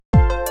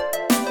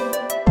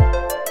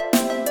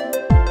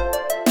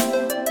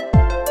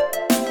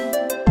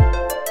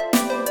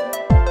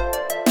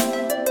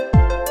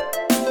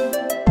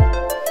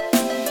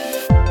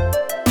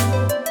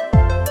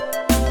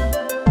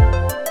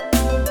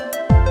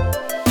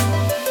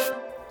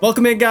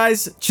Welcome in,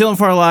 guys. Chilling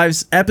for Our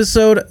Lives,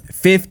 episode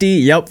 50.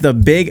 Yep, the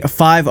big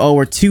 5-0.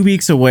 We're 2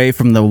 weeks away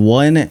from the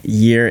 1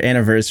 year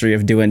anniversary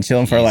of doing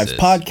Chilling for Our Lives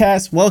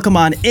podcast. Welcome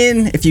on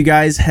in. If you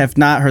guys have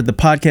not heard the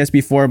podcast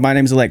before, my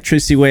name is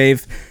Electricity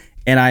Wave,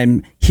 and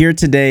I'm here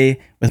today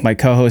with my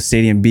co-host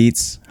Stadium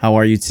Beats. How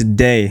are you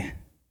today?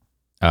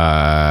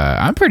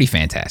 I'm pretty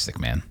fantastic,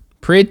 man.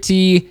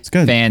 Pretty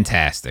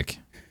fantastic.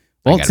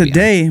 Well,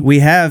 today we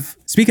have,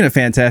 speaking of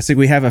fantastic,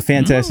 we have a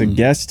fantastic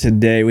guest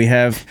today. We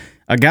have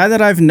a guy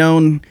that I've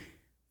known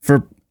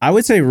for, I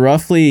would say,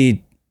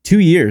 roughly 2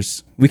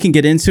 years. We can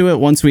get into it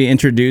once we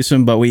introduce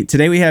him, but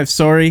today we have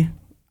Sorry.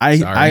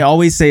 I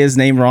always say his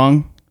name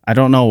wrong. I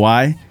don't know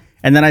why.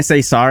 And then I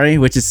say Sorry,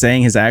 which is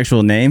saying his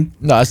actual name.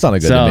 No, that's not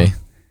good to me.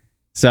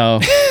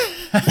 So,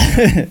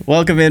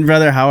 welcome in,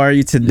 brother. How are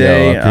you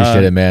today? Yo, I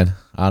appreciate it, man.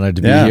 Honored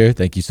to be here.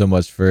 Thank you so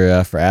much for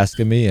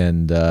asking me,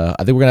 and I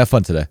think we're gonna have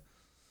fun today.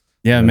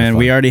 Yeah, man.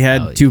 We already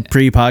had two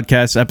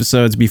pre-podcast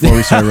episodes before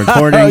we started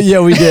recording. Oh, yeah,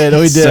 we did.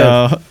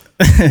 So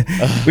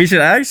we should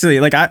actually,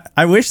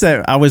 I wish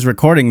that I was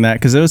recording that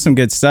because it was some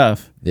good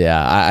stuff.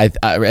 Yeah, I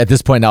at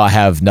this point now I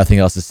have nothing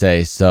else to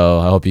say, so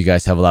I hope you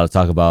guys have a lot to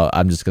talk about.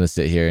 I'm just gonna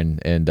sit here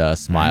and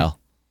smile.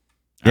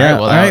 Yeah.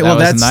 All right. Well,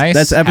 that's nice.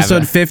 That's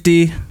episode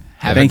 50.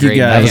 Thank you,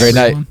 guys. Have a great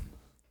night.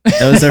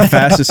 That was our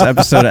fastest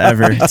episode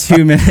ever.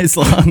 2 minutes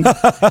long.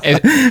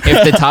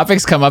 If the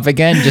topics come up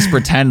again, just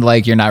pretend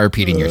like you're not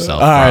repeating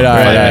yourself. All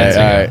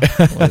right.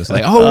 It's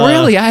like, oh,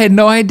 really? I had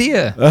no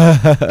idea.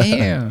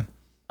 Damn.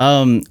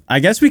 I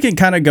guess we can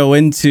kind of go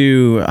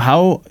into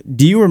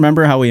do you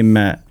remember how we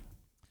met?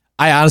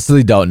 I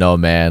honestly don't know,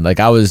 man. Like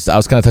I was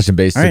kind of touching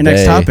base. All right, today,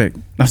 next topic.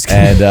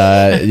 And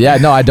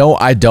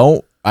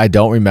I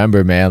don't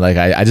remember, man. Like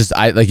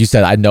I like you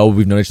said, I know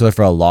we've known each other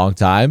for a long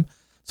time.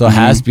 So it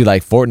has to be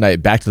like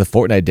Fortnite, back to the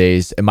Fortnite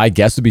days. And my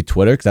guess would be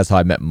Twitter because that's how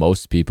I met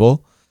most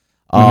people.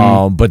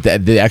 But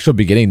the actual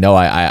beginning, no,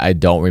 I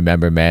don't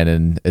remember, man.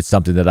 And it's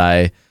something that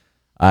I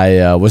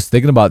was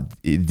thinking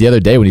about the other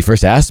day when he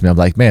first asked me. I'm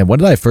like, man, when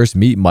did I first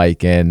meet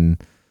Mike?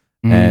 And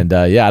I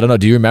don't know.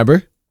 Do you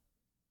remember?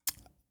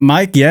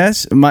 Mike,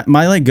 yes. My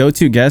like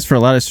go-to guess for a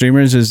lot of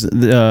streamers is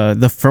the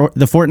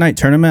Fortnite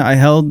tournament I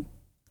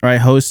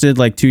hosted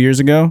like 2 years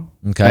ago,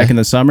 back in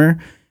the summer.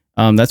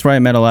 That's where I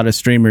met a lot of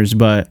streamers,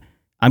 but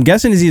I'm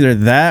guessing it's either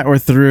that or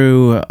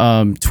through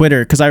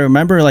Twitter, because I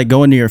remember like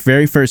going to your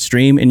very first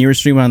stream and you were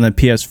streaming on the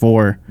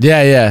PS4.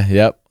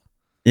 Yep.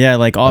 Yeah,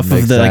 like off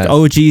of the like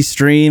OG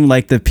stream,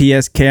 like the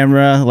PS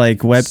camera,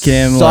 like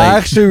webcam. So I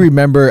actually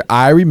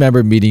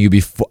remember meeting you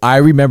before. I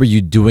remember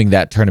you doing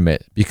that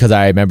tournament because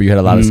I remember you had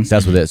a lot of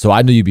success with it. So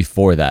I knew you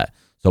before that.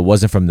 So it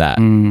wasn't from that.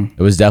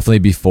 It was definitely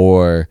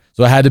before.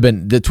 So it had to have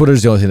been, the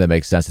Twitter's the only thing that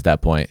makes sense at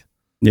that point.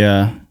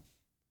 Yeah.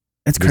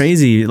 It's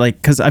crazy, like,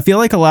 because I feel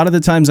like a lot of the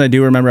times I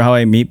do remember how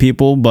I meet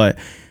people, but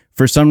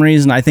for some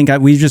reason, I think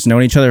we've just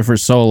known each other for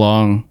so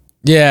long.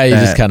 Yeah, you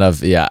just kind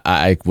of,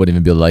 I wouldn't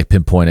even be able to like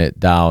pinpoint it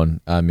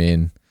down. I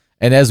mean,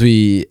 and as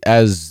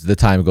the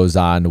time goes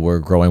on, we're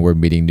growing, we're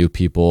meeting new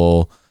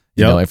people,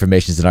 you know,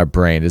 information's in our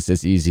brain.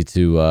 It's easy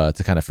to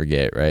kind of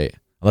forget, right?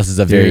 Unless it's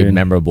a very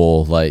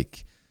memorable,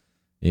 like,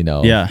 you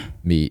know,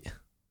 meet.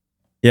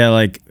 Yeah,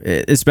 like,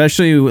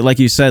 especially like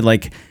you said,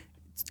 like,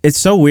 it's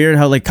so weird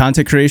how like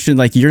content creation,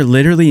 like you're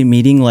literally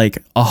meeting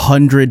like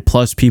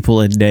 100+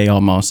 people a day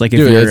almost, like if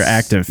you're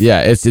active.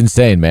 Yeah, it's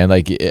insane, man.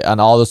 Like on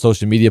all the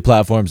social media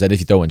platforms, and if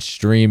you throw in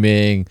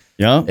streaming,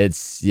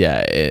 that's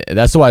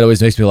why it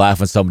always makes me laugh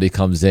when somebody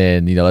comes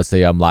in, you know, let's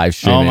say I'm live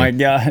streaming. Oh my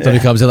God. Somebody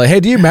comes in like, hey,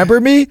 do you remember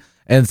me?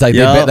 And it's like,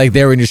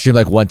 they were in your stream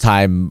like one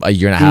time a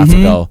year and a half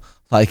ago.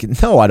 Like,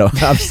 no, I don't.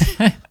 I'm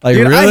like,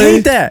 dude, really? I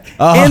hate that.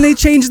 And they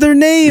changed their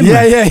name.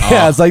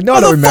 Yeah. It's like, no,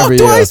 I don't remember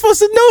you. How the fuck do I supposed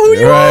to know who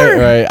you are?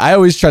 Right. I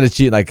always try to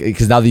cheat, like,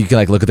 because now that you can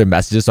like look at their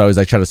messages, so I always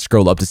like try to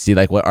scroll up to see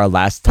like what our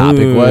last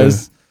topic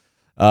was.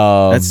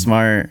 That's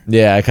smart.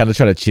 Yeah, I kind of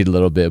try to cheat a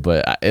little bit,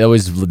 but it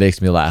always makes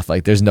me laugh.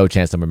 Like, there's no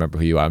chance I'm remember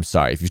who you are. I'm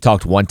sorry if you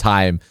talked one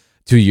time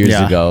 2 years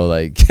ago.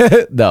 Like,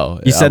 no,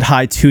 you said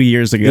hi 2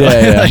 years ago.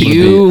 Yeah.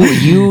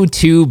 You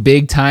two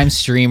big time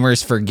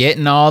streamers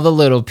forgetting all the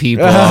little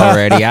people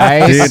already.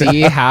 I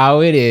see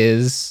how it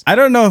is. I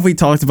don't know if we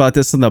talked about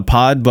this in the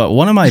pod, but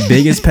one of my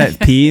biggest pet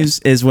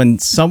peeves is when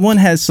someone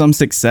has some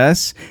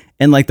success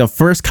and like the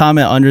first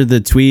comment under the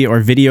tweet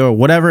or video or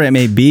whatever it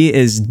may be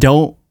is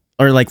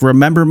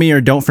remember me or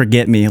don't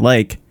forget me.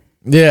 Like,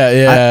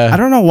 I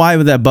don't know why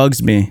that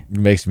bugs me. It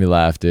makes me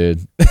laugh,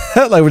 dude.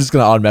 Like, we're just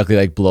gonna automatically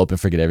like blow up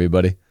and forget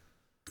everybody.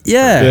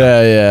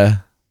 Yeah.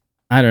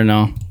 I don't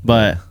know,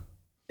 but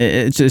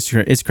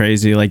it's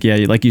crazy. Like,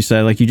 like you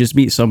said, like you just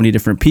meet so many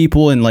different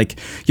people, and like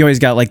you always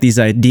got like these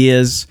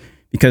ideas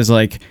because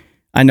like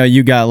I know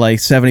you got like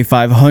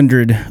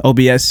 7,500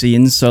 OBS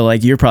scenes, so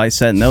like you're probably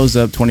setting those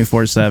up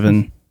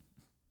 24/7.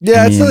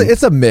 Yeah,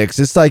 it's a mix.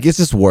 It's like it's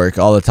just work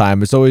all the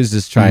time. It's always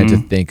just trying to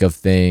think of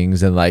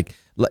things, and like,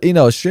 you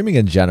know, streaming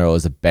in general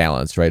is a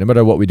balance, right? No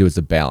matter what we do, it's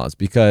a balance,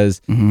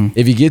 because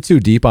if you get too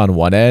deep on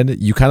one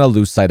end, you kind of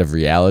lose sight of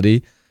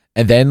reality,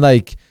 and then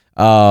like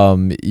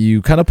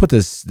you kind of put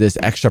this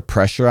extra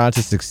pressure on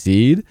to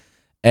succeed,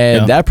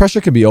 And Yeah. that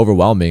pressure can be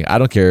overwhelming. I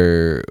don't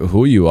care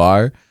who you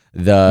are.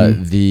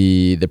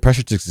 The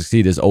pressure to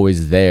succeed is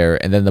always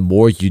there. And then the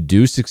more you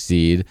do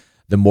succeed,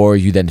 the more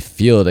you then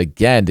feel it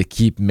again to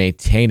keep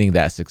maintaining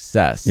that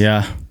success.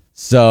 Yeah.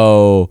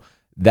 So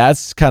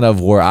that's kind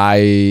of where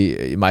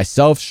I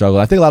myself struggle.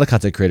 I think a lot of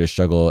content creators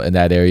struggle in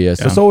that area.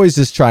 So it's always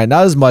just trying,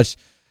 not as much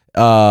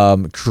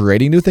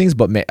creating new things,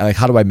 but like,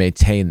 how do I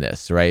maintain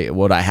this, right?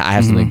 What I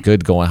have something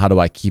good going. How do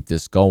I keep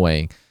this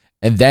going?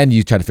 And then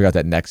you try to figure out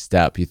that next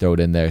step. You throw it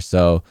in there.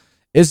 So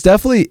it's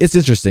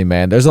interesting,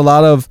 man. There's a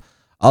lot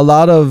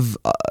of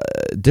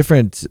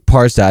different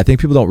parts that I think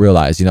people don't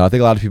realize. I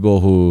think a lot of people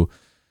who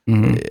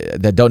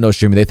that don't know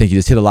streaming, they think you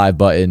just hit a live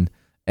button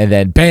and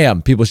then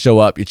bam, people show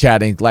up, you're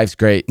chatting, life's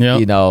great.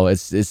 Yep.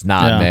 It's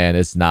not, man.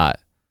 It's not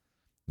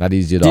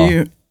easy at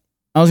all.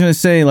 I was gonna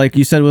say, like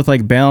you said, with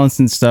like balance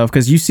and stuff,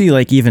 because you see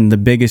like even the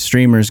biggest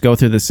streamers go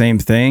through the same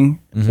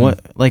thing.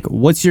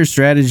 What's your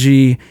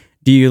strategy?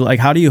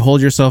 How do you hold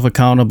yourself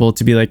accountable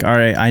to be like, all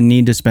right, I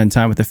need to spend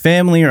time with the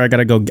family, or I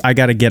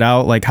gotta get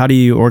out? Like, how do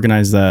you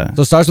organize that?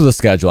 So it starts with a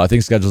schedule. I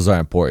think schedules are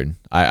important.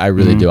 I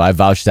really do. I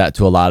vouch that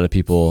to a lot of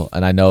people,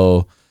 and I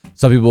know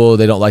some people,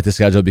 they don't like the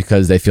schedule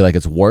because they feel like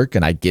it's work,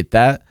 and I get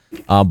that.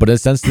 But in a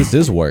sense, this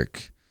is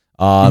work.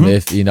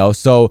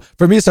 So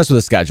for me, it starts with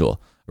a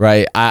schedule,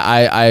 right?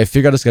 I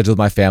figure out a schedule with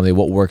my family,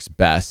 what works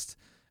best.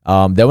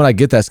 Then when I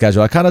get that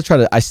schedule, I kind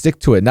of I stick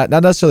to it, not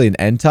necessarily an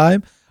end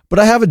time, but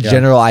I have a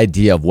general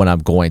idea of when I'm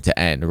going to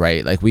end,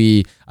 right? Like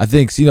I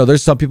think,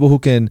 there's some people who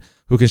can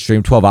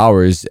stream 12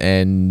 hours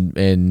and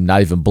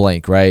not even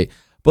blink, right?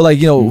 But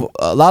like,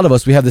 a lot of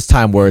us, we have this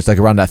time where it's like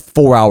around that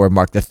 4-hour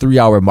mark, the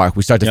 3-hour mark,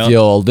 we start to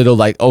feel a little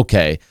like,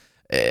 okay,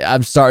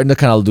 I'm starting to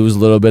kind of lose a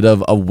little bit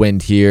of a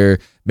wind here.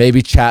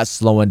 Maybe chat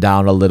slowing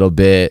down a little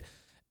bit.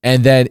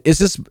 And then it's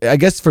just, I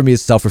guess for me,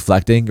 it's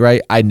self-reflecting,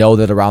 right? I know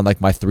that around like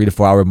my 3 to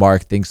 4 hour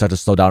mark, things start to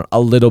slow down a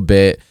little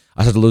bit.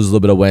 I start to lose a little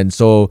bit of wind.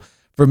 So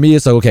for me,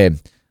 it's like, okay,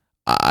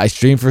 I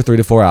stream for 3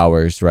 to 4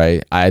 hours,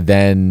 right? I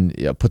then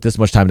put this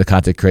much time to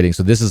content creating.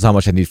 So this is how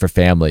much I need for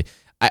family.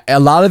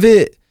 A lot of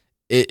it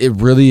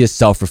really is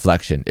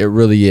self-reflection. It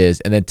really is.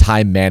 And then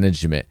time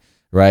management,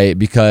 right?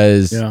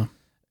 Because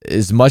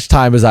as much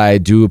time as I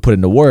do put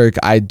into work,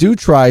 I do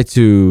try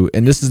to,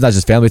 and this is not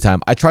just family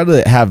time, I try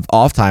to have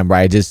off time where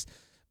I just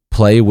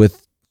play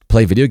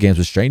video games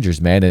with strangers,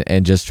 man,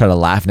 and just try to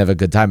laugh and have a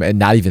good time and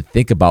not even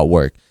think about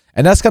work.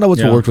 And that's kind of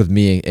what's worked with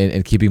me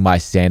in keeping my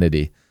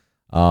sanity.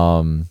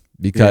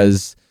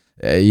 Because,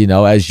 as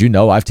you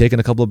know, I've taken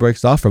a couple of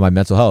breaks off for my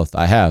mental health.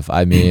 I have.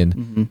 I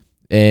mean,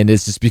 and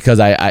it's just because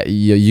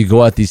you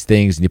go at these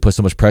things and you put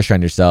so much pressure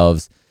on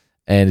yourselves,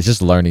 and it's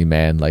just learning,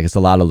 man. Like, it's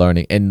a lot of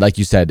learning. And like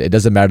you said, it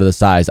doesn't matter the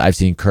size. I've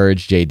seen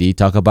Courage JD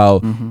talk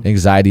about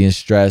anxiety and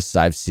stress.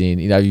 I've seen,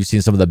 you've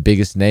seen some of the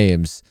biggest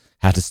names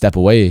have to step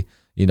away,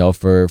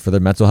 for their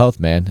mental health,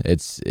 man.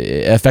 It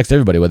affects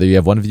everybody, whether you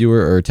have one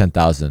viewer or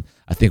 10,000.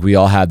 I think we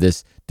all have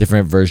this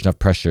different version of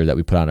pressure that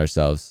we put on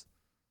ourselves.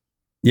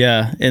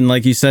 Yeah. And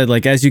like you said,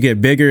 like as you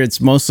get bigger,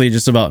 it's mostly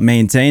just about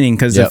maintaining,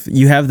 because if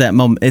you have that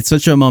it's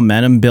such a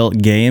momentum built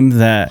game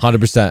that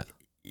 100%.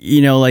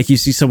 Like you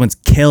see someone's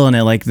killing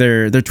it, like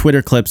their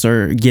Twitter clips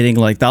are getting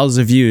like thousands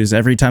of views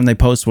every time they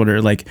post one,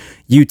 or like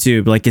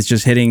YouTube, like it's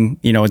just hitting,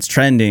 it's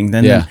trending.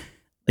 Then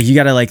like, you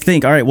got to like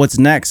think, all right, what's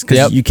next?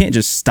 Because you can't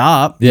just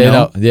stop.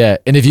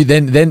 And if you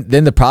then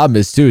the problem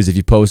is too, is if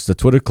you post a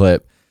Twitter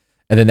clip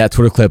and then that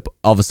Twitter clip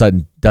all of a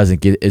sudden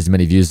doesn't get as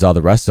many views as all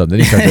the rest of them, then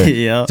you start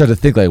to start to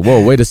think like,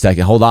 whoa, wait a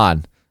second, hold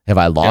on, have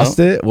I lost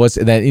it?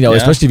 And then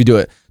especially if you do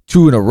it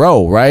 2 in a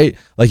row, right?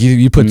 Like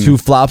you put 2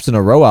 flops in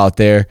a row out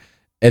there,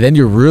 and then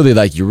you really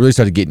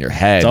start to get in your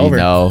head. It's over.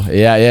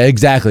 Yeah,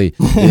 exactly.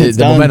 The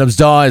momentum's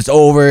done. It's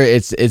over.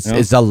 It's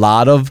a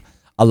lot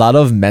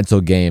of mental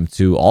game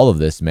to all of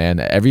this, man.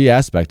 Every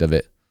aspect of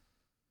it.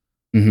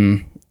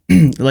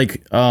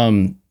 Like,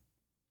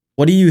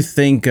 what do you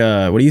think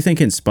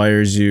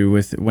inspires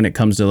you when it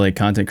comes to like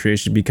content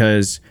creation?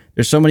 Because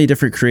there's so many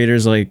different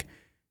creators like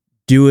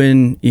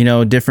doing,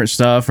 different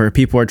stuff, or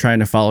people are trying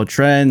to follow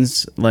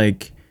trends.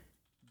 Like,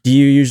 do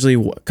you usually,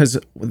 because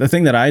the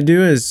thing that I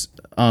do is,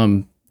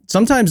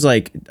 sometimes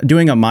like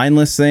doing a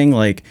mindless thing,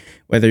 like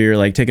whether you're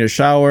like taking a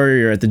shower,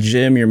 you're at the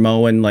gym, you're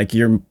mowing, like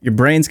your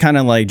brain's kind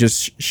of like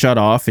just shut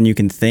off and you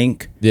can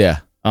think. Yeah.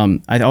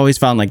 I always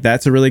found like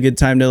that's a really good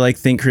time to like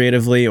think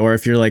creatively, or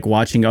if you're like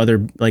watching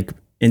other like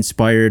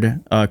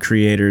inspired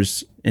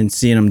creators and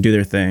seeing them do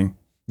their thing.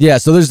 Yeah.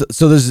 So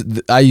there's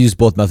I use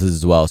both methods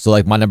as well. So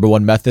like my number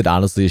one method,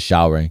 honestly, is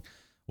showering.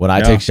 When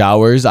I take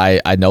showers, I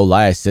no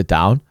lie, I sit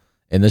down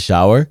in the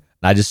shower.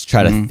 I just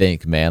try to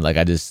think, man. Like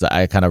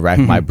I kind of rack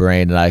my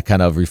brain and I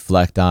kind of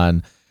reflect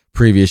on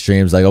previous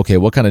streams. Like, okay,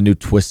 what kind of new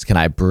twists can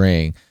I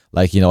bring?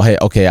 Like, hey,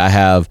 okay, I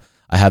have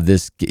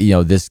this,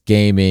 this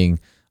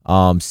gaming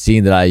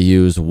scene that I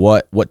use.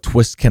 What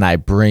twist can I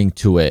bring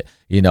to it?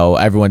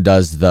 Everyone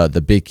does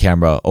the big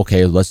camera.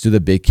 Okay, let's do the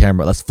big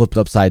camera. Let's flip it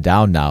upside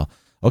down now.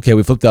 Okay,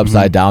 we flipped it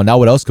upside down. Now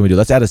what else can we do?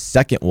 Let's add a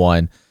second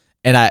one.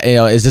 And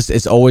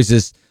it's always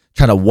just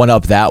trying to one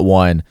up that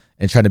one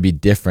and trying to be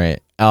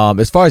different.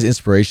 as far as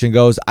inspiration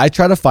goes, I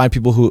try to find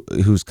people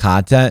whose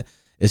content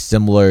is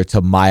similar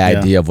to my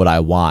idea of what I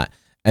want.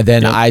 And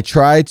then I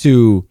try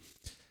to,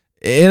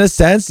 in a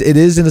sense,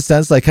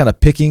 like kind of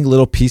picking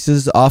little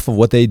pieces off of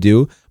what they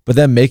do, but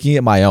then making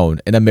it my own.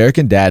 And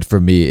American Dad for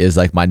me is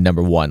like my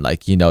number one.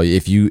 Like, you know,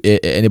 if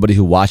anybody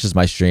who watches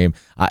my stream,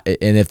 and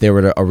if they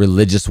were a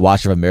religious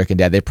watcher of American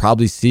Dad, they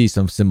probably see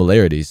some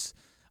similarities.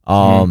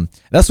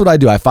 That's what I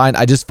do.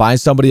 I just find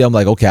somebody, I'm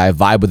like, okay, I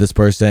vibe with this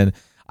person.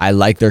 I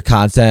like their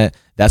content.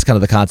 That's kind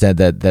of the content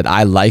that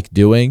I like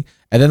doing.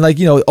 And then like,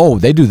 you know, oh,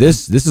 they do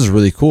this. This is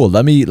really cool.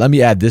 Let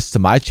me add this to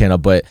my channel,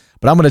 but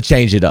I'm going to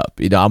change it up.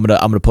 You know, I'm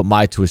going to put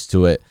my twist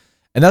to it.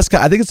 And I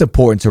think it's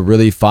important to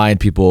really find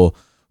people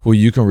who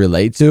you can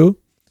relate to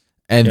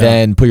and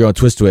then put your own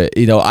twist to it.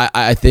 You know,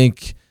 I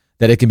think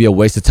that it can be a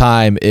waste of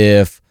time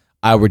if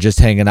I were just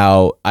hanging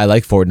out. I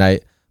like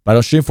Fortnite, but I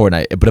don't stream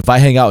Fortnite. But if I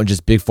hang out with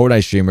just big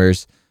Fortnite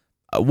streamers,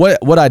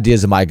 what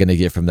ideas am I going to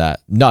get from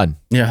that? None.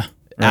 Yeah.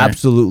 Right.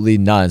 Absolutely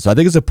none. So I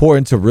think it's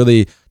important to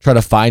really try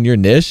to find your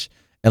niche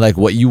and like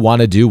what you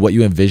want to do, what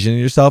you envision in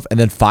yourself, and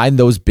then find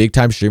those big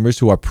time streamers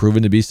who are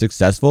proven to be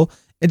successful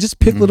and just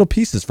pick little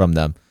pieces from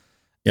them.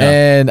 Yeah.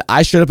 And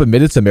I straight up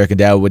admitted to American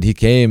Dad when he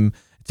came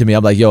to me,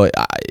 I'm like, yo,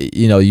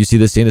 you know, you see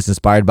this scene that's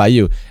inspired by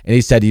you. And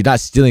he said, you're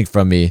not stealing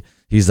from me.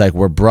 He's like,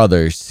 we're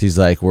brothers. He's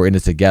like, we're in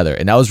it together.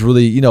 And that was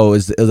really, you know, it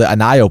was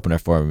an eye opener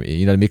for me.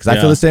 You know what I mean? Because I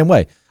feel the same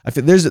way. I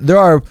feel there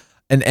are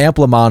an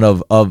ample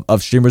amount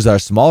of streamers that are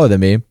smaller than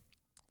me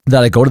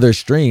that I go to their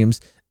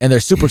streams and they're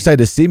super excited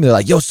to see me. They're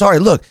like, yo, sorry,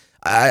 look,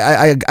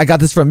 I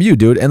got this from you,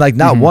 dude. And like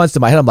not once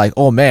in my head, I'm like,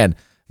 oh man,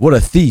 what a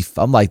thief.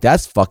 I'm like,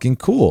 that's fucking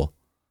cool.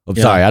 I'm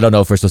sorry. I don't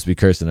know if we're supposed to be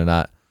cursing or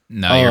not.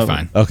 No, you're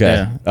fine. Okay.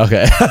 Yeah.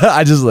 Okay.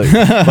 I just like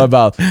my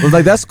mouth. I was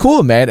like, that's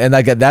cool, man. And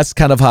like that's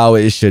kind of how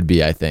it should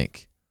be, I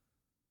think.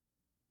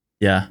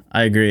 Yeah,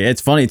 I agree.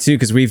 It's funny too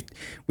because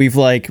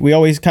we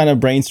always kind of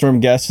brainstorm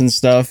guests and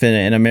stuff,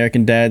 and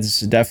American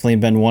Dad's definitely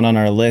been one on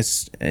our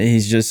list.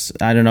 He's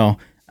just, I don't know.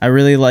 I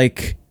really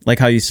like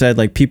how you said,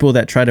 like people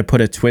that try to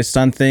put a twist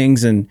on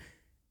things and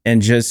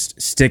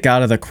just stick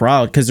out of the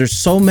crowd, because there's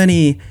so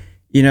many,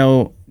 you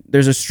know,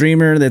 there's a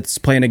streamer that's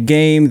playing a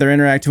game, they're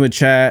interacting with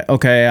chat.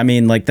 Okay, I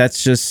mean, like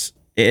that's just,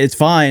 it's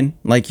fine.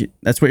 Like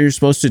that's what you're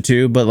supposed to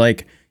do, but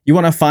like you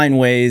want to find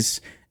ways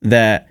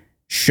that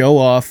show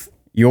off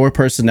your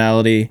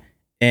personality,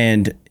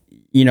 and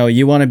you know,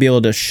 you want to be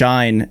able to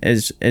shine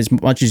as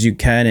much as you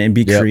can and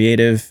be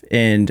creative,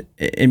 and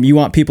you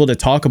want people to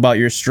talk about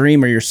your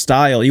stream or your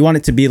style. You want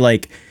it to be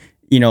like,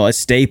 you know, a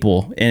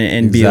staple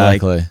and be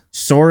like,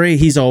 sorry,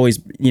 he's always,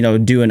 you know,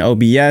 doing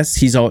OBS.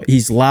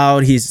 He's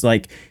loud. He's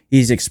like,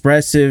 he's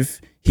expressive.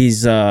 He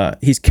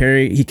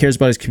cares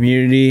about his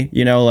community,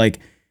 you know, like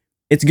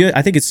it's good.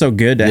 I think it's so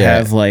good to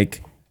have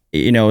like,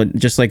 you know,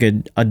 just like a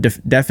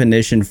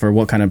definition for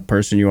what kind of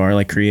person you are,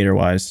 like creator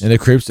wise. And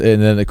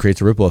then it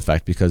creates a ripple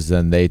effect, because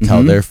then they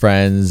tell their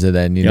friends, and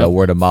then, you know,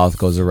 word of mouth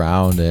goes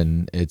around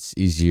and it's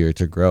easier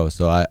to grow.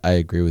 So I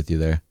agree with you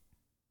there.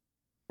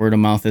 Word of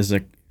mouth is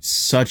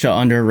such an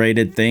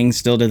underrated thing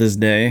still to this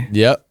day.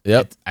 Yep.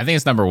 I think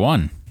it's number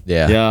one.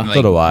 Yeah. Like,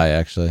 so do I,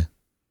 actually.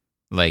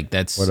 Like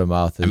that's word of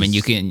mouth is, I mean,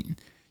 you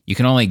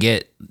can only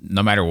get,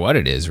 no matter what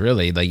it is,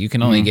 really, like you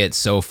can only get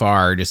so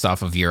far just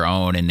off of your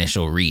own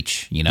initial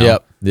reach, you know?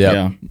 Yep.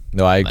 Yeah.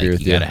 No, I agree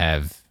with you.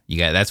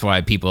 That's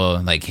why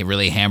people like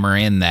really hammer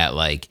in that,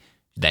 like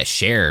that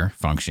share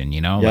function,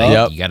 you know? Yep.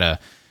 Like you gotta,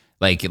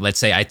 like, let's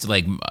say I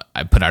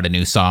put out a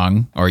new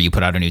song, or you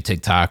put out a new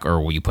TikTok,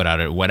 or you put out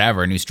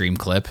a new stream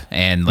clip,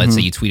 and let's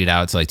say you tweet it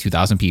out to like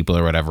 2,000 people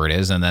or whatever it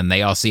is, and then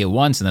they all see it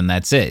once, and then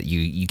that's it.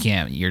 You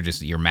can't, you're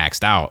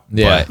maxed out.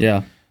 Yeah.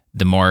 But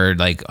the more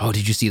like, oh,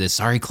 did you see this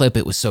Sorry clip?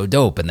 It was so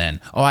dope. And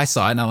then, oh, I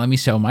saw it. Now let me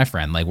show my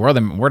friend. Like word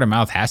of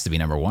mouth has to be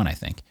number one, I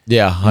think.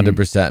 Yeah,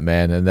 100%,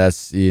 man. And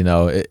that's, you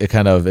know, it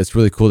kind of, it's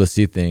really cool to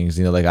see things.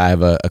 You know, like I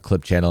have a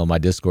clip channel on my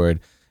Discord,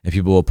 and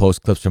people will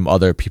post clips from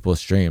other people's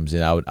streams.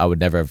 And I would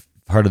never have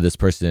heard of this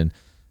person,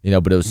 you know,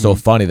 but it was so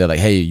funny. They're like,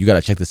 hey, you got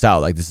to check this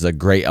out. Like this is a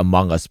great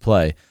Among Us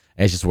play.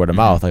 And it's just word of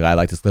mouth. Like I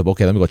like this clip.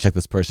 Okay, let me go check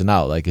this person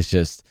out. Like it's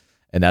just,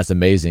 and that's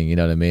amazing. You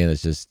know what I mean?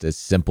 It's just, it's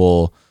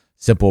simple,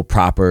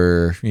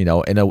 proper, you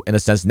know, in a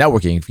sense,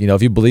 networking. You know,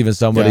 if you believe in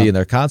somebody and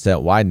their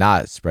content, why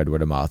not spread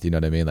word of mouth? You know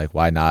what I mean? Like,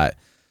 why not,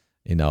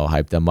 you know,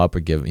 hype them up or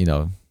give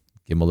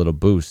them a little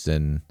boost?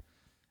 And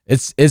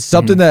it's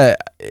something that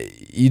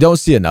you don't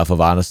see enough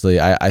of, honestly.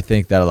 I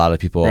think that a lot of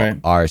people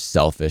are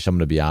selfish. I'm going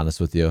to be honest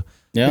with you.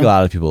 Yeah. I think a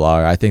lot of people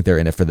are. I think they're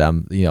in it for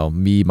them, you know,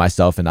 me,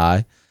 myself, and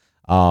I.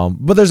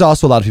 But there's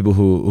also a lot of people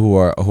who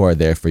are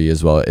there for you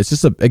as well. It's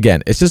just,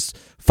 it's just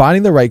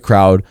finding the right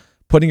crowd,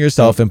 putting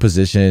yourself in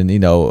position, you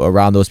know,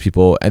 around those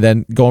people, and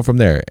then going from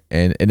there.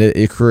 And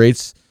it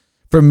creates,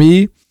 for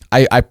me,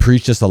 I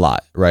preach this a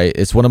lot, right?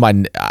 It's one of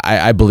my,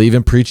 I believe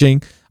in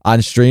preaching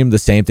on stream the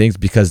same things,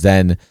 because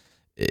then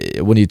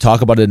when you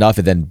talk about it enough,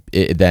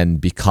 it then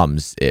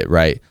becomes it,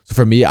 right? So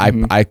for me,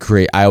 I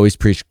always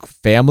preach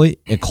family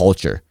and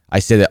culture. I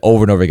say that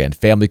over and over again,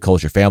 family,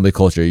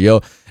 culture.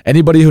 Yo,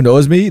 anybody who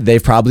knows me, they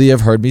probably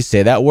have heard me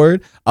say that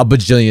word a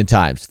bajillion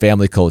times,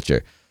 family,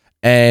 culture.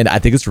 And I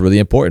think it's really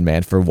important,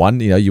 man. For one,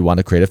 you want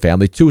to create a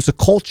family. Two, it's a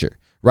culture,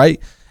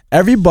 right?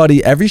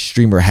 Every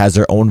streamer has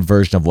their own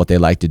version of what they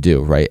like to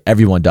do, right?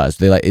 Everyone does.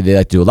 They like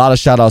to do a lot of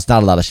shout outs,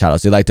 not a lot of shout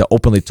outs. They like to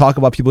openly talk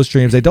about people's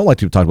streams. They don't like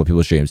to talk about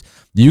people's streams.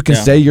 You can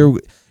say you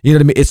know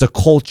what I mean? It's a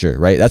culture,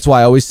 right? That's why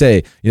I always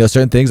say,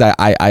 certain things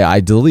I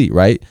delete,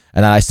 right?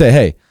 And then I say,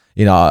 hey,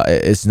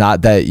 it's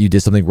not that you did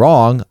something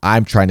wrong.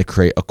 I'm trying to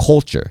create a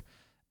culture.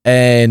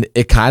 And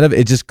it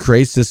just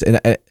creates this, and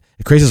it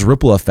creates this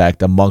ripple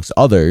effect amongst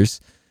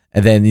others.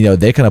 And then,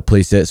 they kind of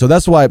police it. So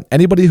that's why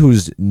anybody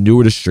who's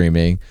newer to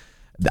streaming,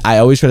 I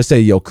always try to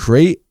say,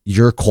 create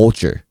your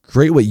culture,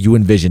 create what you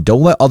envision.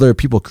 Don't let other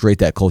people create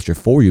that culture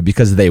for you,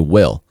 because they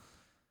will.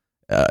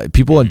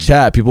 People in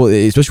chat,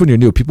 especially when you're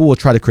new, people will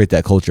try to create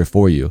that culture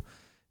for you.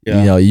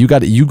 Yeah. You got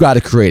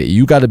to create it.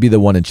 You got to be the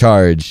one in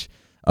charge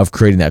of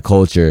creating that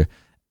culture.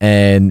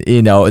 And,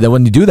 then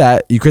when you do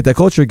that, you create that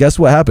culture, guess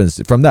what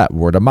happens from that?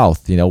 Word of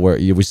mouth, where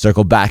we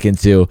circle back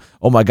into,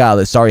 oh my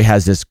God, Sorry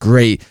has this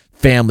great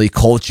family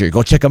culture.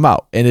 Go check them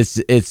out. And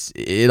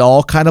it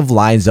all kind of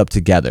lines up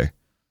together.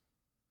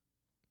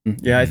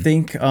 Yeah, I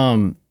think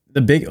a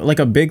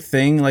big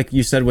thing, like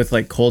you said, with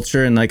like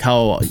culture and like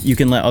how you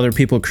can let other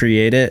people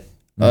create it.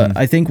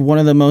 I think one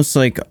of the most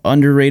like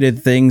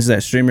underrated things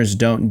that streamers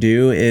don't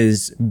do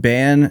is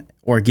ban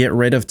or get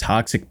rid of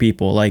toxic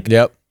people. Like,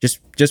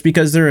 just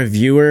because they're a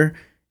viewer,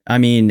 I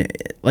mean,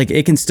 like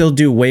it can still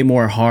do way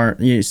more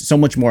harm, so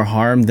much more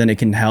harm than it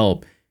can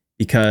help,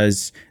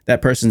 because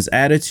that person's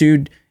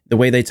attitude, the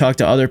way they talk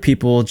to other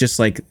people, just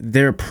like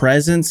their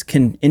presence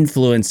can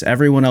influence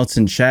everyone else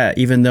in chat,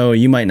 even though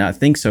you might not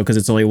think so because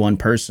it's only one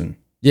person.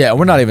 Yeah,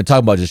 we're not even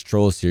talking about just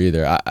trolls here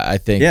either. I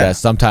think that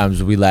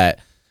sometimes we let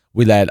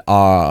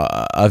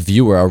a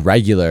viewer, a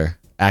regular,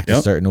 act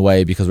a certain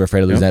way because we're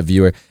afraid of losing that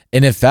viewer.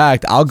 And in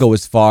fact, I'll go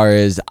as far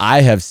as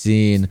I have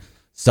seen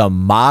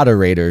some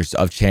moderators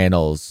of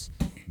channels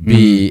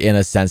be, in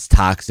a sense,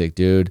 toxic,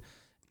 dude.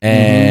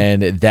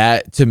 And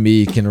that to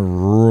me can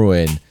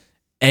ruin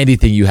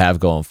anything you have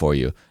going for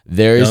you.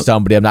 There is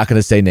somebody, I'm not going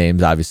to say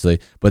names obviously,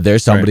 but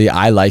there's somebody,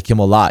 I like him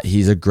a lot.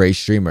 He's a great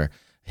streamer.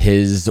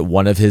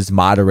 One of his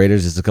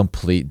moderators is a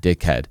complete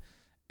dickhead,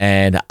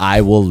 and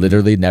I will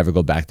literally never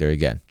go back there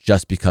again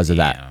just because of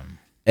that.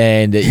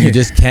 And you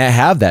just can't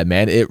have that,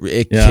 man.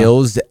 It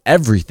kills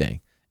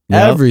everything.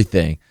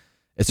 Everything.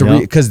 It's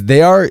because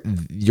they are,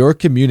 your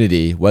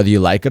community, whether you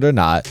like it or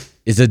not,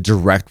 is a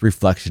direct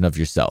reflection of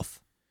yourself.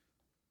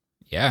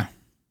 Yeah.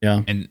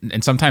 Yeah.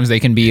 And sometimes they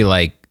can be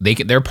like,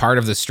 they're part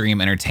of the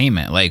stream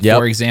entertainment. Like,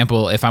 for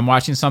example, if I'm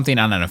watching something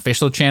on an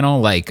official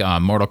channel, like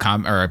Mortal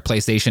Kombat, or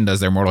PlayStation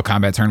does their Mortal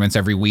Kombat tournaments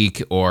every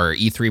week, or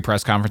E3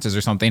 press conferences or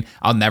something,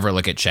 I'll never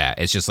look at chat.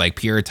 It's just like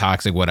pure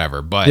toxic,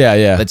 whatever. But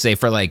let's say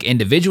for like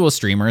individual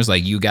streamers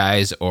like you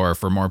guys, or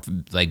for more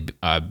like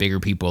bigger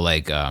people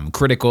like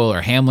Critical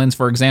or Hamlin's,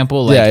 for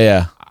example,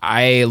 like,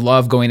 I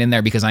love going in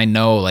there because I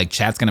know like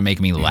chat's gonna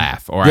make me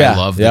laugh, or I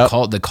love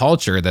the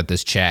culture that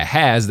this chat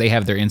has. They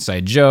have their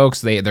inside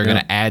jokes. They're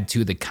gonna add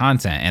to the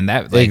content, and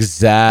that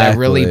that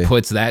really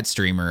puts that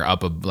streamer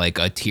up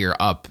a tier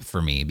up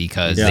for me,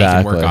 because they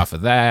can work off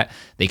of that.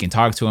 They can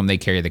talk to them. They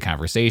carry the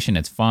conversation.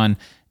 It's fun.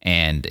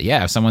 And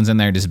if someone's in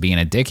there just being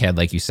a dickhead,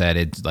 like you said,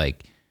 it's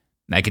like,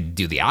 that could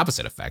do the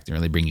opposite effect and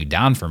really bring you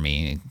down for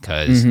me,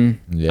 because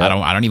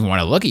I don't even want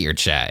to look at your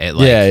chat.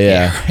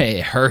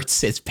 It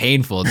hurts. It's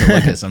painful to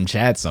look at some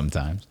chat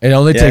sometimes. It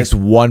only takes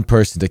one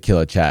person to kill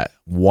a chat.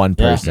 One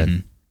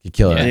person can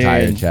kill an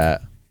entire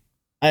chat.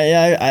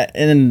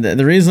 And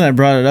the reason I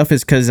brought it up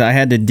is because I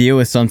had to deal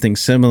with something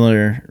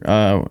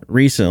similar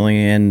recently,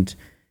 and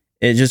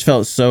it just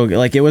felt so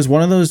like it was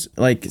one of those,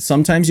 like,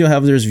 sometimes you'll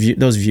have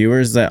those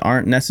viewers that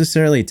aren't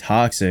necessarily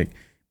toxic,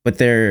 but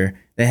they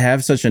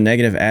have such a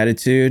negative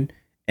attitude,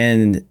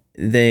 and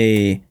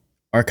they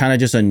are kind of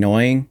just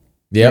annoying.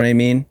 You know what I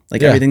mean?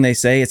 Like everything they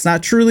say, it's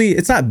not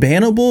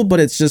bannable, but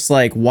it's just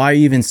like, why are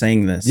you even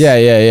saying this?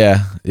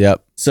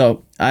 Yep.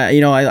 So I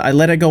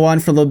let it go on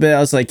for a little bit. I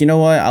was like, you know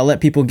what? I'll let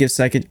people give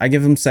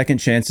them second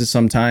chances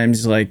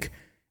sometimes. Like,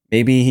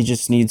 maybe he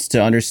just needs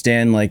to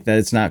understand like that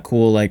it's not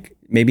cool. Like,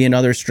 maybe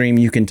another stream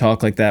you can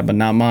talk like that, but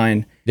not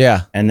mine.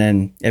 Yeah. And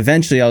then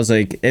eventually I was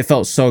like, it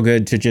felt so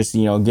good to just,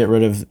 get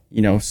rid of,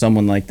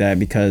 someone like that,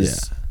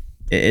 because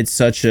it's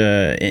such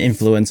a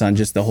influence on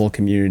just the whole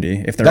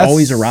community. If they're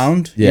always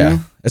around.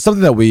 It's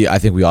something that I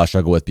think we all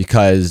struggle with,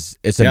 because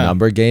it's a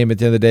number game at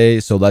the end of the day.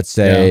 So let's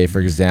say, for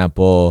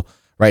example,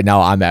 right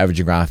now I'm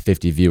averaging around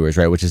 50 viewers,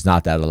 right? Which is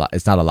not that a lot.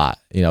 It's not a lot,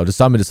 to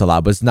some it's a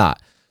lot, but it's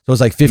not. So it's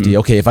like 50.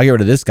 Okay. If I get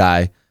rid of this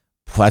guy,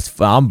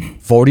 I'm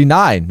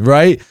 49,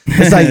 right?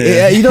 It's like,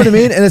 you know what I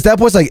mean? And at that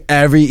point, it's like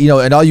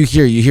and all you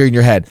hear in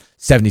your head,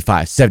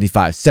 75,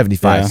 75,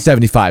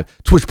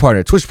 Twitch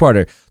partner. So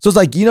it's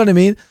like, you know what I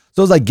mean?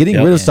 So it's like getting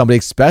rid of somebody,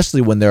 especially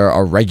when they're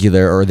a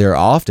regular or they're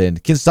often,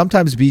 can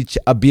sometimes be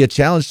a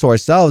challenge to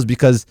ourselves,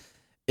 because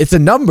it's a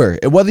number.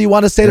 And whether you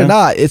want to say it or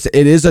not, it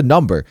is a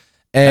number.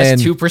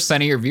 And that's 2%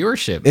 of your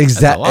viewership.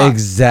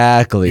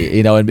 Exactly.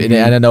 And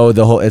I know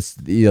the whole, it's,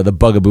 the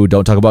bugaboo,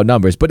 don't talk about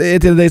numbers, but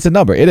it's a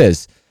number. It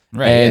is.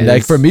 Right. And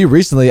like for me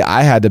recently,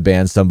 I had to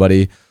ban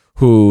somebody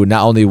who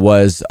not only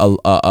was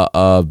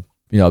a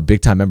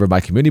big time member of my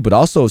community, but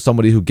also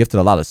somebody who gifted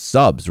a lot of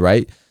subs,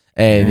 right?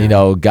 And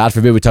God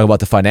forbid we talk about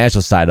the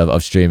financial side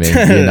of streaming.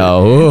 Yeah.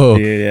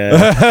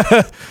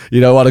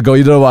 You don't want to go.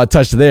 You don't want to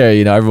touch there.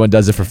 Everyone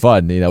does it for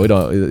fun. We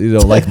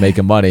don't like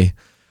making money.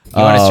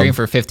 You want to stream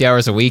for 50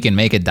 hours a week and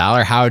make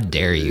 $1? How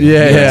dare you?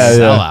 Yeah.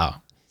 Sell out.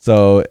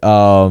 So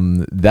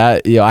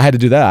that I had to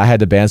do that. I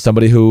had to ban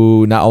somebody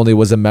who not only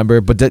was a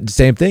member, but the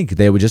same thing.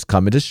 They would just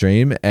come into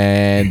stream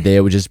and they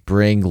would just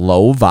bring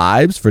low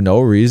vibes for no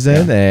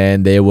reason,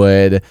 and they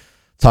would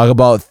talk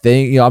about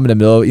things. I'm in the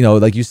middle.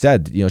 Like you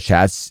said,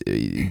 chats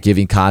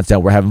giving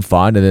content. We're having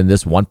fun, and then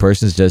this one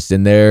person's just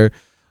in there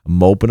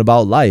moping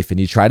about life, and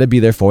you try to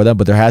be there for them,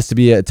 but there has to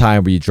be a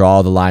time where you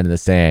draw the line in the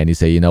sand. You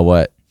say, you know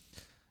what?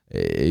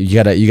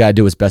 You gotta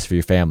do what's best for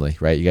your family,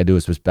 right? You gotta do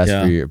what's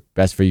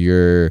best for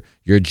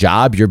your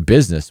job, your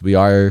business. We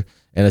are,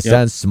 in a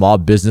sense, small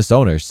business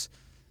owners,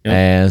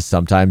 and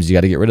sometimes you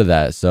got to get rid of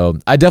that. So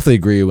I definitely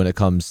agree when it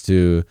comes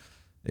to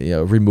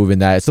removing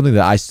that. It's something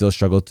that I still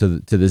struggle to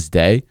this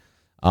day,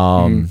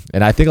 and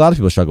I think a lot of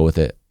people struggle with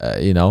it.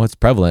 It's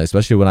prevalent,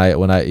 especially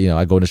when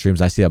I go into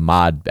streams and I see a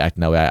mod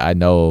acting that way. I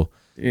know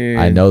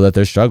that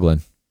they're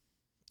struggling.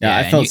 Yeah,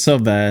 I felt so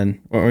bad.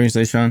 What were you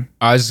say, Sean?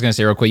 I was just gonna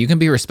say real quick, you can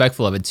be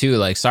respectful of it too.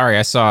 Like, sorry,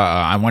 I saw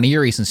on one of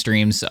your recent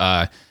streams,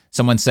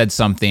 someone said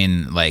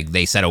something like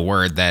they said a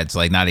word that's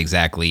like not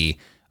exactly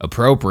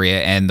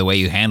appropriate, and the way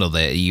you handled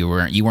it, you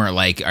weren't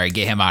like, all right,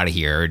 get him out of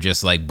here, or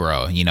just like,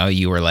 bro,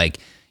 you were like,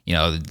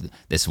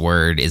 this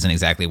word isn't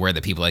exactly a word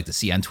that people like to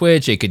see on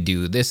Twitch. It could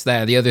do this,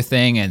 that, the other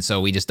thing, and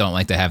so we just don't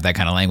like to have that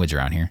kind of language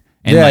around here.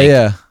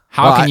 And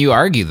how can you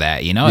argue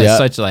that? It's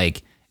such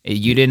like.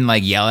 You didn't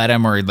like yell at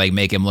him or like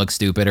make him look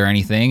stupid or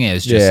anything. It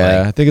was just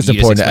I think it's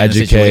important to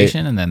educate.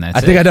 And then that's I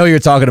think I know what you're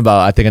talking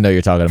about.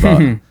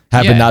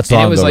 Happened not so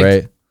long ago, like,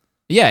 right?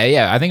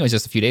 Yeah. I think it was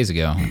just a few days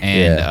ago.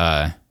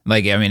 And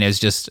it's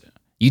just,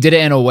 you did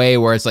it in a way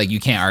where it's like, you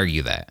can't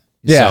argue that.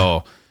 Yeah.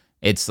 So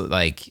it's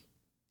like,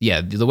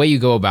 the way you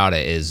go about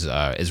it is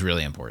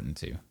really important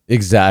too.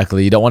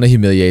 Exactly. You don't want to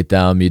humiliate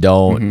them. You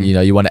don't,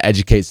 you want to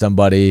educate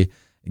somebody,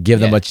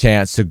 give them a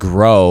chance to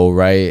grow,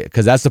 right?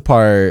 Because that's the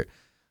part.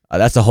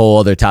 That's a whole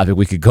other topic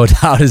we could go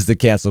down, is the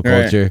cancel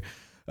culture.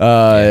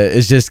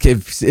 It's just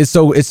it's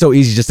so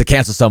easy just to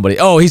cancel somebody.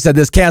 Oh, he said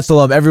this,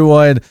 cancel him.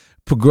 Everyone,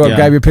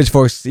 grab your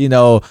pitchforks.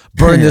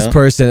 Burn this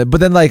person. But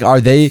then, like,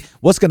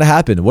 what's gonna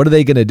happen? What are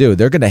they gonna do?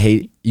 They're gonna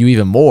hate you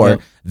even more.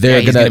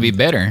 He's gonna be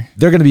bitter.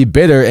 They're gonna be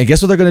bitter, and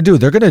guess what they're gonna do?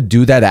 They're gonna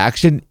do that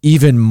action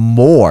even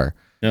more.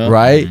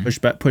 Right?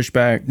 Push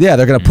back. Yeah,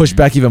 they're gonna push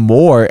back even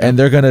more, and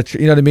they're gonna,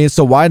 you know what I mean.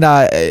 So why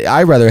not?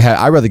 I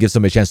rather give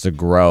somebody a chance to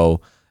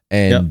grow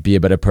and be a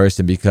better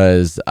person,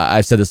 because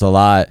I've said this a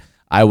lot.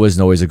 I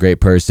wasn't always a great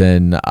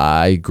person.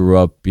 I grew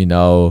up,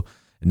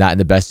 not in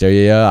the best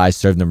area. I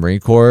served in the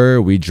Marine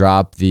Corps. We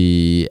dropped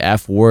the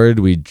F word.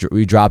 We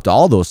dropped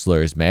all those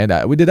slurs, man.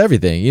 We did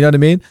everything. You know what I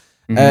mean?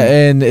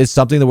 And it's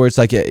something where it's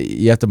like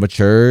you have to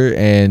mature.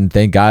 And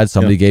thank God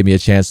somebody gave me a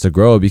chance to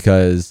grow,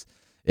 because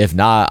if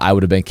not, I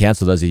would have been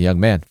canceled as a young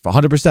man.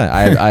 100%.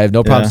 I have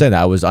no problem saying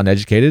that. I was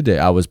uneducated.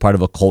 I was part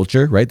of a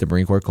culture, right? The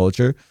Marine Corps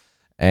culture.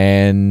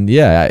 And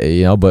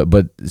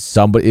but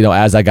somebody,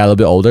 as I got a little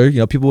bit older,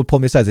 people would pull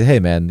me aside and say, hey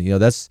man,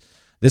 this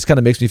kind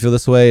of makes me feel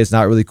this way. It's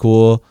not really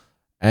cool.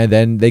 And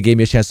then they gave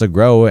me a chance to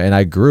grow, and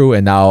I grew.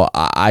 And now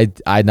I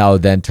now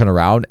then turn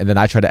around and then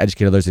I try to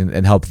educate others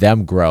and help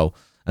them grow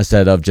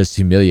instead of just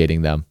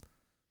humiliating them.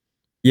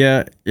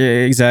 Yeah,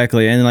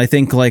 exactly. And I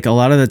think like a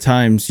lot of the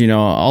times,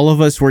 all of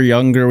us were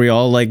younger. We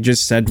all like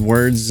just said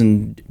words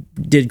and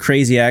did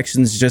crazy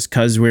actions just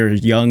because we're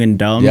young and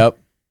dumb. Yep.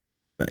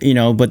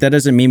 But that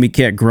doesn't mean we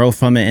can't grow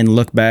from it and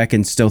look back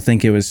and still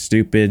think it was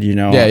stupid,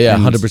 Yeah,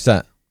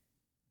 100%.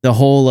 The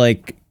whole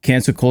like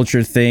cancel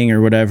culture thing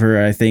or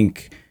whatever, I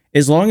think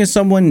as long as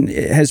someone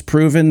has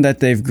proven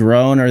that they've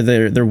grown or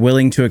they're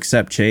willing to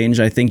accept change,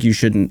 I think you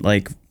shouldn't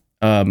like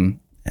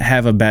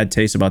have a bad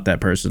taste about that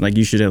person. Like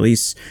you should at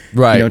least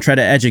try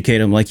to educate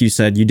them. Like you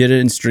said, you did it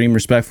in stream,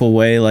 respectful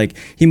way. Like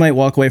he might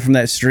walk away from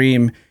that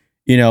stream,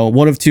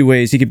 one of two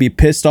ways. He could be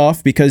pissed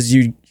off because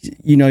you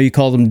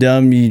called him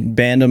dumb, you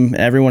banned him,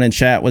 everyone in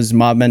chat was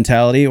mob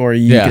mentality, or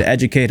you could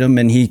educate him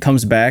and he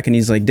comes back and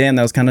he's like, damn,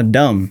 that was kind of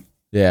dumb.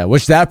 Yeah,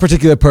 which that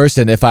particular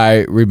person, if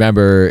I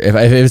remember, if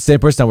it's the same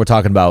person that we're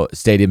talking about,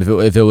 Stadium,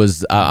 if it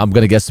was, I'm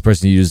going to guess the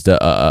person who used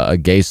a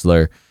gay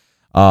slur.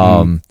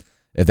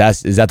 Is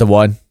that the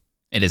one?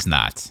 It is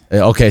not.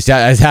 Okay, so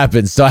that has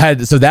happened. So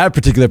that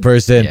particular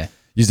person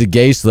used a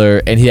gay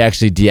slur, and he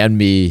actually DM'd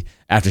me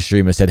after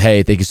stream and said,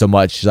 hey, thank you so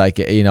much. Like,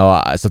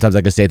 sometimes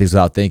I can say things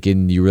without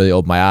thinking. You really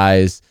opened my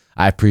eyes.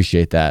 I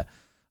appreciate that.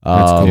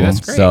 That's cool. That's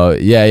great.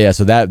 So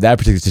so that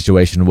particular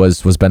situation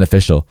was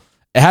beneficial.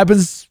 It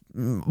happens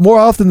more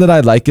often than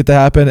I'd like it to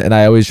happen, and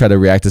I always try to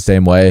react the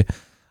same way.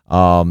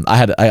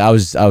 I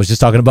was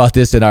just talking about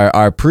this in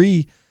our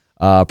pre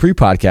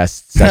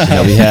pre-podcast session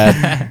that we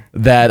had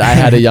that I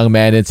had a young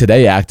man in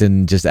today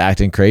acting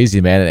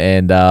crazy,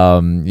 man.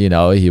 And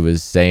he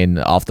was saying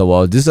off the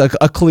wall, just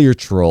a clear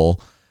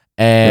troll.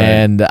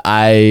 And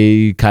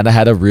I kind of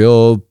had a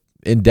real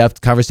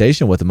in-depth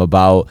conversation with him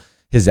about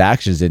his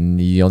actions, and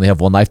you only have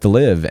one life to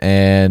live.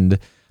 And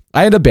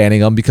I ended up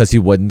banning him because he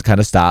wouldn't kind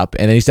of stop.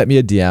 And then he sent me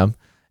a DM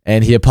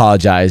and he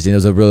apologized. And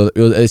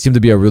it seemed to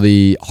be a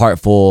really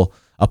heartful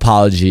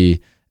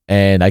apology.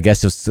 And I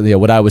guess it was,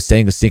 what I was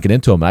saying was sinking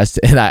into him.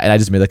 And I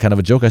just made that kind of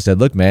a joke. I said,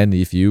 look, man,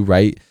 if you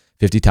write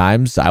 50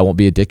 times, I won't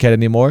be a dickhead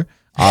anymore.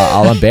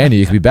 I'll unban you.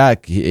 You can be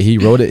back. He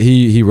wrote it.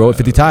 He wrote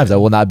 50 times. I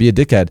will not be a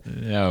dickhead.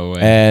 No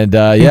way. And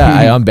I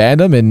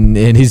unbanned him,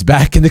 and he's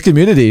back in the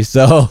community.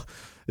 So, All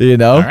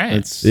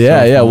right.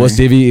 We'll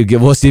see if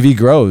he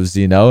grows,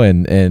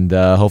 and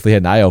hopefully hit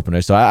an eye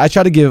opener. So I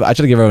try to give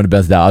everyone a benefit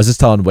of the doubt. I was just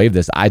telling Wave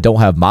this. I don't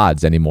have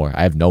mods anymore.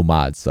 I have no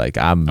mods. Like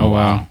I'm. Oh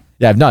wow.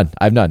 Yeah, I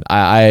have none.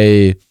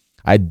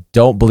 I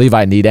don't believe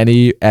I need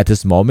any at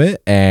this moment,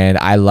 and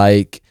I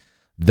like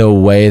the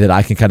way that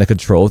I can kind of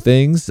control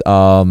things.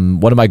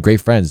 One of my great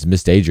friends,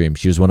 Miss Daydream,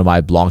 she was one of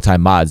my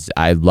longtime mods.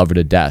 I love her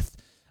to death.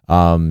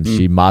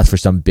 She mods for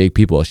some big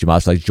people. She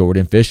mods for like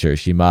Jordan Fisher.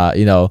 She I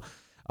didn't know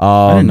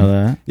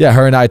that. Yeah,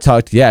 her and I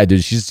talked. Yeah,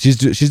 dude, she's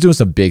doing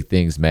some big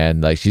things,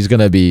 man. Like she's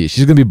gonna be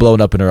blown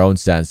up in her own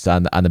sense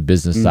on the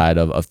business side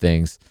of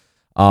things.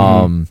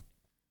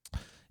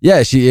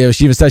 Yeah, she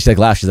even said, she like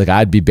laughed. She's like,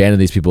 I'd be banning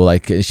these people.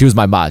 Like she was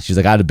my mod. She's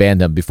like, I'd have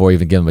banned them before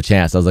even giving them a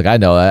chance. I was like, I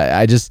know.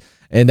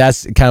 And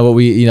that's kind of what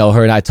we,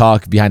 her and I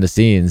talk behind the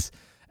scenes,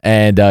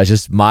 and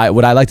just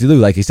what I like to do.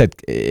 Like you said,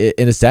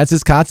 in a sense,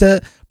 it's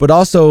content, but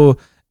also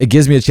it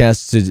gives me a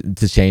chance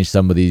to change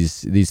some of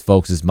these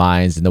folks'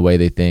 minds and the way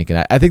they think,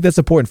 and I think that's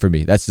important for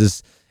me. That's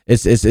just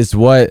it's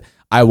what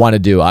I want to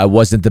do. I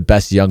wasn't the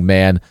best young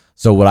man,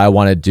 so what I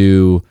want to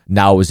do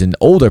now as an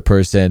older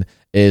person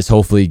is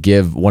hopefully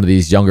give one of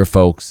these younger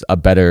folks a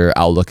better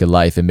outlook in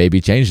life and maybe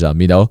change them,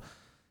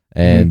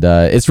 and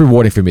it's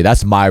rewarding for me.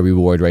 That's my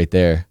reward right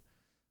there.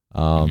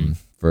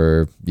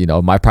 For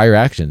my prior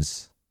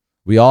actions.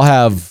 We all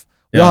have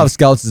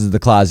skeletons in the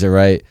closet,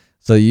 right?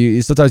 So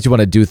you sometimes you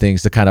want to do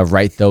things to kind of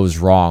right those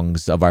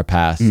wrongs of our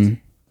past.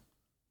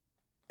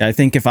 I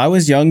think if I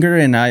was younger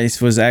and I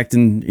was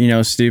acting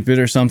stupid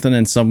or something,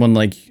 and someone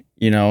like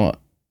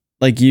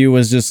you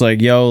was just like,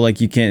 yo, like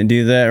you can't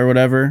do that or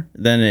whatever,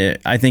 then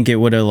I think it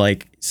would have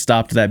like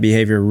stopped that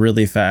behavior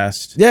really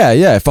fast.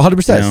 Yeah, for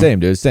 100%. Same,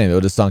 dude. Same. It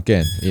would have sunk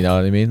in. You know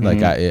what I mean?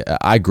 Like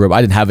I grew up.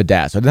 I didn't have a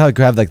dad, so I didn't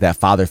have like that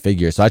father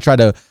figure. So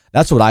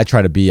that's what I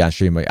try to be on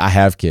stream. Like, I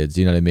have kids.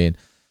 You know what I mean?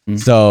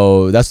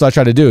 So that's what I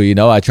try to do.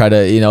 I try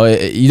to.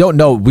 You don't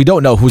know. We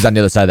don't know who's on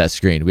the other side of that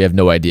screen. We have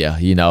no idea.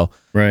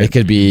 Right. It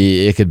could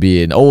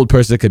be an old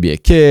person. It could be a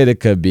kid. It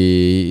could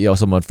be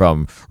someone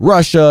from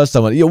Russia.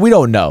 Someone. We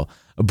don't know.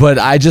 But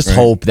I just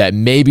hope that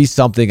maybe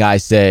something I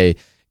say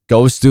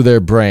goes through their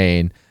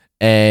brain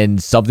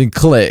and something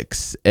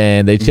clicks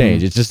and they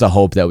change. It's just a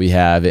hope that we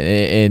have.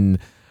 And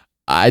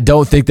I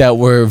don't think that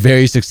we're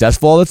very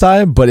successful all the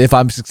time, but if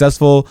I'm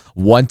successful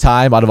one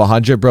time out of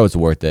 100, bro, it's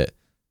worth it.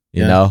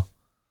 You know?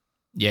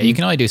 Yeah, you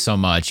can only do so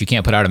much. You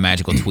can't put out a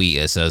magical tweet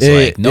that says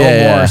like no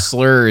more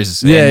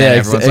slurs. And then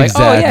everyone's like,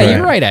 oh yeah,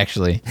 you're right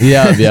actually.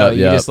 Yeah. So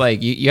you just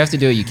like you have to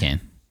do what you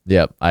can.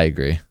 Yep, I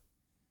agree.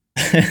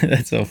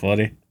 That's so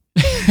funny.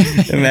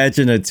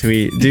 Imagine a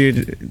tweet,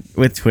 dude,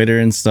 with Twitter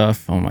and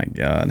stuff. Oh my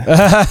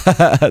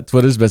god.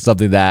 Twitter's been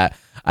something that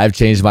I've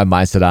changed my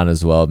mindset on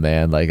as well,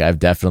 man. Like I've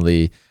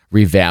definitely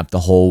revamped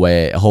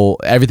the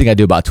everything I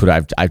do about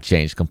Twitter. I've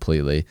changed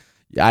completely.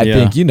 I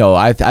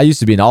think I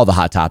used to be in all the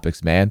hot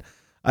topics, man.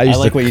 I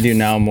like what you do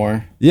now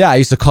more. Yeah, I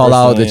used to call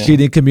out the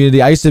cheating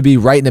community. I used to be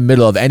right in the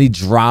middle of any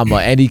drama,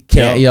 I used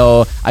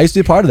to be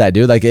a part of that,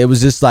 dude. Like it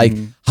was just like,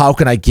 how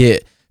can I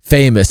get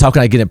famous? How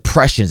can I get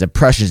impressions?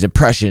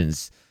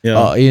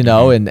 Yeah.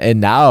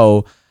 And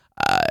now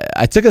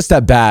I took a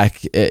step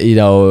back.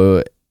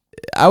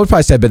 I would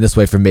probably say I've been this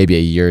way for maybe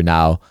a year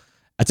now.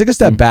 I took a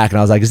step back and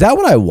I was like, is that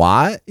what I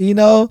want?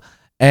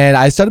 And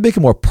I started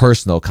making more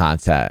personal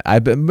content.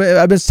 I've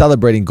been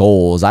celebrating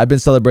goals. I've been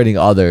celebrating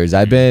others.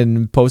 I've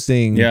been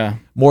posting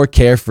more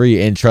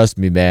carefree. And trust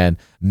me, man,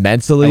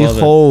 mentally,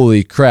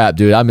 holy crap,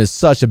 dude, I'm in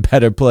such a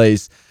better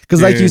place.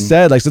 Because like you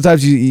said, like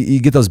sometimes you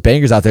get those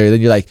bangers out there, and then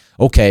you're like,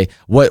 okay,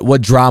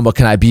 what drama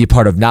can I be a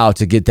part of now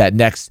to get that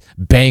next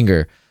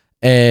banger?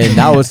 And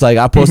now it's like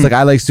I post like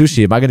I like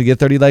sushi. Am I gonna get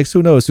 30 likes?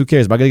 Who knows? Who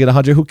cares? Am I gonna get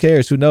 100? Who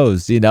cares? Who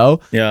knows?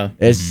 Yeah.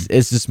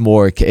 It's just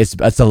more.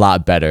 It's a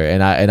lot better.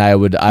 And I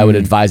would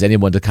advise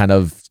anyone to kind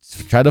of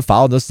try to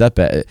follow the step.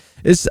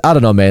 It's I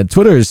don't know, man.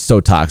 Twitter is so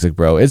toxic,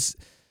 bro. It's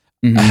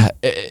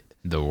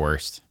the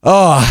worst.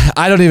 Oh,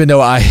 I don't even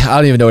know. I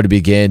don't even know where to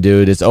begin,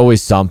 dude. It's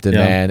always something,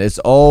 man. It's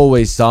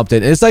always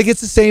something. It's like it's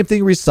the same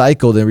thing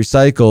recycled.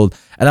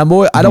 And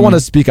I don't want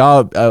to speak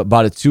out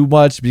about it too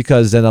much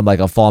because then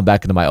I'm falling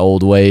back into my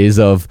old ways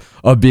of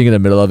being in the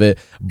middle of it.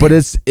 But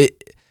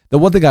the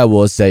one thing I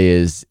will say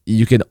is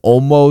you can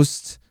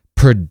almost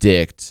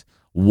predict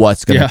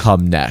what's gonna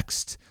come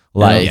next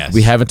Like Yes.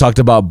 we haven't talked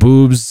about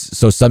boobs,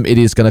 so some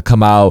idiot's gonna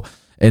come out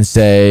and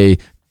say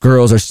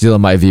girls are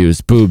stealing my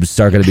views. Boobs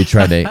are gonna be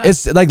trending.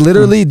 It's like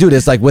literally, dude.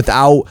 It's like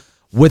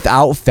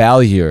without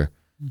failure,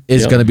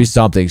 is gonna be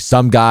something.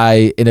 Some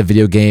guy in a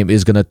video game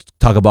is gonna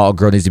talk about a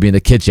girl needs to be in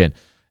the kitchen.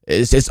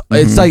 It's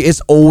like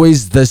it's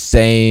always the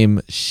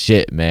same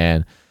shit,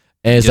 man.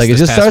 And it's Just like it this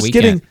just past starts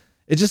weekend.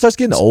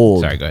 getting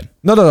old. Sorry, go ahead.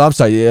 No, I'm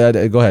sorry.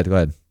 Yeah, go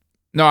ahead.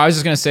 No, I was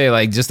just gonna say,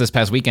 like, just this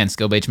past weekend,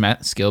 skill-based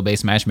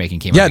matchmaking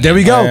came Yeah, out. there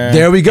we again. go.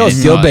 There we go. And it's,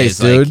 Skill based,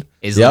 dude. Like,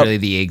 is Yep. literally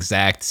the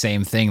exact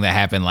same thing that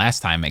happened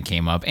last time it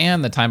came up,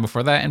 and the time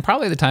before that, and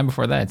probably the time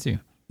before that too.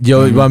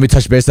 Yo, you want me to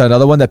touch base on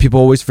another one that people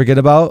always forget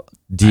about?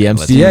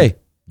 DMCA.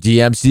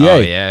 DMCA Oh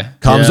yeah,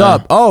 comes Yeah.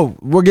 up. Oh,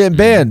 we're getting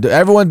banned.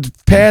 Everyone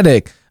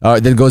panic.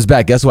 Then goes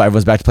back. Guess what?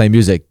 Everyone's back to playing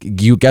music.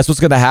 You guess what's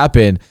gonna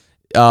happen?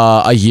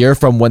 A year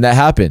from when that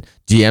happened,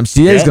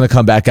 DMCA is Yeah. gonna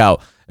come back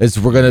out.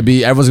 Everyone's gonna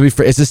be.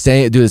 It's the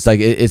same, dude. It's like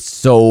it's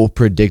so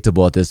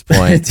predictable at this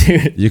point.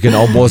 Dude, You can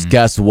almost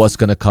guess what's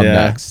gonna come Yeah.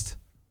 next.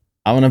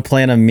 I'm gonna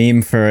plan a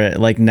meme for it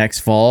like next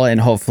fall, and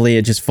hopefully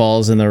it just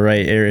falls in the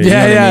right area. Yeah, you know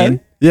what I yeah. mean?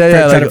 Yeah,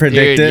 Try like, to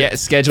predict dude. it. Yeah,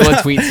 schedule a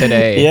tweet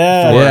today.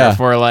 Yeah.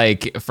 for,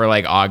 Yeah. for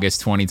like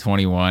August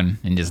 2021,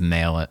 and just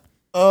nail it.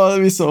 Oh,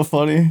 that'd be so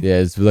funny. yeah,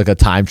 it's like a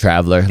time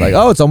traveler. Like,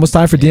 oh, it's almost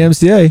time for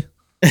DMCA.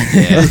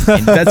 Yeah.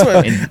 That's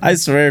what I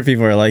swear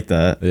people are like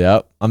that.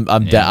 Yep,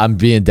 I'm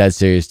being dead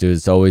serious, dude.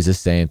 It's always the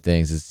same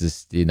things. It's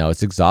just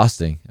it's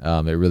exhausting.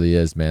 It really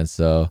is, man.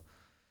 So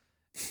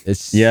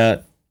it's Yeah,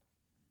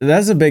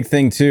 that's a big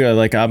thing too.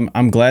 Like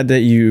I'm glad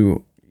that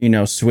you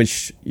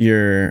switch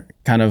your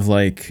kind of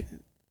like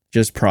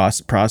just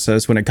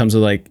process when it comes to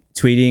like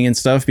tweeting and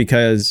stuff,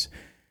 because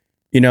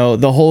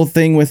the whole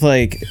thing with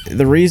like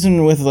the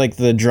reason with like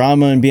the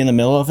drama and being in the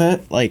middle of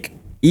it, like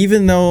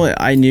even though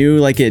I knew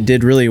like it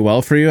did really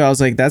well for you, I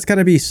was like, that's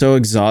gotta be so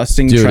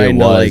exhausting, Dude, trying it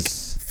to like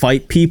was.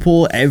 fight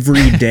people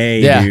every day.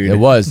 yeah, Dude. it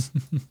was.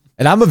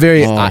 And I'm a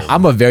very Oh.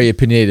 I'm a very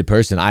opinionated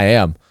person.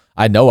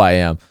 I know I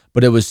am.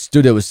 But it was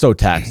so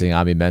taxing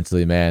on me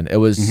mentally, man. It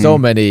was so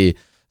many.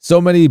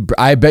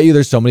 I bet you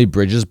there's so many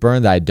bridges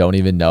burned that I don't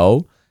even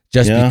know,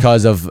 just Yeah.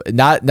 because of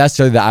not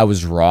necessarily that I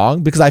was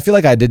wrong, because I feel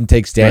like I didn't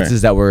take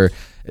stances that were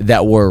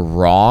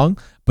wrong,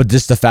 but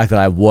just the fact that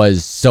I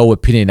was so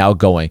opinion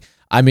outgoing.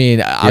 I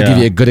mean, I'll give Yeah.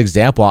 you a good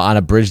example on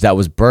a bridge that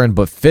was burned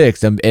but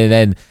fixed, and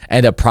then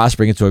end up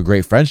prospering into a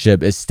great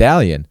friendship is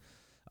Stallion.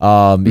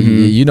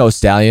 You know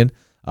Stallion.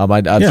 I'm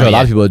sure a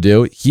lot of people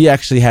do. He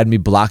actually had me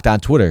blocked on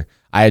Twitter.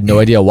 I had no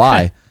idea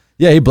why.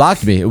 Yeah, he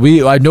blocked me.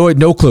 I had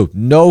no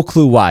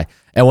clue why.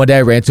 And one day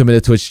I ran to him in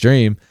a Twitch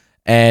stream,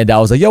 and I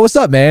was like, "Yo, what's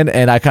up, man?"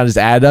 And I kind of just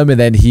added him, and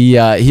then he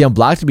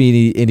unblocked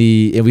me,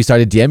 and we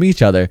started DMing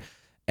each other.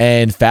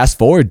 And fast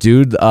forward,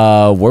 dude,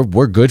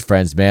 we're good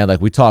friends, man.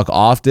 Like we talk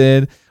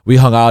often. We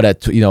hung out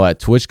at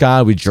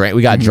TwitchCon.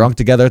 We got drunk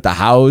together at the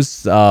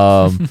house.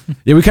 Yeah,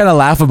 we kind of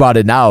laugh about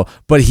it now.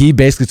 But he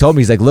basically told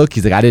me, he's like, "Look,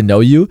 I didn't know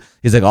you."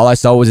 He's like, "All I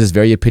saw was this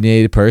very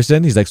opinionated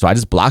person." He's like, "So I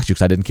just blocked you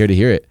because I didn't care to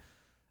hear it."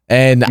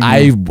 And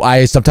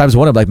I sometimes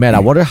wonder, like, man, I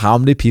wonder how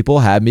many people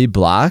had me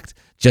blocked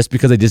just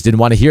because they just didn't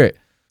want to hear it.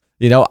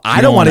 I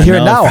don't want to hear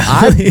it now.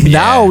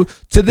 Now,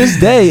 to this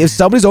day, if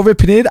somebody's over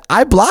opinionated,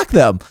 I block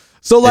them.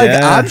 So, like,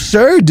 Yeah. I'm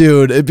sure,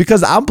 dude,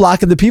 because I'm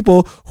blocking the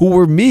people who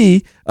were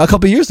me a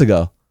couple years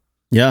ago.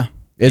 Yeah.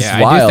 It's Yeah,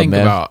 wild,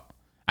 man.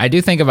 I do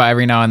think about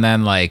every now and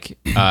then, like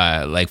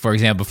for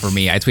example, for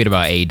me, I tweet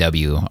about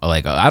AEW.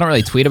 Like, I don't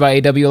really tweet about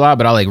AEW a lot,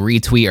 but I'll like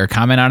retweet or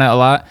comment on it a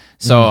lot.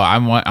 So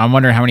I'm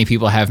wondering how many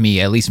people have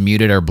me at least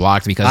muted or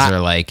blocked because they're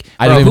like,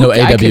 I don't even know what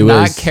I AEW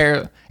cannot is.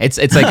 care.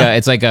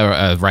 It's like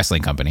a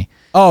wrestling company.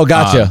 Oh,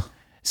 gotcha.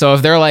 So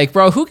if they're like,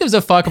 bro, who gives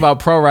a fuck about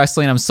pro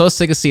wrestling? I'm so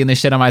sick of seeing this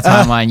shit on my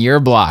timeline. You're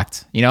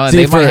blocked. And See,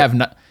 they might have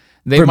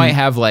might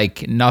have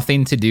like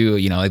nothing to do.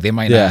 Like they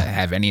might Yeah. not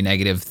have any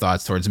negative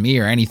thoughts towards me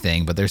or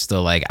anything, but they're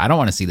still like, I don't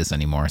want to see this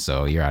anymore.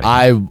 So you're out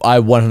of here. I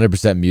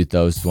 100% mute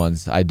those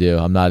ones. I do.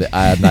 I'm not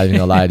even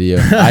gonna lie to you.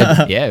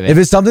 I, Yeah, man. if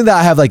it's something that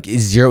I have like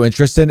zero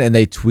interest in and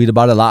they tweet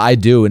about it a lot, I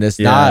do. And it's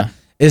not.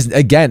 Is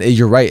again,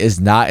 you're right. It's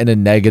not in a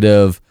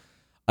negative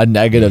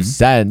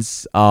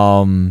sense.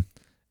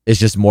 It's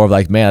just more of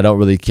like, man, I don't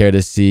really care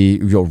to see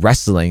Mm-hmm.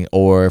 wrestling.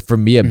 Or for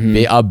me,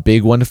 a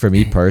big one for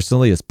me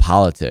personally is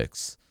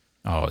politics.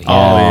 Oh yeah.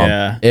 Oh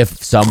yeah.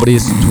 If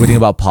somebody's tweeting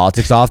about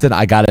politics often,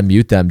 I gotta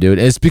mute them, dude.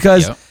 It's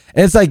because Yep.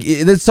 and it's like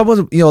there's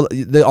someone,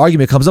 the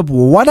argument comes up,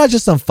 well, why not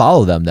just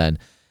unfollow them then?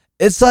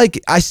 It's like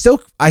I still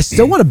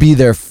want to be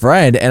their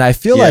friend, and I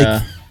feel like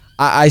Yeah.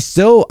 I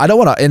don't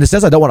want to, in a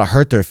sense, I don't want to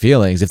hurt their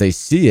feelings if they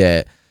see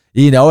it,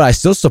 and I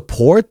still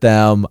support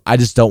them. I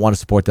just don't want to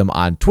support them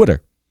on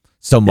Twitter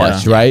so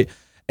much, Yeah. right?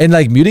 And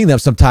like muting them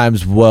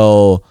sometimes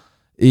will,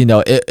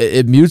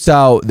 it mutes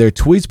out their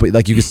tweets, but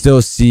like you can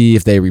still see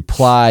if they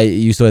reply.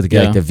 You still have to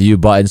get like the view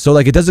button, so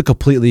like it doesn't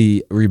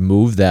completely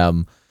remove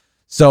them.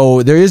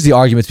 So there is the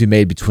argument to be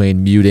made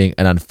between muting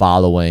and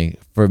unfollowing.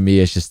 For me,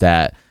 it's just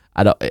that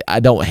I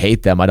don't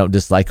hate them. I don't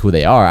dislike who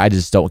they are. I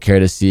just don't care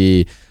to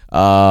see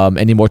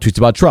Any more tweets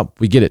about Trump?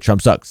 We get it.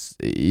 Trump sucks.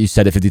 You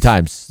said it 50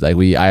 times. Like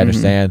I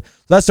understand.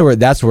 So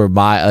that's where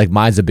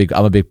mine's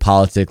I'm a big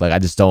politic. Like I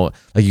just don't,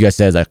 like you guys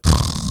said, like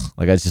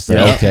I just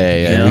like,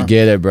 okay, we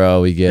get it,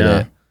 bro. We get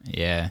it.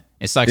 Yeah.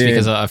 It sucks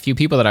because a few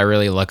people that I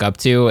really look up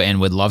to and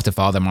would love to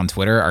follow them on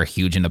Twitter are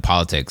huge into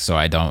politics. So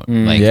I don't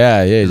like,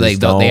 like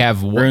they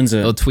have,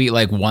 they'll tweet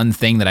like one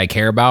thing that I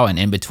care about. And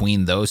in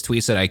between those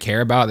tweets that I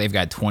care about, they've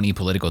got 20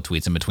 political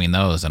tweets in between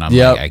those. And I'm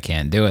like, I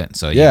can't do it.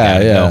 So you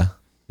gotta go.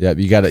 Yeah,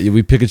 you gotta.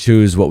 We pick and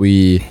choose what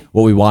we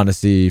want to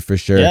see for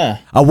sure. Yeah.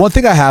 One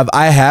thing I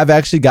have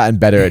actually gotten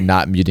better at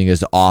not muting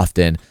as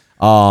often.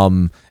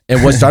 And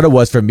what started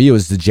was for me, it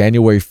was the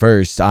January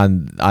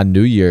 1st on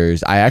New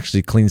Year's. I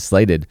actually clean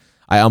slated.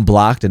 I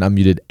unblocked and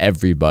unmuted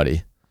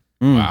everybody.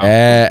 Wow.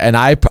 And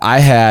I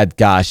had,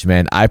 gosh,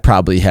 man, I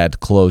probably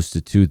had close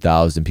to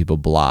 2,000 people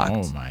blocked.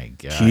 Oh my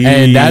god! Jeez.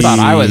 And I thought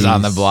I was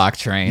on the block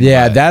train.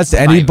 Yeah, that's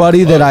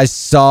anybody that I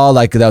saw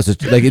like that was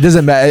like, it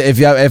doesn't matter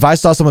if I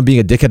saw someone being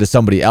a dickhead to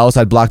somebody else,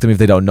 I'd block them if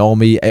they don't know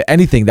me.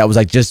 Anything that was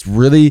like just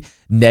really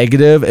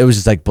negative, it was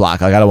just like block.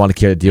 Like I don't want to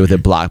care to deal with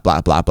it. Block.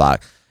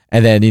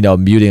 And then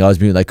muting, I was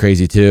muting like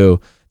crazy too,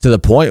 to the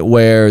point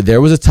where there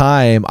was a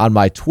time on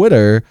my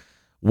Twitter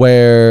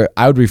where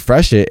I would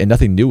refresh it and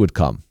nothing new would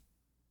come.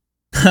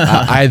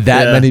 I had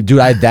that many, dude.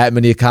 I had that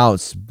many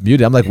accounts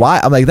muted. I'm like, why?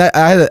 I'm like that.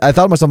 I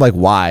thought to myself, like,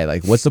 why?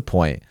 Like, what's the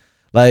point?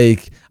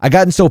 Like, I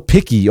gotten so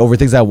picky over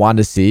things I wanted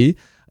to see,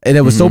 and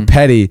it was so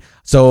petty.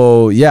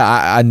 So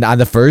yeah, on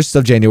the 1st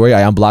of January,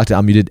 I unblocked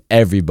and unmuted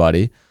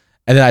everybody,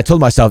 and then I told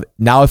myself,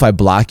 now if I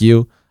block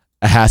you,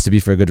 it has to be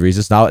for a good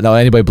reason. So now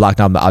anybody blocked,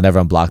 now I'll never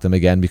unblock them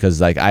again,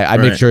 because like I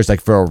make sure it's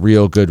like for a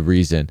real good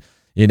reason,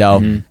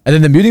 And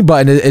then the muting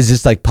button is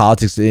just like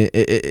politics,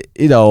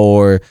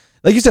 or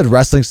like you said,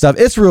 wrestling stuff.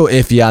 It's real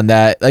iffy on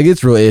that. Like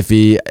it's real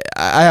iffy.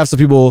 I have some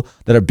people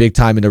that are big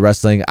time into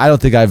wrestling. I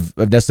don't think I've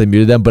necessarily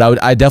muted them,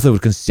 but I definitely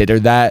would consider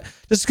that,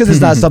 just because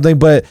it's not something.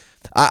 But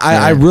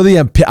I really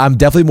am. I'm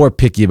definitely more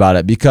picky about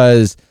it,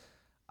 because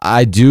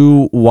I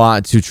do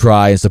want to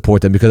try and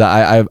support them, because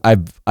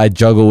I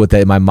juggle with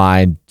it in my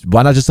mind.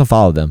 Why not just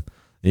unfollow them?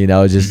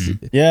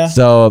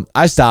 So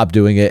I stopped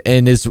doing it,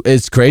 and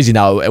it's crazy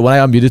now. When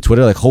I unmuted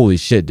Twitter, like, holy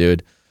shit,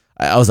 dude.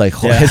 I was like,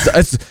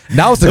 it's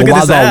now it's like a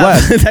Wild Wild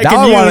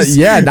West.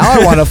 Now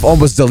I want to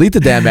almost delete the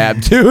damn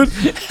app, dude.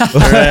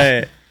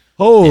 Right.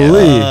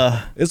 Holy,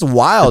 it's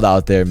wild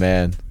out there,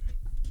 man.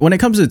 When it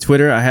comes to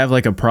Twitter, I have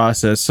like a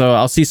process. So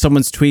I'll see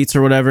someone's tweets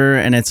or whatever,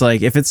 and it's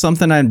like, if it's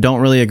something I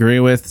don't really agree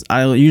with,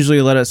 I'll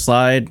usually let it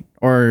slide.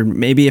 Or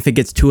maybe if it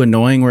gets too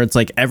annoying, where it's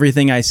like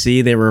everything I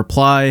see, they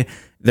reply,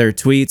 their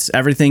tweets,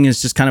 everything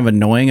is just kind of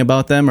annoying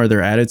about them or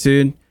their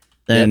attitude,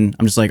 then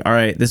I'm just like, all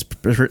right, this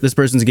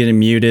person's getting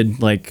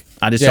muted. Like,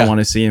 I just don't want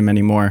to see him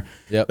anymore.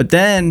 But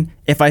then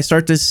if I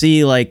start to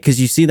see, like, because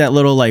you see that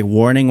little like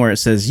warning where it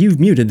says you've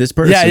muted this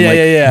person,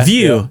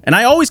 view, and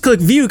I always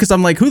click view because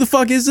I'm like, who the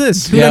fuck is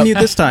this? Who did I mute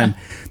this time?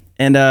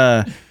 And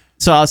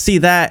so I'll see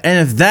that,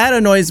 and if that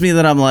annoys me,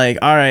 then I'm like,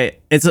 all right,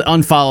 it's an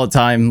unfollow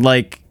time.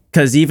 Like,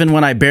 because even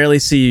when I barely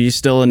see you, you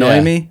still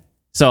annoy me.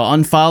 So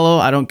unfollow.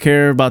 I don't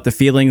care about the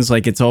feelings.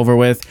 Like, it's over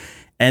with.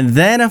 And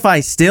then if I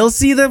still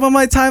see them on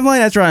my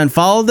timeline after I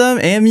unfollowed them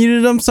and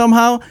muted them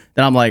somehow,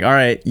 then I'm like, all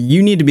right,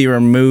 you need to be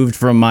removed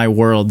from my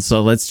world.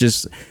 So let's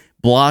just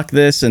block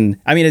this. And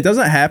I mean, it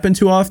doesn't happen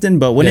too often,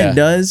 but when it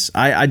does,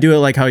 I do it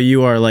like how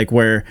you are, like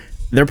where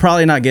they're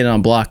probably not getting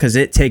unblocked, because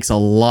it takes a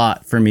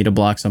lot for me to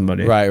block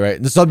somebody.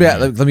 Right. So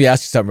let me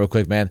ask you something real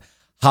quick, man.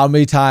 How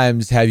many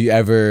times have you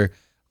ever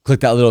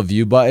clicked that little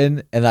view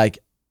button and like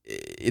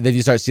then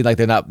you start seeing like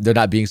they're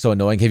not being so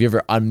annoying? Have you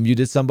ever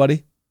unmuted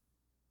somebody?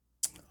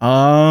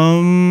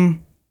 Because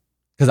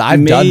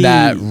I've done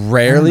that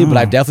rarely, but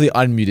I've definitely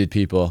unmuted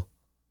people.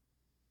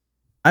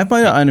 I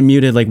might have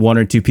unmuted like one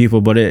or two people,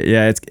 but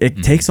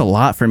it takes a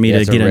lot for me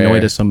to get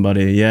annoyed at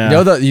somebody.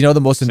 Yeah. You know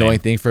the most annoying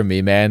thing for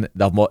me, man,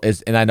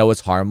 and I know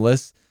it's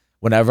harmless.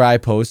 Whenever I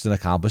post an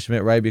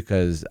accomplishment, right?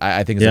 Because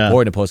I think it's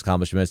important to post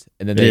accomplishments,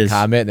 and then they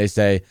comment and they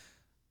say,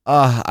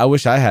 I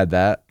wish I had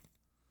that.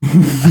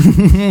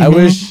 I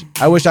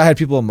wish I had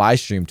people in my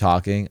stream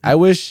talking. I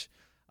wish.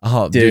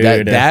 Oh,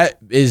 dude, that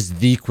is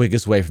the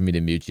quickest way for me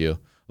to mute you.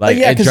 Like,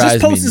 because this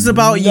post is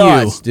about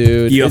nuts, you,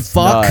 dude. You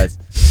fuck. Nuts.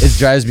 It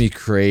drives me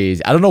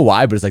crazy. I don't know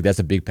why, but it's like that's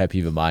a big pet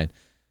peeve of mine.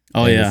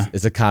 Oh, and yeah,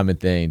 it's a common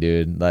thing,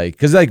 dude. Like,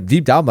 because like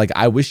deep down, like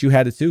I wish you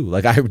had it too.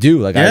 Like I do.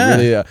 Like I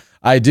really,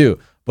 I do.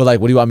 But like,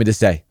 what do you want me to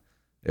say?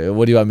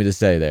 What do you want me to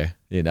say there?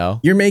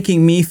 You're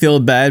making me feel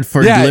bad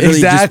for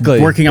literally just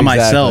working on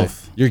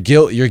myself. You're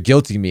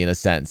guilting me in a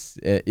sense.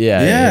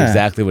 Yeah,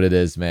 exactly what it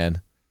is,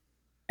 man.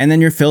 And then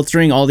you're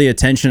filtering all the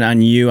attention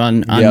on you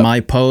on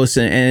my posts,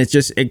 and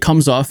it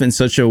comes off in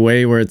such a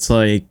way where it's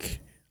like,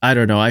 I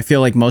don't know. I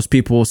feel like most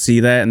people will see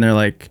that and they're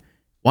like,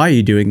 why are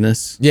you doing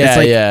this? Yeah,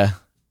 it's like,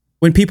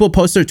 when people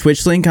post their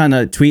Twitch link on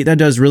a tweet that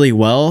does really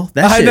well,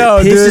 that shit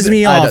pisses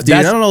me off, dude.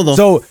 I don't know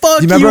the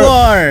fuck you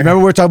are. Remember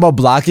we were talking about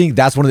blocking?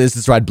 That's one of the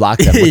instances where I'd block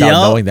them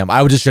without knowing them.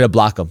 I would just straight up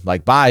block them.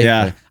 Like, bye.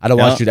 Yeah. I don't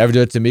want you to ever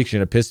do it to me because you're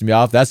going to piss me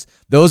off.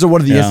 Those are one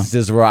of the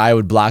instances where I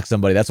would block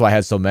somebody. That's why I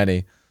had so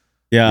many.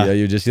 Yeah. You know,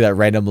 you just see that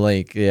random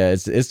link. Yeah,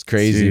 it's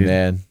crazy, Dude.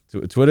 man.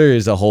 Twitter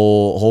is a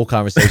whole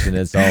conversation in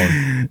its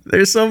own.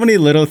 There's so many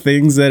little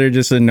things that are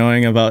just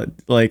annoying about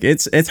like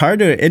it's hard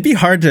to it'd be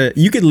hard to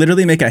you could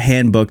literally make a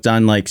handbook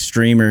on like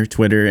streamer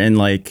Twitter and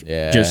like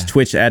Yeah. just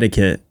Twitch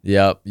etiquette.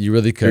 Yep, you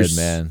really could, There's-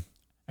 man.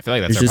 I feel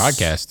like that's our It's just-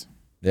 podcast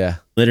Yeah.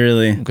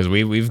 Literally. because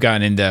we've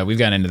gotten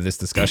into this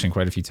discussion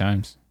quite a few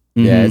times.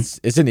 Yeah, Mhm.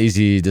 it's an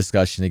easy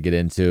discussion to get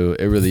into.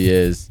 It really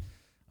is.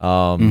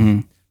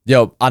 Mhm.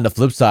 Yo, on the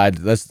flip side,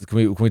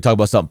 can we talk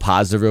about something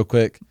positive real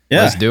quick?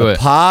 Yeah. Let's do The it.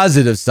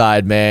 positive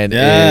side, man,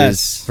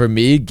 Yes. is for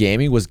me,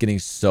 gaming was getting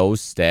so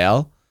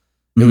stale.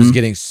 It was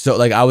getting so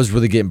like I was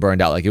really getting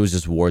burned out. Like it was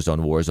just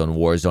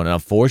Warzone. And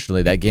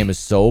unfortunately, that game is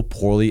so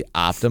poorly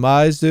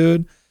optimized,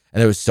 dude.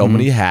 And there was so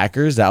many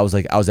hackers that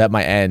I was at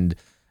my end.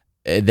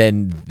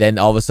 And then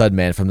all of a sudden,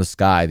 man, from the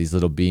sky, these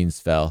little beans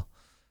fell.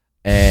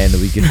 And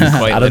we can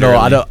Quite I don't know.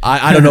 literally.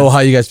 I don't know how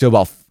you guys feel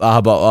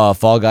about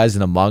Fall Guys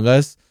and Among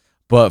Us.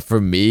 But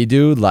for me,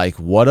 dude, like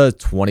what a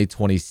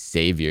 2020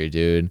 savior,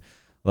 dude.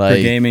 For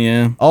Like gaming,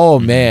 yeah. oh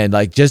man,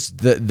 like just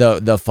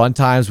the fun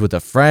times with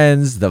the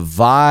friends, the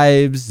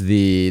vibes,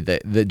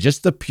 the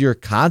just the pure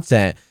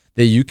content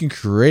that you can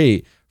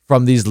create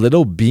from these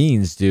little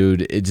beans,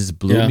 dude. It just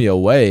blew Yeah. me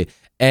away.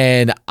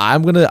 And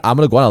I'm gonna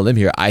go on a limb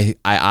here. I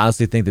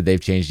honestly think that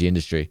they've changed the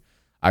industry.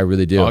 I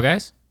really do. Fall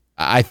Guys?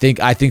 I think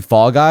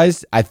Fall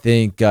Guys. I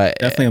think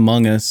Definitely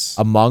Among Us.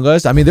 Among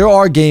Us. I mean, there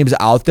are games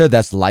out there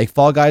that's like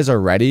Fall Guys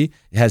already.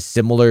 It has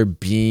similar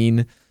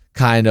bean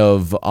kind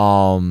of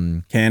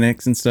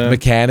Mechanics and stuff.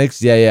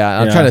 mechanics. Yeah.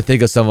 I'm Yeah. trying to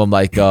think of some of them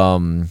like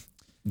Gang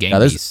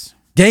there's- Beasts.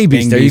 Gang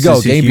Beasts. Gang There you Beasts go.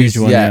 is a Gang huge Beasts.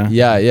 one,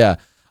 Yeah.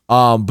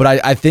 But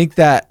I think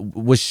that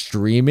with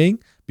streaming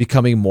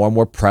becoming more and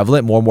more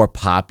prevalent, more and more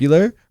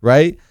popular,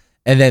 right?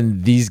 And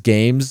then these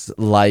games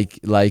like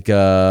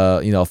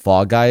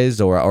Fall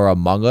Guys or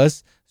Among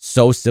Us,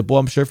 so simple,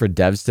 I'm sure, for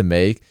devs to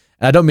make.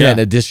 And I don't mean that in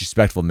a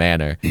disrespectful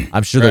manner.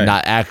 I'm sure they're Right.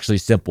 not actually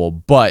simple,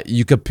 but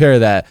you compare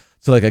that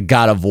to like a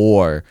God of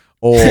War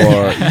or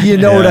you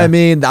know what Yeah. I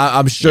mean?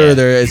 I'm sure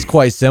Yeah. it's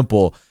quite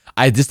simple.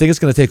 I just think it's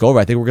going to take over.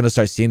 I think we're going to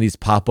start seeing these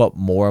pop up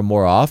more and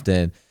more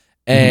often.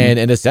 And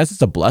in a sense,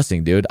 it's a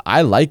blessing, dude.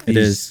 I like It these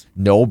is.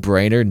 no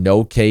brainer,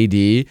 no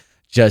KD.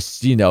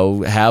 Just,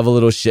 have a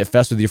little shit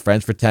fest with your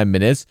friends for 10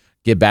 minutes,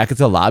 get back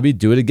into the lobby,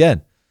 do it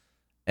again.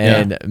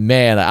 And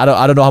man, I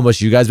don't know how much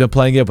you guys been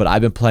playing it, but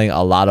I've been playing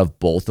a lot of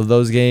both of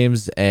those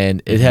games,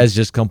 and it has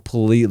just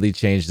completely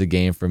changed the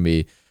game for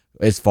me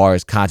as far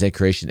as content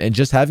creation and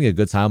just having a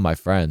good time with my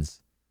friends.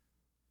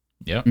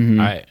 Yep.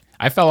 Mhm.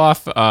 I fell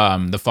off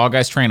the Fall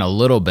Guys train a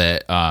little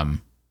bit.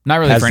 Not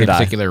really As for any did I.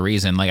 particular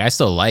reason. Like I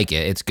still like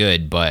it. It's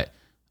good, but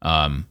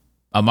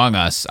Among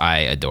Us I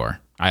adore.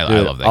 I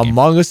Dude, love that game.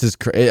 Among Us is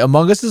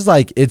Among Us is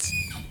like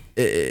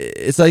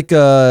it's like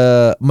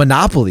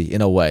Monopoly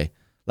in a way.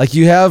 Like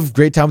you have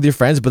great time with your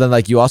friends, but then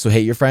like you also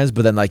hate your friends,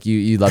 but then like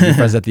you love your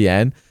friends at the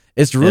end.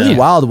 It's really Yeah.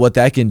 wild what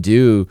that can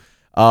do.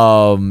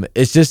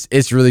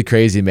 It's really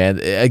crazy, man.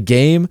 A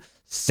game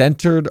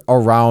centered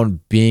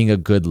around being a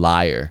good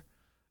liar.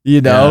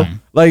 Yeah.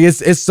 Like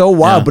it's so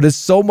wild, Yeah. but it's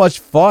so much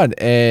fun.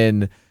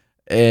 And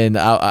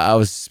I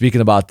was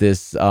speaking about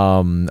this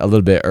a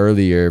little bit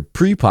earlier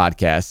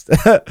pre-podcast.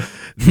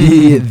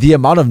 the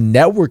amount of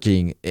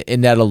networking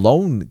in that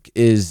alone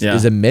is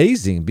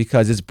amazing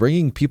because it's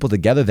bringing people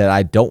together that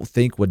I don't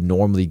think would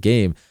normally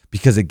game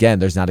because again,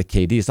 there's not a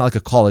KD. It's not like a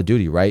Call of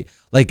Duty, right?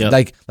 Like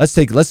let's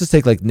just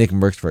take like Nick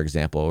Merckx for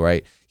example,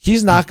 right?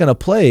 He's not gonna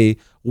play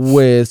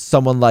with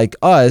someone like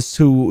us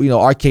who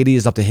our KD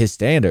is up to his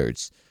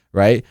standards.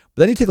 Right.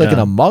 But then you take like an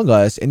Among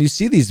Us and you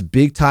see these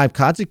big time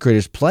content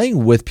creators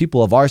playing with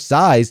people of our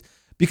size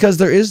because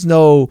there is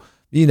no,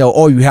 you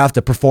have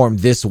to perform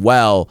this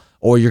well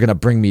or you're going to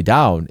bring me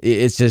down.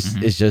 It's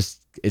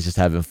just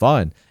having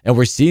fun. And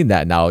we're seeing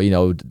that now,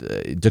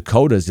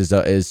 Dakotas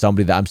is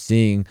somebody that I'm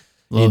seeing,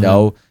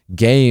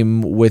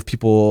 game with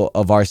people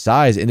of our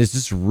size. And it's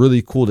just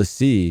really cool to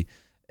see.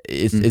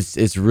 It's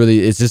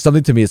just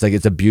something to me. It's like,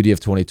 it's a beauty of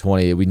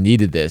 2020. We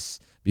needed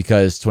this.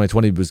 Because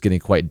 2020 was getting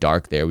quite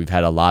dark there. We've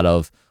had we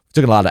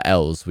took a lot of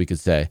L's, we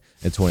could say,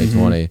 in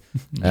 2020.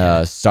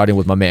 Starting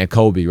with my man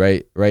Kobe,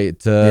 right?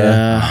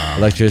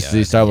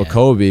 Electricity, starting with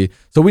Kobe.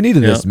 So we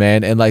needed this,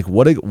 man. And like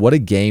what a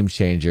game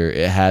changer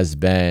it has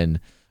been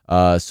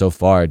so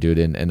far, dude.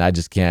 And I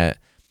just can't.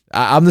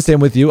 I'm the same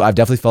with you. I've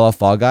definitely fell off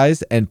Fall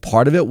Guys. And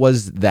part of it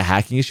was the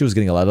hacking issue was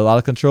getting a lot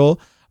of control.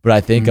 But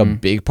I think a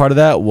big part of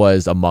that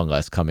was Among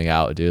Us coming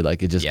out, dude.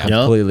 Like, it just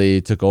completely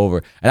took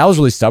over. And I was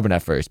really stubborn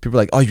at first. People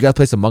were like, oh, you got to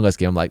play some Among Us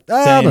game. I'm like,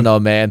 I don't know,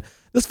 man.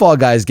 This Fall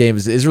Guys game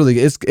is really,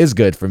 it's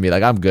good for me.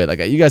 Like, I'm good. Like,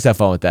 you guys have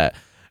fun with that.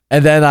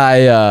 And then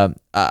I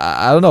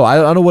don't know. I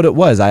don't know what it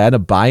was. I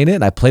ended up buying it,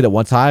 and I played it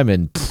one time,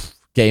 and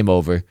game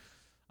over.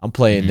 I'm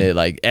playing it,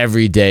 like,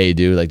 every day,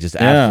 dude. Like, just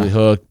absolutely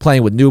hooked.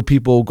 Playing with new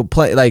people.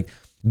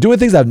 Doing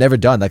things I've never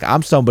done. Like,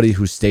 I'm somebody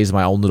who stays in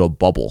my own little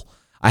bubble.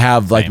 I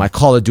have like my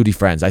Call of Duty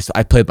friends.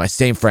 I play with my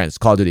same friends,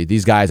 Call of Duty.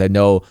 These guys I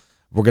know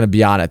we're going to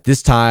be on at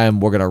this time.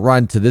 We're going to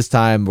run to this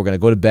time. We're going to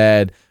go to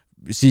bed.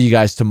 See you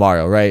guys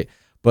tomorrow, right?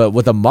 But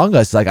with Among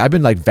Us, like I've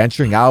been like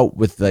venturing out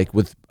with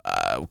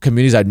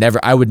communities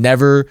I would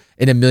never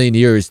in a million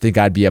years think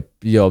I'd be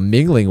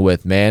mingling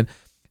with, man.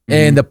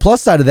 And the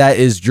plus side of that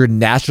is you're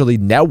naturally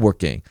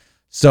networking.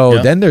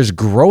 So then there's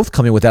growth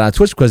coming with that on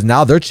Twitch, because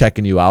now they're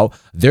checking you out,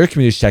 their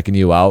community's checking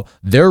you out,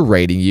 they're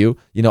rating you.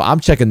 You know, I'm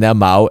checking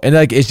them out, and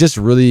like it's just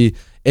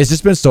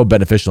been so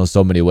beneficial in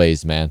so many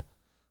ways, man.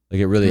 Like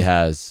it really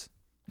has.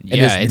 And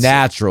it's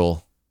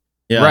natural.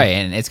 Yeah. Right,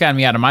 and it's gotten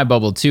me out of my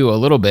bubble too a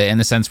little bit, in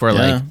the sense where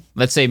like,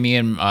 let's say me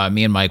and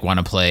Mike want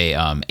to play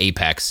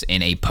Apex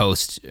in a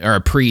post or a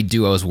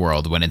pre-duos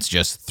world when it's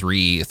just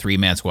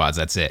three-man squads.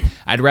 That's it.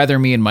 I'd rather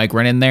me and Mike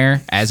run in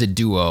there as a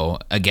duo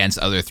against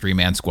other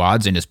 3-man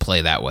squads and just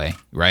play that way,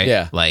 right?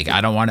 Yeah. Like I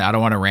don't want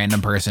a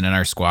random person in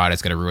our squad.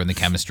 It's gonna ruin the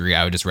chemistry.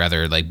 I would just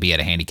rather like be at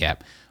a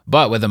handicap.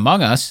 But with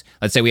Among Us,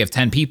 let's say we have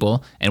 10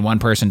 people and one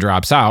person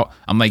drops out.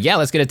 I'm like, yeah,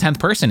 let's get a 10th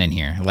person in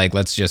here. Like,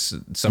 let's just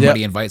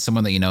invite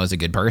someone that you know is a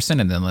good person,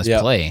 and then let's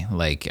play.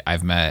 Like,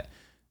 I've met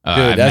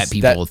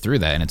people through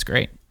that, and it's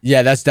great.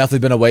 Yeah, that's definitely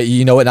been a way.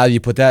 You know what? Now that you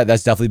put that,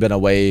 that's definitely been a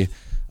way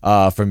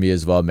for me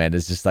as well, man.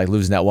 It's just like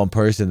losing that one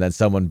person, then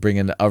someone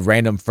bringing a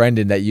random friend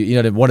in that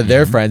one of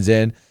their friends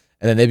in,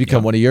 and then they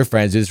become one of your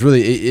friends. It's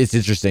really it's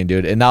interesting,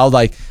 dude. And now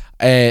like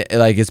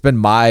it's been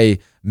my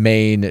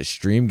main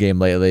stream game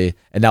lately,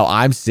 and now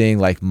I'm seeing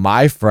like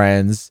my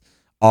friends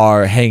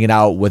are hanging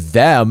out with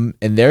them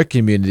in their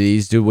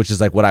communities, dude, which is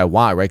like what I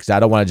want, right? Because I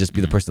don't want to just be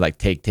the person like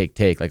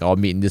take like, oh,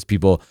 I'm meeting this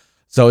people.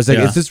 So it's like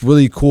it's just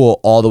really cool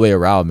all the way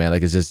around, man.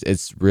 Like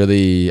it's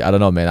really, I don't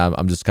know, man.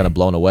 I'm just kind of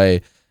blown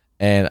away,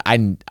 and I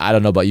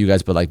don't know about you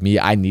guys, but like me,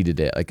 I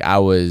needed it. Like I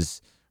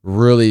was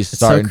really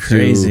starting to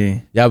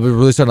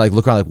really starting to like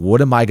look around, like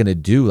what am I gonna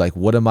do? Like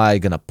what am I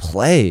gonna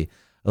play?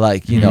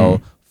 Like you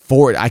know.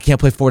 I can't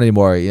play Fortnite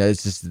anymore. You know,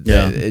 it's just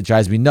it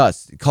drives me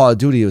nuts. Call of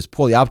Duty, it was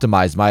poorly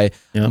optimized.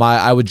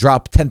 I would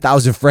drop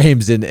 10,000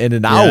 frames in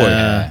an hour,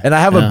 and I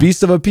have a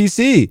beast of a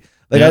PC.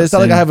 Like it's not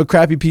like I have a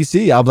crappy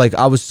PC. I'm like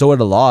I was so at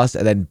a loss,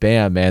 and then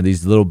bam, man,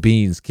 these little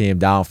beans came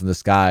down from the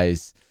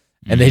skies,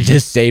 and they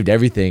just saved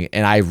everything.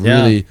 And I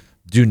really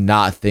do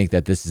not think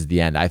that this is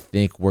the end. I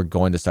think we're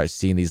going to start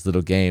seeing these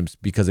little games,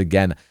 because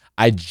again,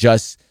 I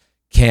just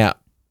can't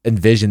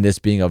envision this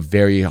being a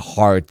very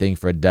hard thing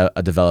for a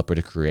developer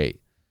to create.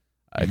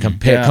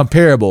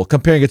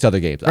 Comparing it to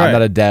other games. Right. I'm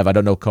not a dev, I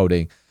don't know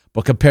coding,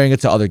 but comparing it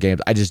to other games,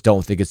 I just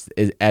don't think it's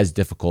as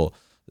difficult.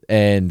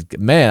 And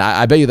man,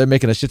 I bet you they're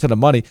making a shit ton of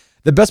money.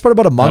 The best part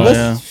about Among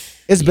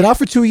Us, it's been out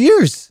for 2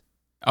 years.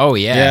 Oh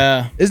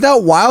yeah. Isn't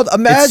that wild?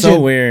 Imagine, it's so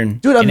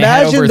weird, dude.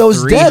 Imagine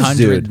those devs,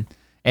 dude.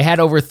 It had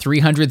over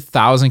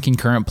 300,000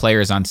 concurrent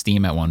players on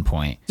Steam at one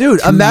point,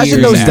 dude.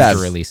 Imagine those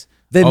devs. Release.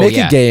 They make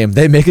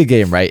a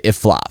game, right? It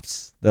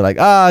flops. They're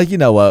like, you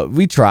know what?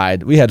 We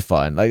tried. We had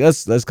fun. Like,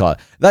 let's call it.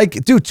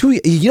 Like, dude,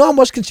 you know how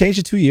much can change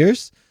in 2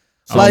 years?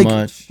 So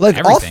much. Like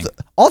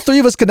all three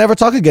of us could never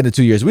talk again in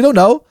 2 years. We don't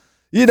know.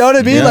 You know what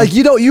I mean? Yeah. Like,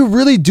 you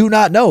really do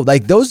not know.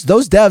 Like those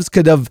devs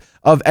could have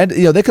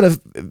they could have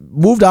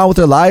moved on with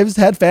their lives,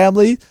 had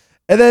family,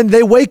 and then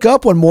they wake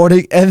up one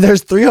morning and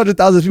there's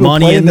 300,000 people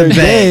playing their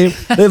game.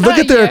 They look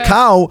at their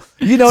account.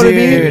 You know what I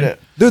mean?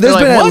 Dude, there's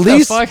been at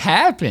least what the fuck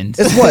happened?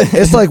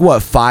 It's like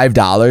what,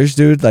 $5,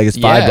 dude? Like it's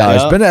 $5.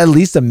 Yeah. Been at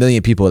least 1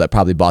 million people that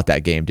probably bought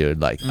that game, dude.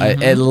 Like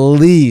at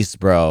least,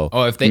 bro.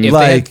 Oh, if they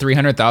had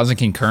 300,000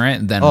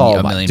 concurrent, then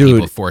a million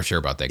people for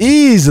sure bought that game.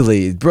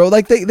 Easily, bro.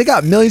 Like they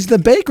got millions in the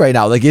bank right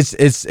now. Like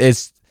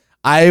it's.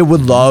 I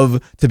would love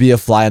to be a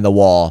fly on the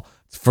wall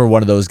for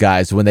one of those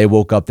guys when they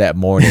woke up that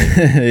morning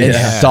and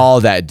saw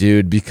that,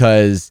 dude,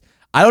 because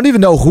I don't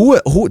even know who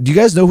do you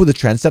guys know who the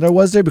trendsetter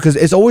was there? Because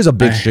it's always a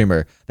big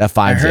streamer that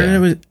finds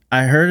it.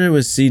 I heard it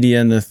was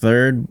CDN the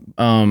third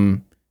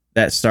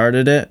that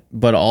started it,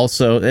 but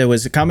also it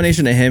was a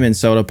combination of him and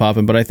Soda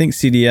Poppin', but I think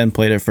CDN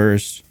played it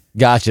first.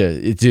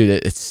 Gotcha. Dude,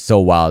 it's so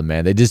wild,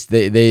 man.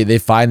 They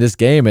find this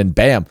game and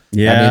bam.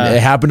 Yeah. I mean,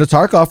 it happened to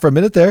Tarkov for a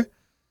minute there.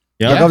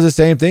 Yeah. Tarkov was the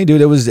same thing,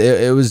 dude. It was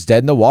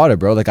dead in the water,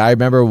 bro. Like I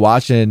remember I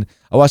watched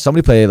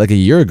somebody play it like a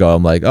year ago.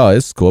 I'm like, oh,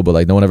 it's cool, but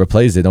like no one ever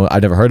plays it.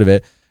 I've never heard of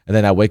it. And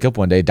then I wake up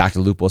one day, Dr.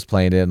 Lupo's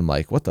playing it, and I'm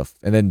like, what the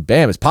and then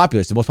bam, it's popular.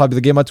 It's the most popular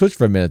game on Twitch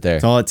for a minute there.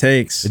 That's all it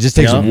takes. It just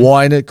takes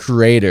one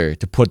creator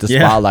to put the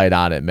spotlight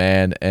on it,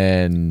 man,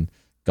 and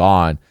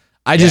gone.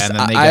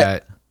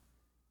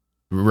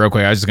 Real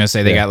quick, I was just gonna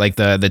say they got like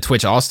the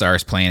Twitch All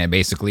Stars playing it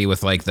basically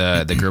with like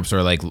the groups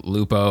where like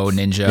Lupo,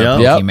 Ninja,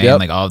 Pokemon,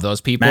 like all of those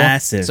people.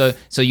 Massive.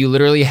 So you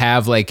literally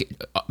have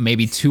like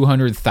maybe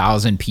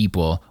 200,000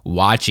 people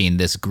watching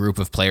this group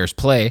of players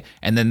play,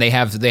 and then they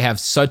have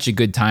such a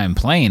good time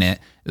playing it.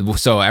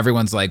 So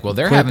everyone's like, well,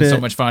 they're having so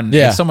much fun.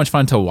 Yeah. It's so much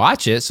fun to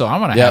watch it. So I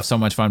want to have so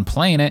much fun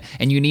playing it.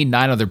 And you need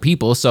 9 other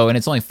people. And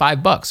it's only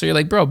 $5. So you're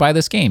like, bro, buy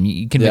this game.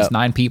 You convince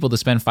 9 people to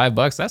spend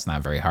 $5. That's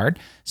not very hard.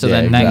 So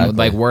then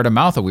like word of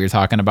mouth that we were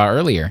talking about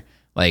earlier,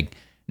 like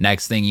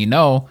next thing you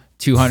know,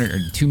 2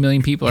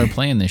 million people are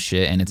playing this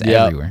shit and it's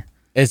everywhere.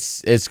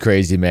 It's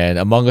crazy, man.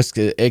 Among Us,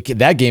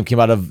 that game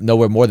came out of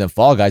nowhere more than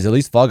Fall Guys. At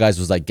least Fall Guys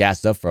was like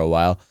gassed up for a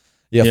while.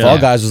 Fall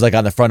Guys was like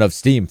on the front of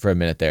Steam for a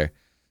minute there.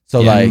 So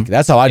Yeah. like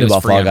that's how I It knew was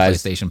about free Fall on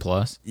Guys. PlayStation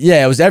Plus.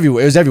 Yeah, it was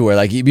everywhere. It was everywhere.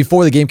 Like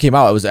before the game came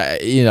out, it was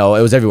it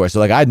was everywhere. So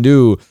like I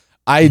knew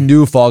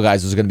Fall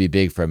Guys was gonna be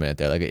big for a minute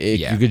there. Like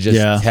Yeah. you could just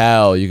Yeah.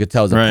 tell. You could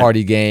tell it was a Right.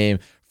 party game,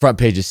 front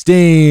page of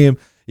Steam.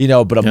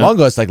 But Among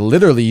Us, like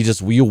literally,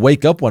 you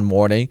wake up one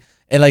morning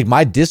and like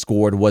my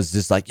Discord was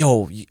just like,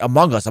 yo,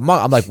 Among Us. I'm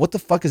like, what the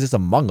fuck is this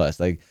Among Us?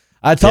 Like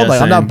I tell them like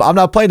same. I'm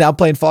not playing it. I'm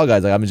playing Fall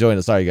Guys. Like I'm enjoying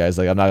it. Sorry guys.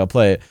 Like I'm not gonna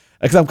play it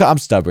because I'm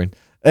stubborn.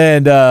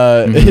 And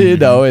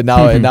and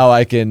now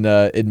I can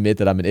admit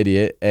that I'm an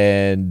idiot,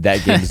 and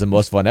that game is the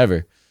most fun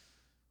ever.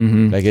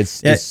 Like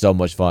it's so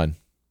much fun.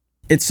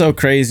 It's so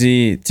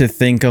crazy to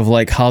think of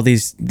like how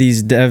these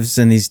devs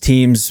and these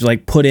teams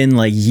like put in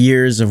like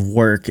years of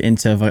work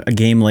into a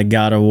game like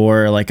God of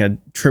War, like a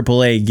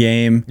AAA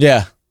game.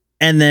 Yeah.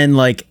 And then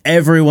like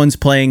everyone's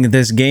playing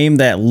this game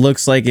that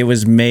looks like it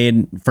was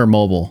made for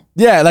mobile.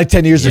 Yeah, like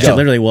 10 years Which ago. it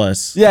literally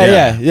was.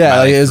 Yeah. By,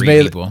 Like it was 3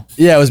 made. people.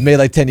 Yeah, it was made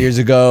like 10 years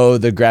ago.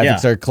 The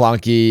graphics Yeah. are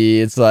clunky.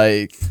 It's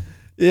like,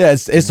 yeah,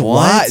 it's What?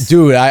 wild,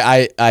 dude.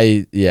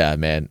 Yeah,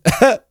 man.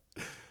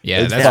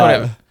 Yeah, It's that's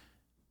fun. what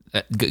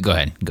go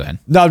ahead.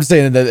 No, I'm just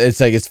saying that it's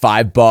like it's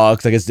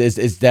 $5. Like it's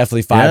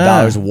definitely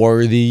 $5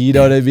 worthy. You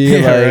know what I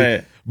mean? Yeah, Like,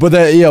 right. but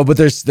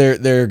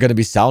they're gonna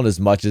be selling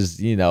as much as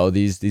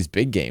these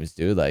big games,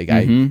 dude. Like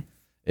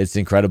it's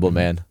incredible,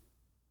 man.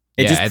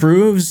 It Yeah, just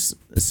proves.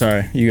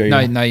 Sorry, you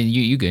go. No,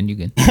 you good. You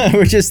good.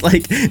 We're just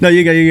like, no,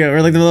 you go.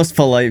 We're like the most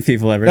polite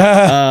people ever.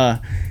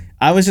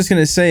 I was just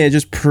gonna say, it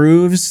just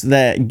proves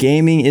that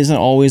gaming isn't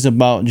always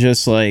about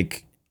just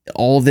like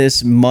all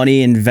this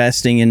money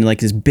investing in like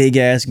this big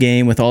ass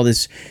game with all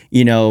this,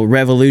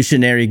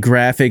 revolutionary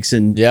graphics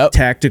and Yep.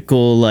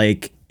 tactical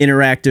like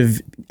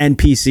interactive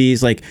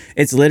NPCs. Like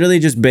it's literally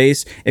just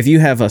based, if you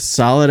have a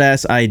solid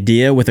ass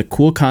idea with a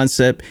cool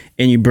concept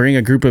and you bring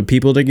a group of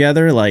people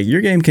together, like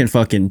your game can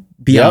fucking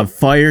be Yep. on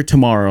fire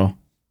tomorrow.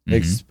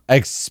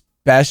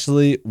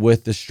 Especially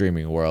with the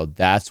streaming world.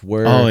 That's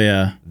where Oh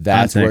yeah.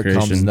 that's Content where it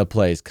comes creation. into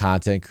place.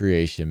 Content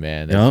creation,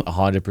 man. Yep.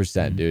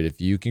 100%, dude. If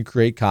you can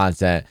create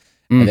content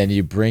and then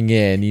you bring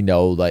in,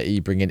 like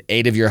you bring in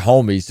 8 of your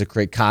homies to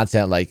create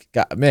content, like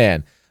God,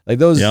 man, like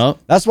those. Yep.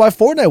 That's why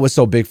Fortnite was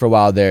so big for a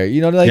while there.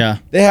 Yeah.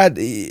 They had,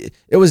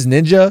 it was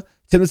Ninja,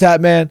 Tim the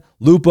Tatman,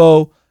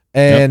 Lupo,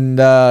 and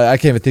I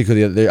can't even think of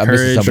the other. I'm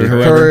missing Courage somebody. or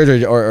whoever.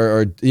 Courage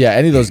or yeah,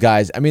 any of those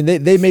guys. I mean,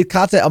 they made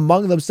content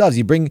among themselves.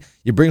 You bring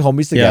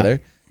homies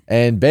together.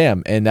 And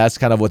bam, and that's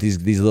kind of what these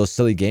little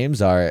silly games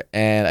are.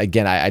 And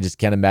again, I just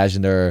can't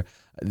imagine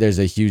there's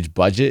a huge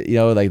budget.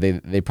 Like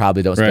they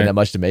probably don't spend Right. that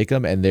much to make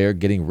them, and they're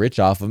getting rich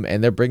off them,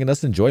 and they're bringing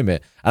us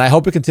enjoyment. And I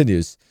hope it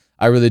continues.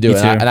 I really do,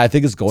 Me too. and I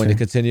think it's going to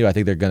continue. I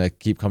think they're going to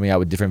keep coming out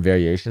with different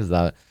variations.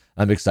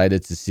 I'm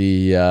excited to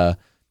see,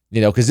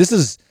 because this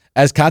is,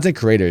 as content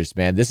creators,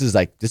 man, this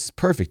is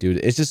perfect, dude.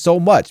 It's just so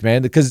much,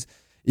 man, because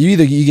you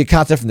get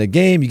content from the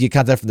game, you get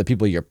content from the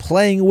people you're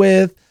playing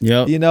with.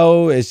 Yep.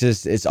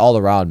 It's all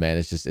around, man.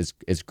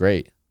 It's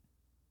great.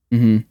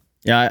 Mm-hmm.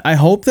 Yeah, I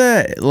hope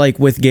that like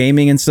with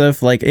gaming and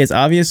stuff, like it's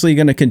obviously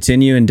going to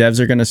continue and devs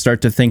are going to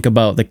start to think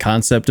about the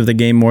concept of the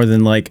game more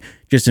than like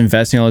just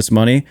investing all this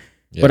money.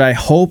 Yeah. But I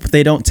hope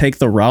they don't take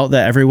the route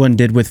that everyone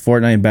did with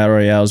Fortnite and Battle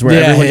Royales, where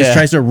Yeah, everyone yeah. just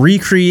tries to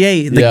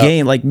recreate the Yeah.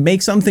 game, like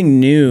make something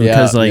new. Yeah,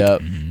 Because like yeah.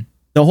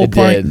 the whole It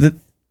point,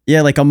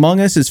 did. like Among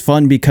Us is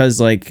fun because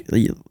like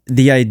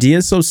the idea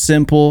is so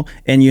simple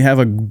and you have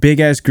a big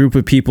ass group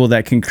of people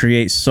that can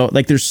create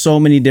there's so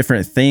many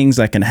different things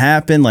that can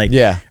happen. Like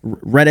Yeah.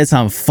 Reddit's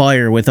on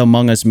fire with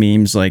Among Us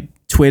memes, like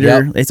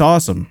Twitter. Yep. It's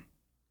awesome.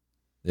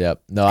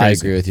 Yep. No, I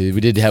Crazy. agree with you.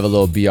 We did have a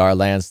little BR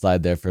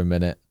landslide there for a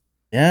minute.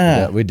 Yeah.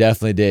 Yeah, we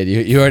definitely did.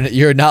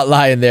 You're not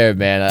lying there,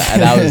 man.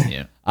 And I was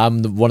Yeah.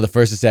 I'm one of the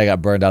first to say I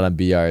got burned out on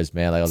BRs,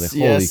 man. Like I was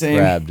like, Yeah, holy same.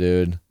 crap,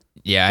 dude.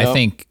 Yeah, Yep. I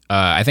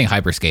think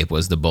Hyperscape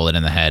was the bullet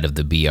in the head of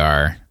the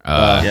BR.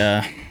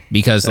 Yeah.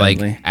 Because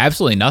Definitely. like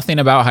absolutely nothing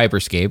about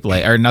Hyperscape,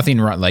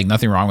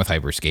 nothing wrong with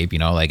Hyperscape,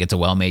 like it's a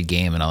well-made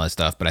game and all that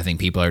stuff, but I think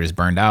people are just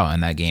burned out,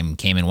 and that game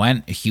came and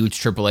went, a huge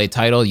AAA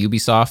title,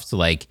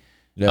 Ubisoft,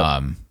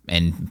 Yep.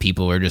 and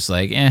people were just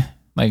like,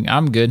 like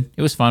I'm good.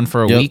 It was fun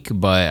for a Yep. week,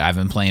 but I've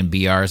been playing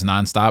BRs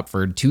nonstop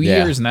for 2 Yeah.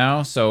 years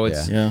now, so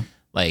it's Yeah.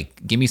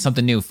 like, give me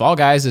something new. Fall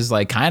Guys is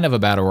like kind of a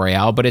battle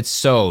royale, but it's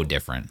so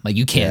different. Like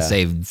you can't Yeah.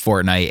 say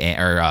Fortnite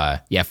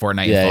Fortnite Yeah, and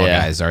Fall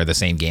yeah. Guys are the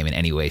same game in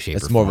any way, shape,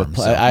 It's or more form. of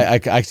a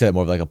so- I say it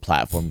more of like a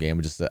platform game,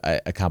 just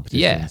a competition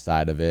Yeah.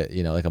 side of it,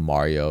 like a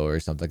Mario or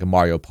something, like a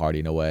Mario Party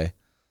in a way.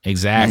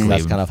 exactly.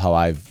 That's kind of how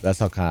I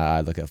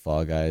look at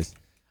Fall Guys.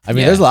 I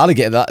mean, Yeah. there's a lot of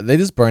games they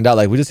just burned out.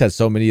 Like we just had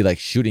so many like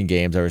shooting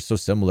games that were so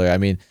similar. I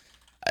mean,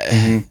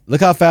 look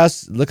how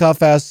fast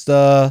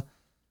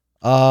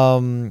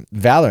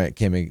Valorant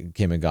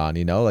came and gone.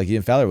 Like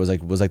even Valorant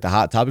was like the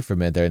hot topic for a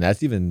minute there, and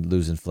that's even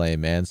losing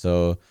flame, man.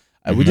 So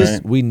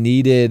we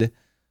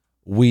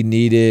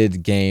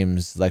needed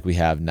games like we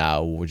have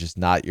now, which is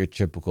not your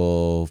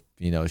typical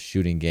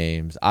shooting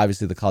games.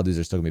 Obviously, the Call of Duty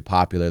are still gonna be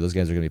popular. Those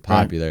games are gonna be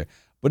popular,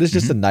 but it's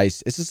just a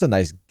nice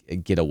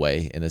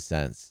getaway in a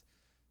sense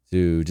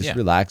to just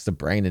relax the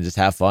brain and just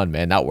have fun,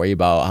 man. Not worry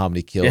about how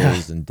many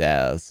kills and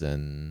deaths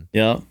and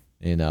Yeah.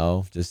 You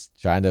know, just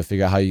trying to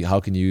figure out how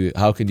can you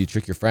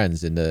trick your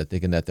friends into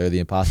thinking that they're the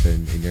imposter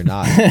and you're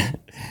not.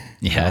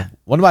 You know?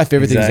 One of my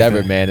favorite things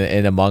ever, man,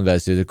 in Among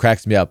Us, dude, it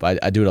cracks me up.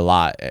 I do it a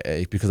lot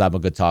because I'm a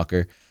good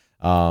talker.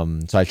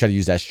 So I try to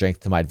use that strength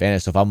to my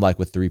advantage. So if I'm like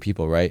with 3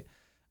 people, right?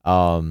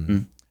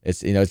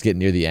 It's, you know, it's getting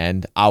near the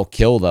end. I'll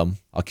kill them.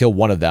 I'll kill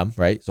one of them,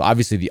 right? So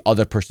obviously the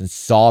other person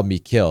saw me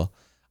kill.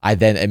 I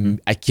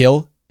then I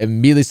kill,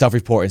 immediately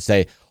self-report and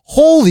say,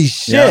 "Holy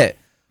shit!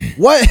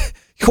 What?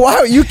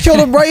 Wow, you killed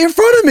him right in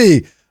front of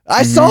me.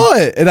 I saw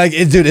it." And like,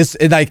 dude, it's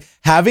like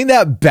having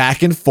that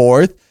back and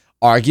forth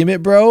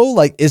argument, bro.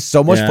 Like, is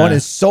so much fun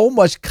and so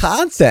much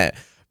content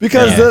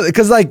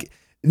because like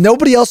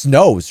nobody else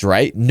knows,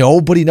 right?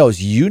 Nobody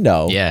knows. You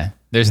know,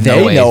 There's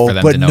no way for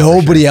them but to know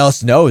nobody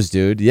else knows,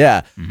 dude.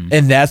 Yeah,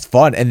 and that's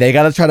fun. And they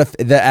gotta try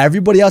to.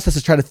 Everybody else has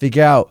to try to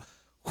figure out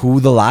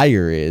who the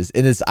liar is.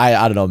 And it's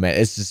I don't know, man.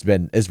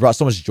 It's brought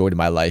so much joy to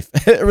my life.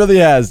 It really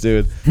has,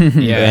 dude. And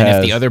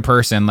if the other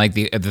person, like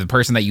the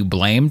person that you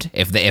blamed,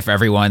 if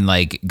everyone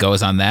like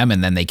goes on them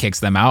and then they kicks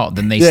them out,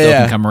 then they still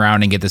can come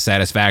around and get the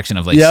satisfaction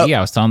of like, see,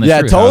 I was telling the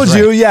truth. Told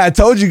you. Right. Yeah, I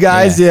told you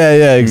guys.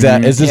 Yeah,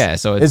 exactly. It's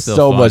just, so it's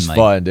so much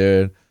fun,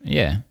 dude.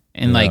 Yeah.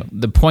 And like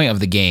the point of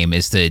the game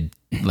is to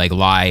like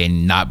lie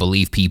and not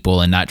believe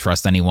people and not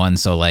trust anyone.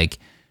 So like,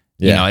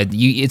 you know,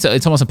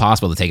 it's almost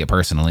impossible to take it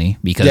personally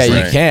because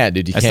you can't,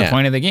 dude. That's the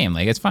point of the game.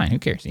 Like, it's fine. Who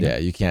cares? You know?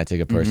 You can't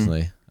take it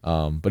personally.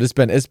 But it's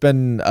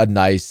been a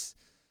nice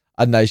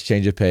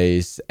change of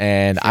pace.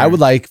 And I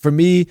would like, for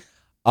me,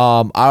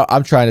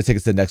 I'm trying to take it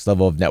to the next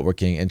level of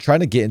networking and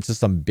trying to get into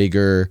some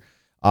bigger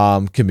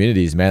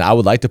communities, man. I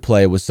would like to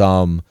play with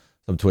some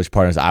Twitch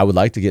partners. I would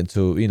like to get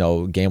into, you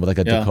know, game with like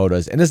a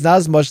Dakotas. And it's not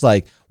as much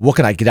like, what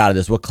can I get out of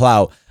this? What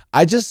clout?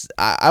 I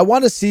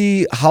want to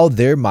see how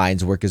their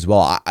minds work as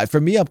well.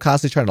 For me, I'm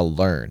constantly trying to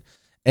learn.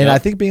 And I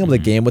think being able to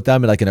game with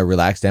them and like in a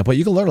relaxed standpoint,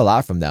 you can learn a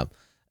lot from them.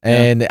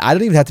 And I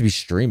don't even have to be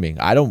streaming.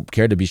 I don't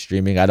care to be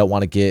streaming. I don't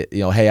want to get,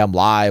 you know, hey, I'm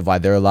live while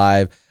they're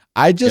live.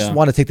 I just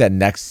want to take that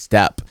next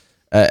step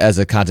as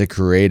a content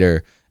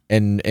creator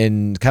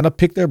and kind of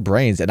pick their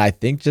brains. And I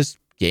think just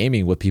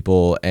gaming with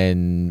people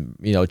and,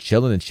 you know,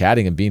 chilling and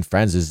chatting and being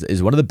friends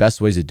is one of the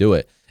best ways to do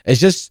it. It's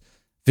just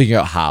figuring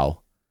out how.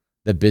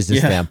 The business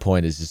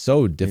standpoint is just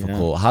so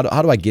difficult. How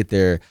do I get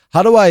there?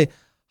 How do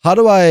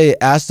I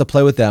ask to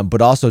play with them,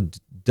 but also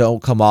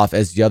don't come off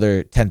as the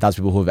other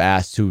 10,000 people who have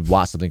asked who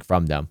want something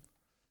from them?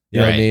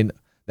 You know what I mean?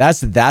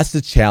 That's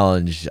the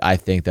challenge I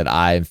think that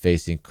I'm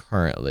facing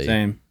currently.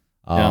 Same.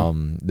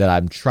 That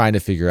I'm trying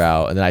to figure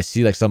out. And then I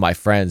see like some of my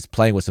friends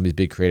playing with some of these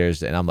big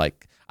creators, and I'm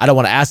like, I don't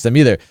want to ask them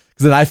either.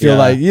 Because then I feel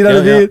like, you know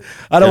what I mean?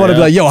 I don't want to be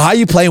like, yo, how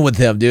you playing with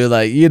him, dude?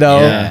 Like, you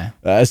know?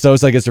 So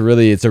it's like, it's a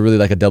really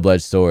like a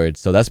double-edged sword.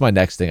 So that's my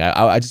next thing.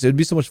 I just, it'd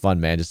be so much fun,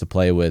 man, just to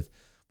play with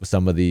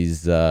some of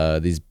these,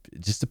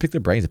 just to pick their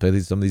brains, to play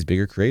with some of these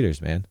bigger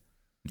creators, man.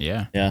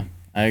 Yeah.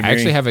 I agree. I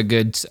actually have a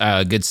good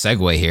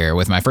segue here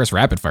with my first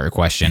rapid fire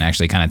question.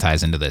 Actually, kind of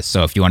ties into this.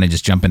 So if you want to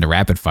just jump into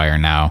rapid fire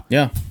now,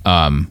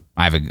 I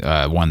have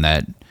a one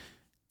that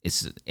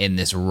is in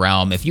this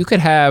realm. If you could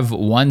have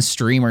one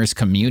streamer's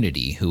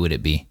community, who would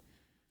it be?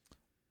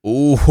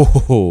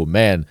 Oh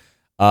man,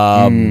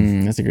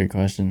 that's a great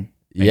question.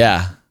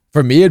 Yeah,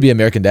 for me it'd be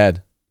American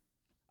Dad.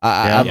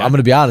 I'm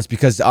gonna be honest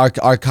because our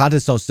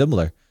content's so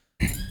similar.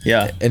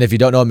 Yeah, and if you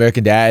don't know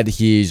American Dad,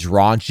 he's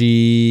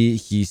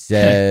raunchy. He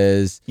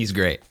says he's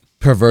great,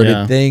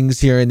 perverted things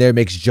here and there,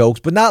 makes jokes,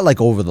 but not like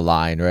over the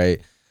line,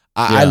 right?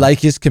 I like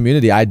his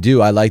community. I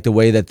do. I like the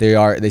way that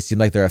they seem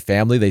like they're a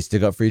family. They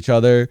stick up for each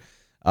other.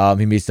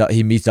 He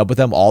meets up with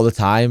them all the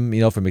time,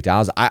 you know, from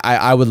McDonald's.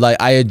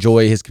 I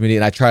enjoy his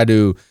community,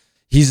 and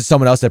he's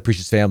someone else that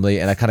appreciates family,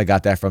 and I kind of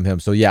got that from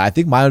him. So yeah, I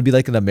think mine would be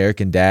like an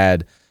American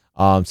Dad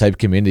type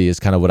community is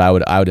kind of what I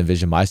would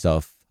envision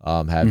myself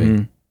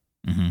having.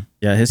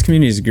 Yeah, his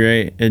community is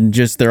great, and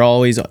just they're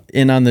always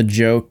in on the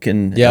joke,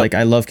 and like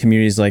I love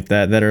communities like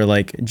that are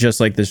like just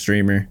like the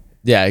streamer.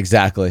 Yeah,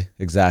 exactly.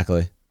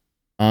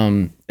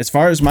 As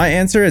far as my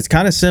answer, it's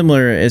kind of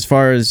similar as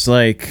far as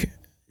like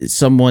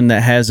someone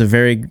that has a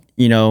very,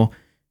 you know,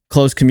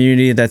 close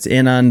community that's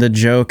in on the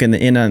joke and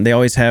they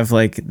always have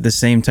like the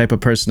same type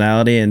of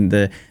personality, and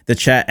the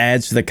chat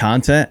adds to the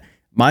content.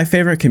 My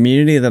favorite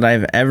community that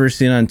I've ever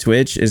seen on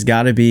Twitch is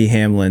gotta be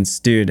Hamlin's,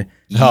 dude.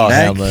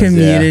 That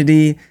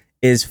community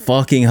is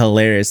fucking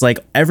hilarious. Like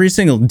every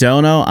single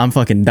dono, I'm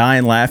fucking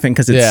dying laughing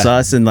because it's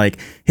sus, and like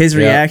his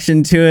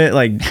reaction to it,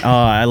 like, oh,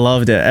 I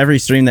loved it. Every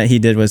stream that he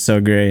did was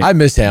so great. I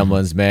miss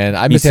Hamlin's, man.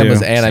 I miss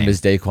Hamlin's, and I miss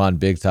Daquan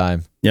big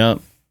time.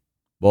 Yep.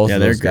 Both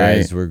of those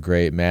guys were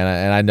great, man.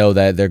 And I know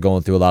that they're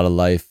going through a lot of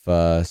life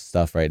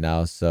stuff right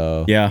now.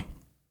 So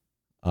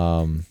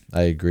I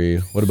agree.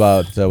 What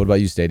about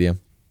you, Stadium?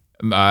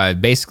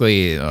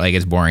 Basically, like,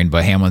 it's boring,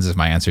 but Hamlin's is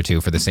my answer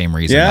too for the same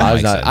reason. Yeah,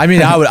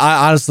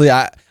 I honestly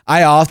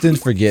often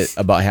forget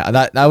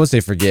about I would say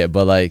forget,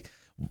 but like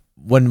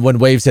when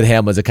Wave said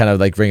Hamlin's, it kind of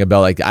like ring a bell.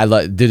 Like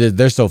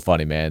they're so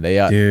funny, man. They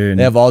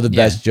have all the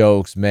best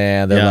jokes,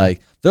 man.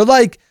 They're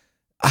like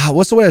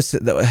what's the way I say?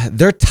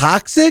 They're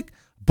toxic.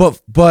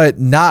 But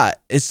not.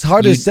 It's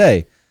hard to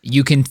say.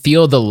 you can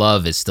feel the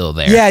love is still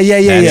there. Yeah.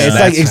 It's like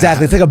that's-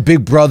 exactly. It's like a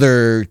big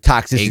brother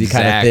toxicity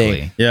kind of Exactly.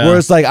 thing. Yeah. Where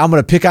it's like, I'm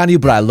gonna pick on you,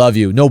 but I love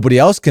you. Nobody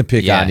else can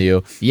pick on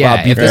you. Yeah,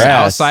 I'll beat if this their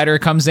ass. outsider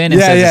comes in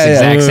and Yeah, says yeah,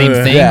 this yeah. exact same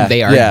thing, Yeah,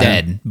 they are yeah.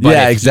 dead. But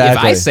Yeah, if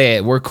exactly. I say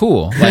it, we're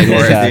cool. Like, or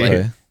Exactly.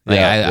 like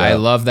Yeah, I yeah.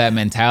 love that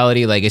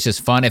mentality. Like, it's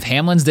just fun. If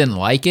Hamlin's didn't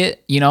like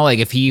it, like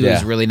if he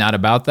was Yeah. really not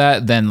about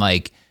that, then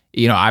like,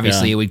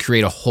 obviously Yeah. it would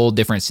create a whole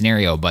different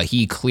scenario. But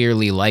he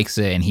clearly likes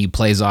it and he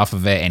plays off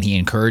of it and he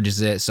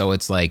encourages it. So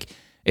it's like,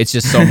 it's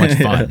just so much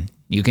fun.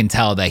 You can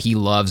tell that he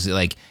loves it.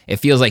 Like, it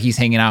feels like he's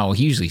hanging out. Well,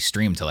 he usually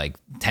streamed to like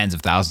tens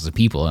of thousands of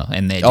people,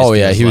 and they just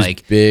feels he was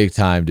like big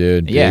time,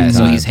 dude. yeah, Big so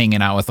time. he's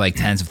hanging out with like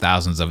tens of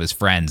thousands of his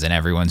friends, and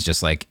everyone's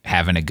just like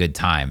having a good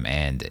time,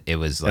 and it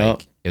was like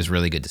Yep. it was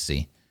really good to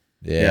see.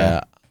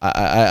 Yeah.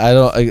 I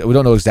don't. We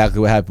don't know exactly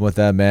what happened with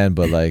that man,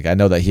 but like I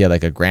know that he had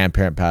like a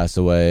grandparent pass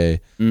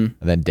away, and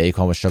then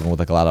Daquan was struggling with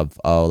like a lot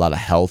of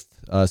health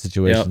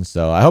situations.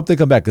 So I hope they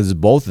come back because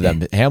both of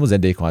them, Hamlin's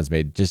and Daquan's,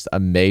 made just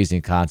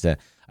amazing content.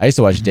 I used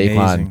to watch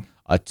Daquan Amazing.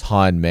 a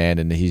ton, man,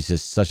 and he's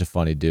just such a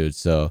funny dude.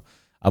 So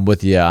I'm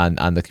with you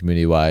on the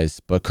community wise,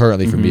 but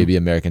currently for me to be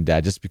American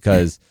Dad, just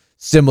because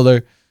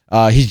similar.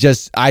 I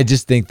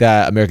just think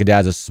that American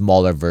Dad's a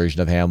smaller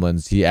version of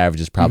Hamlin's. He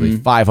averages probably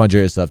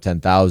 500 instead of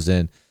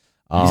 10,000.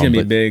 He's gonna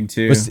be big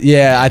too. But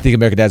yeah, I think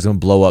American Dad's gonna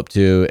blow up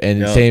too.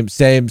 And Yep.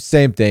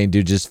 same thing,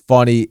 dude. Just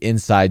funny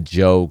inside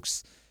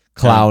jokes,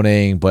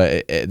 clowning,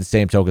 but at the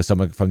same token,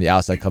 someone from the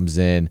outside comes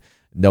in,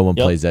 no one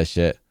Yep. plays that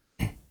shit.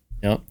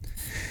 Yep.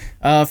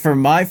 For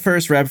my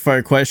first rapid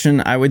fire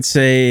question, I would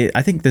say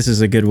I think this is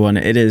a good one.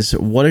 It is,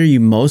 what are you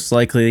most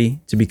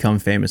likely to become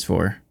famous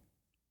for?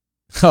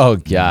 Oh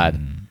God.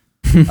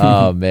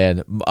 Oh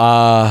man.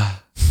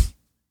 That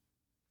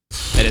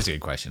is a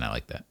good question. I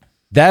like that.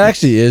 That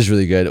actually is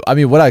really good. I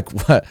mean, what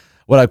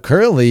I'm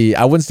currently,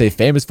 I wouldn't say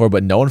famous for,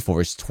 but known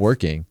for is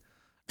twerking.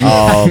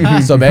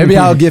 So maybe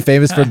I'll get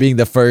famous for being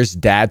the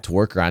first dad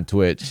twerker on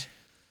Twitch.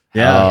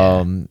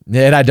 Yeah.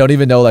 And I don't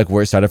even know like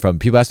where it started from.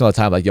 People ask me all the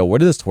time, like, yo, where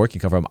did this twerking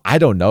come from? I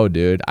don't know,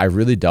 dude. I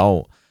really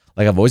don't.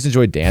 Like, I've always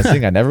enjoyed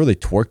dancing. I never really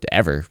twerked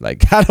ever.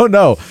 Like, I don't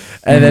know.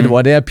 And then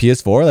one day at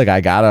PS4, like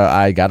I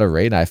got a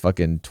raid and I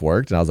fucking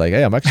twerked and I was like,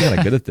 hey, I'm actually kind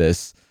of good at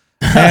this.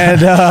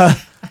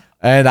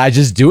 And I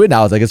just do it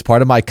now. It's like it's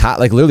part of my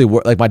like literally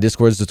like my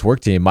Discord is the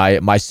twerk team.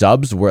 My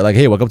subs were like,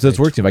 hey, welcome to the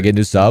twerk team. I get a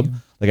new sub.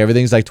 Like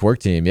everything's like twerk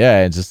team. Yeah,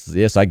 and just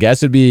so I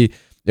guess it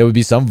would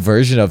be some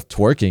version of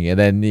twerking. And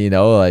then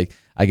like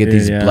I get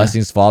these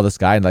blessings fall out of the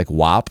sky and like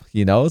WAP.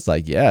 It's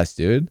like yes,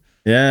 dude.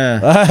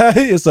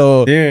 Yeah.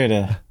 So Dude,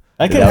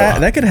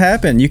 that could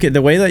happen. You could,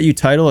 the way that you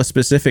title a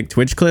specific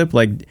Twitch clip,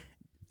 like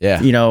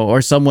yeah,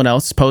 or someone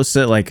else posts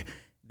it, like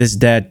this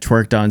dad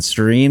twerked on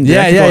stream.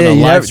 Yeah, That could go in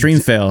a yeah. live stream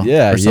fail.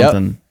 Yeah, or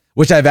something.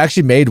 Which I've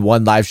actually made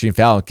one live stream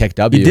fail on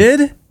KekW. You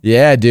did?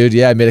 Yeah, dude.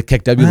 Yeah, I made a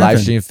KekW live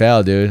happened? stream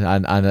fail, dude,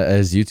 on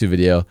his YouTube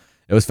video.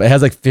 It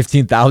has like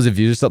 15,000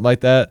 views or something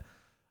like that.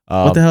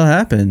 What the hell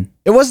happened?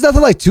 It was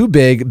nothing like too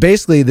big.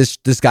 Basically, this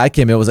guy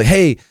came in and was like,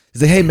 he's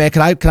like, hey man,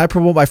 can I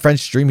promote my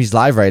friend's stream? He's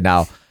live right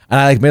now. And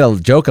I like made a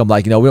joke. I'm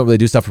like, we don't really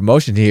do self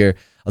promotion here.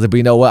 I was like, but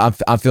you know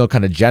what? I'm feeling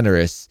kind of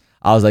generous.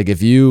 I was like,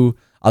 if you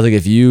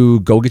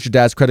go get your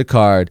dad's credit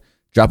card,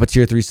 drop a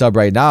tier 3 sub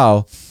right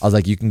now, I was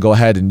like, you can go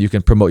ahead and you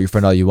can promote your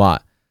friend all you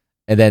want.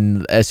 And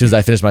then as soon as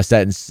I finished my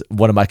sentence,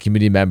 one of my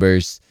community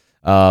members,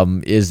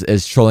 is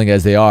as trolling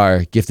as they are,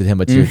 gifted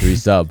him a tier 3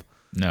 sub.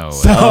 No.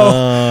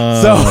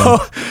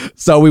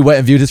 So we went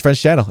and viewed his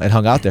friend's channel and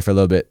hung out there for a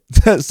little bit.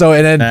 And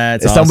then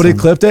That's somebody awesome.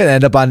 clipped it and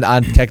ended up on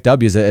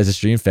KekW as a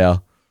stream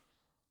fail.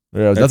 It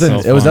was That's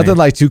nothing. so It was funny. nothing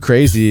like too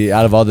crazy.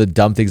 Out of all the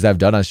dumb things I've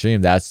done on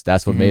stream, that's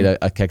what made a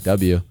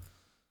KekW.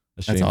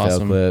 A stream fail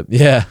awesome. clip.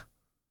 Yeah.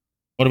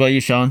 What about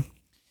you, Sean?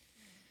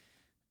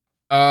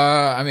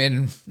 I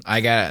mean,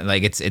 I got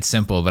like it's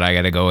simple, but I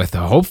got to go with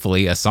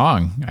hopefully a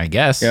song. I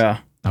guess. Yeah.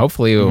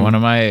 Hopefully one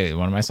of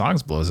my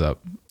songs blows up.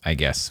 I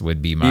guess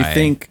would be Do my. you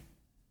think?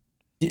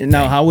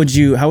 Now, how would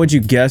you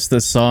guess the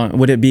song?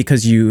 Would it be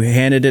because you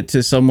handed it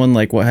to someone,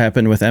 like what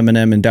happened with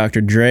Eminem and Dr.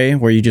 Dre,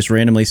 where you just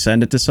randomly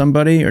send it to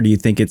somebody, or do you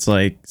think it's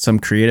like some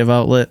creative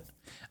outlet?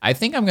 I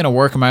think I'm gonna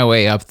work my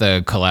way up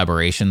the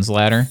collaborations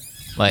ladder.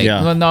 Like,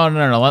 Yeah. no.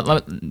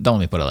 Don't let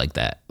me put it like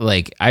that.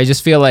 Like, I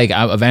just feel like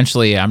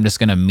eventually I'm just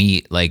gonna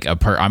meet like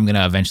I'm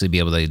gonna eventually be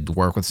able to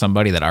work with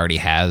somebody that already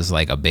has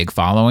like a big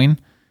following.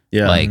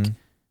 Yeah. Like,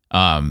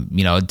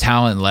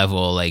 talent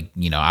level. Like,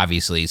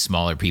 obviously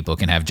smaller people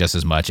can have just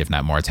as much, if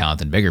not more talent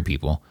than bigger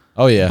people.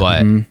 Oh yeah.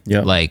 But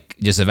Yep. like,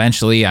 just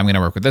eventually I'm going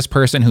to work with this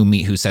person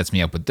who sets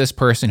me up with this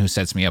person, who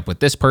sets me up with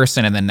this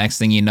person. And then next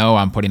thing you know,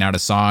 I'm putting out a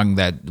song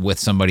that with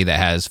somebody that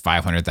has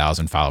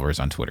 500,000 followers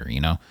on Twitter,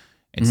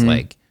 it's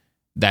like,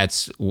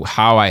 that's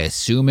how I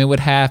assume it would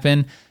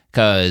happen.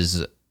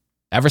 Cause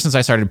ever since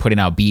I started putting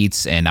out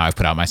beats and now I've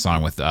put out my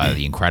song with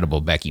the incredible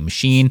Becky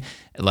Machine,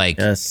 like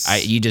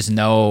Yes. you just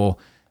know,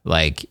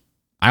 like,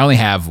 I only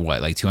have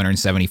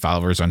 270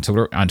 followers on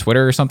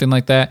Twitter or something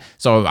like that.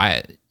 So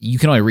you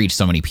can only reach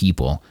so many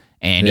people.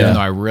 And even though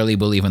I really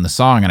believe in the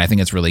song and I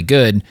think it's really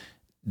good,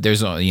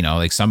 there's a, you know,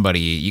 like somebody,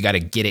 you got to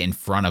get it in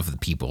front of the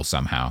people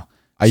somehow.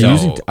 Are you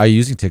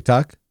using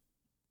TikTok?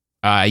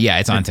 Yeah,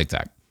 it's on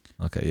TikTok.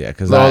 Okay, yeah,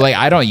 because like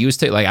I don't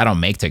use I don't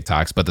make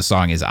TikToks, but the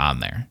song is on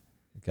there.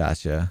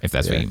 Gotcha. If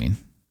that's what you mean.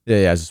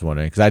 Yeah, I was just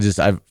wondering because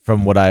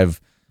from what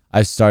I've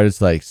started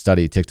to like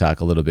study TikTok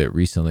a little bit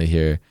recently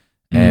here,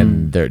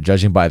 and they're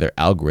judging by their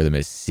algorithm.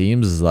 It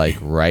seems like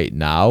right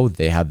now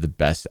they have the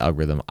best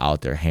algorithm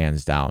out there,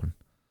 hands down.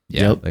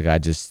 Yeah. Like I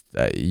just,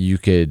 you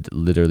could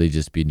literally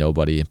just be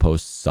nobody and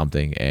post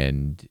something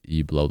and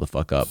you blow the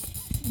fuck up.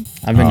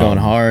 I've been going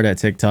hard at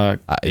TikTok.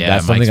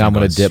 That's something I'm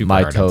gonna dip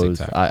my toes.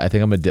 I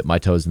think I'm gonna dip my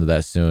toes into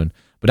that soon.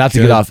 But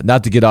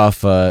not to get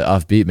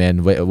off beat,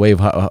 man.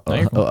 Wave. I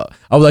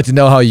would like to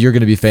know how you're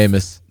gonna be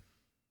famous.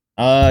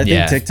 I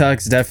think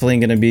TikTok's definitely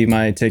gonna be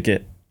my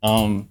ticket.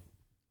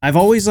 I've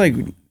always like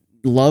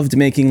loved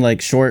making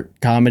like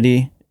short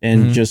comedy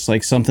and just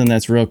like something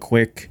that's real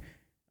quick.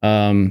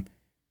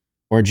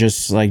 Or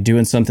just like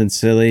doing something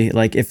silly.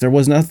 Like if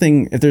there's no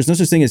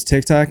such thing as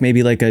TikTok,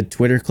 maybe like a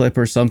Twitter clip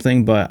or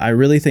something. But I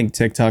really think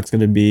TikTok's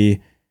going to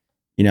be,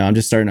 you know, I'm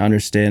just starting to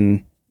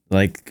understand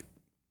like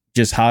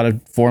just how to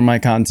form my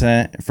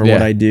content for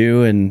what I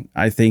do. And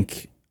I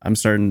think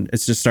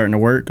it's just starting to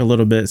work a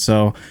little bit.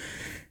 So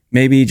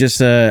maybe just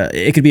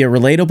it could be a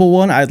relatable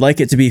one. I'd like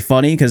it to be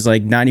funny because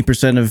like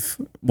 90% of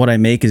what I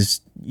make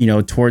is, you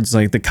know, towards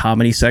like the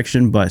comedy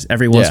section. But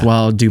every once in a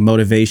while I'll do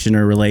motivation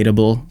or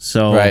relatable.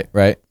 So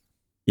right.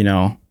 You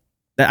know,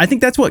 I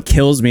think that's what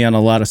kills me on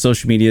a lot of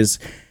social media is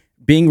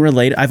being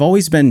related. I've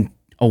always been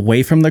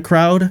away from the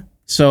crowd.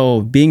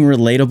 So being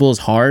relatable is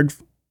hard.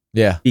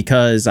 Yeah.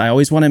 Because I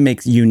always want to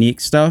make unique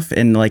stuff.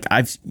 And like,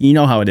 you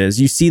know how it is.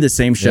 You see the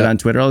same shit on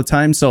Twitter all the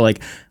time. So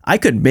like I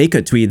could make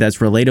a tweet that's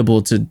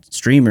relatable to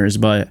streamers,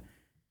 but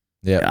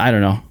I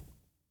don't know.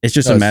 It's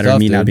just a matter of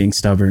me not being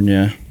stubborn.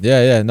 Yeah.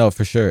 Yeah. No,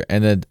 for sure.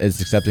 And then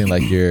it's accepting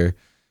like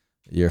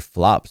your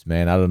flops,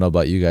 man. I don't know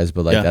about you guys,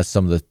 but like that's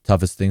some of the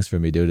toughest things for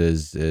me, dude.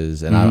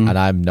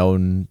 I'm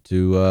known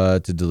to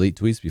delete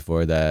tweets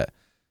before that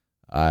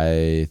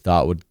I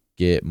thought would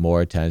get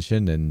more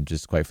attention and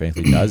just quite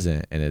frankly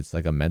doesn't, and it's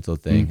like a mental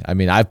thing. I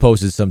mean, I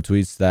posted some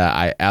tweets that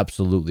I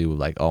absolutely would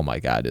like, oh my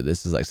god, dude,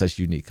 this is like such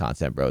unique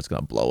content, bro. It's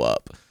gonna blow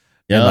up.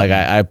 And like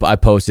I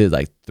posted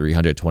like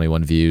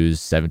 321 views,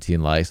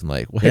 17 likes. I'm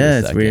like, wait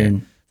a second. It's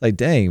weird. Like,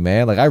 dang,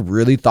 man. Like, I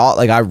really thought,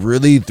 like, I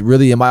really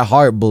in my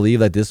heart believe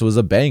like this was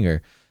a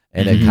banger,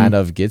 and it kind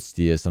of gets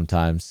to you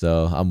sometimes.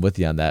 So I'm with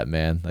you on that,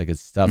 man. Like,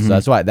 it's tough. So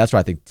that's why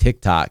I think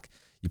TikTok,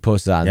 you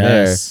post it on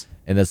there,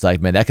 and it's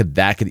like, man,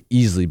 that could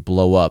easily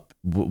blow up.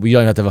 We don't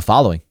even have to have a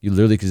following. You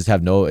literally could just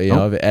have no, you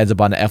know, if it ends up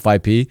on the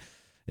FYP,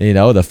 you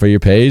know, the for your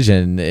page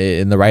and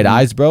in the right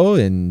eyes, bro.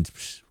 And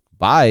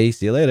bye,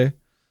 see you later.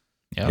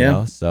 You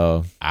know?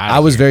 So I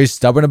was very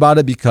stubborn about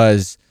it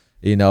because,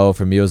 you know,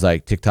 for me, it was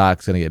like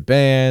TikTok's going to get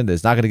banned.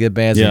 It's not going to get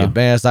banned. It's going to get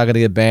banned. It's not going to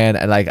get banned.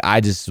 And like, I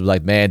just was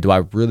like, man, do I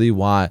really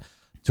want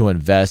to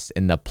invest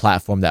in a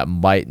platform that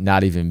might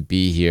not even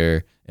be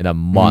here in a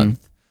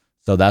month?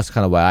 So that's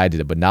kind of why I did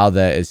it. But now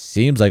that it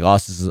seems like all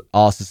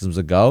systems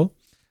a go,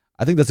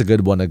 I think that's a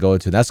good one to go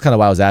to. And that's kind of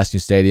why I was asking you,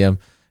 Stadium,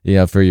 you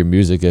know, for your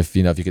music, if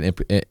you can,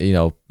 you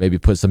know, maybe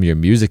put some of your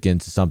music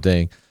into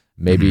something.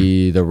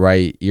 Maybe the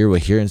right ear will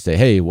hear and say,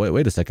 hey,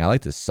 wait a second. I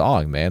like this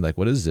song, man. Like,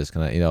 what is this?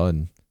 Can I, you know,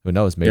 and who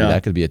knows? Maybe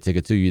that could be a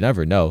ticket too. You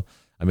never know.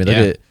 I mean,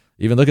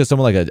 look at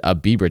someone like a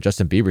Bieber,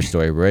 Justin Bieber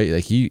story, right?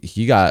 Like he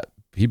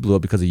blew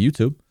up because of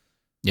YouTube.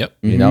 Yep.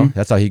 You know,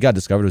 that's how he got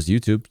discovered, was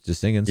YouTube,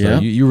 just singing. So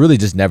you really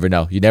just never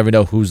know. You never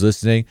know who's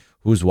listening,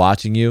 who's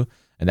watching you,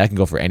 and that can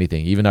go for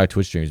anything. Even our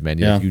Twitch streams, man.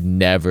 You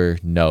never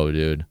know,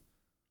 dude.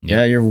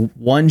 Yeah, you're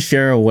one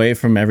share away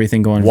from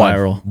everything going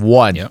viral.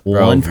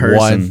 One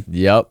person.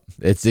 Yep.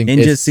 It's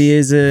Ninja C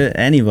is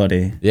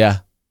anybody. Yeah.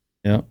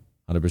 Yep.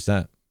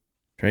 100%.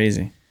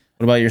 Crazy.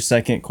 What about your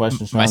second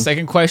question, Sean? My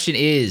second question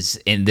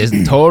is, in this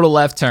total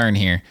left turn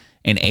here,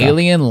 an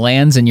alien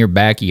lands in your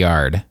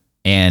backyard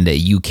and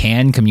you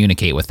can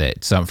communicate with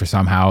it.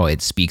 Somehow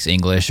it speaks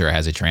English or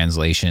has a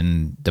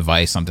translation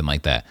device, something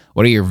like that.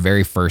 What are your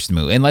very first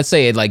move? And let's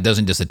say it like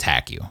doesn't just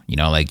attack you, you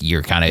know, like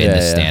you're kind of in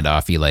this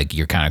standoff,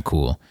 you're kind of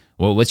cool.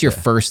 Well, what's your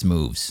first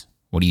moves?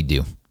 What do you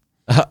do?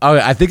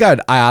 I think I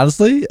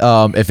honestly,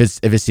 if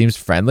it seems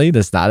friendly,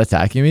 that's not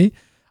attacking me,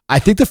 I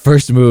think the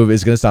first move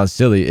is gonna sound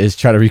silly, is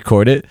try to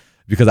record it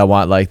because I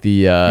want like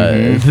the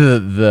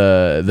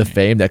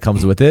fame that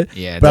comes with it.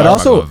 Yeah, but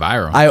also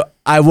viral.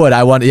 I want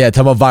talk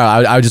about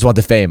viral. I would just want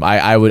the fame.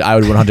 I would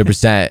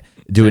 100%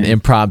 do an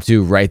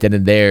impromptu right then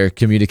and there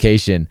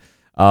communication.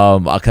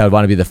 I kind of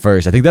want to be the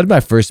first. I think that'd be my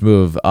first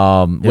move.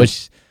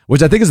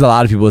 Which I think is a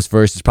lot of people's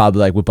first, is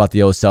probably like whip out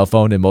the old cell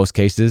phone in most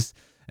cases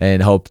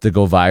and hope to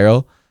go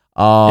viral.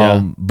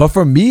 But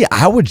for me,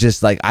 I would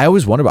just like, I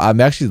always wonder about,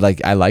 I'm actually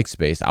like, I like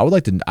space. I would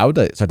like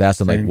start to ask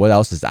them like, what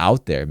else is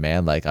out there,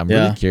 man? Like, I'm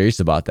really curious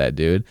about that,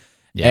 dude.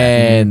 Yeah.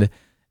 And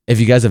if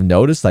you guys have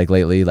noticed, like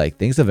lately, like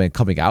things have been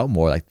coming out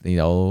more, like, you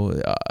know,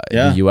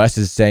 the US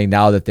is saying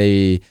now that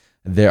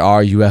there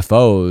are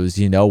UFOs,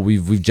 you know,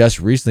 we've just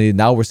recently,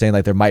 now we're saying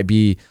like there might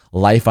be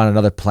life on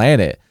another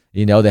planet.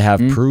 You know, they have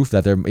proof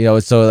that they're, you know,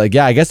 so like,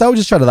 yeah, I guess I would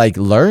just try to like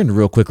learn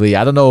real quickly.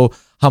 I don't know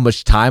how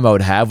much time I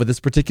would have with this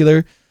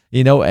particular,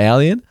 you know,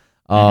 alien.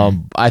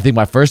 I think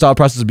my first thought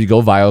process would be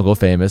go viral, go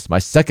famous. My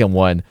second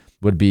one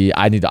would be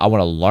I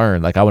want to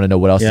learn. Like, I want to know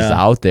what else is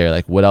out there.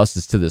 Like, what else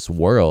is to this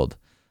world.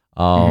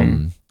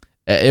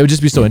 It would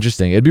just be so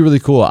interesting. It'd be really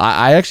cool.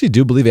 I actually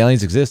do believe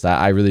aliens exist.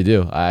 I really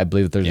do. I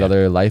believe that there's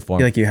other life I forms.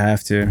 feel like you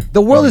have to.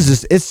 The world is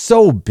just, it's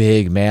so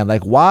big, man.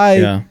 Like, why?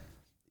 Yeah.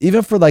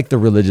 Even for like the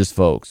religious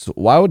folks,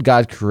 why would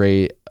God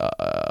create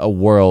a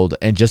world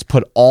and just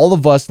put all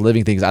of us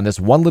living things on this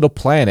one little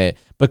planet,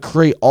 but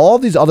create all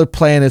these other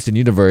planets and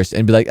universe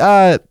and be like,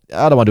 I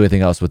don't want to do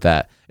anything else with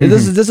that.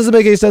 This doesn't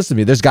make any sense to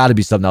me. There's got to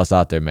be something else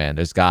out there, man.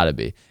 There's got to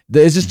be.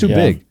 It's just too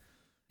big.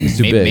 It's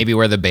too big. Maybe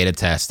we're the beta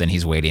test and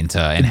he's waiting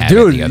to inhabit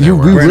Dude, the other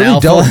world. we really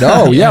don't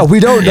know. Yeah, we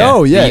don't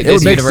know. Yeah, it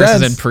would make universe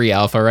sense. is in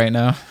pre-alpha right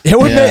now. It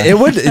would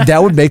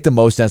that would make the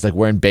most sense. Like,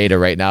 we're in beta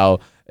right now,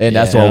 and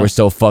that's why we're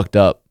so fucked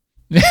up.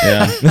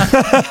 Yeah,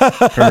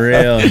 for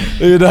real.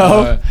 You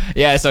know?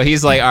 Yeah, so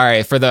he's like, all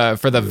right, for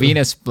the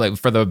Venus, like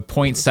for the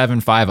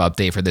 0.75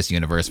 update for this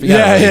universe, we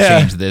gotta really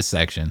change this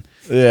section.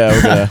 Yeah,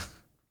 we're gonna.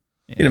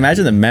 You can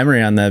imagine the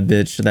memory on that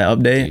bitch, that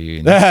update.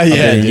 Dude,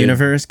 The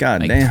universe.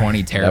 God like damn.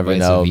 20 terabytes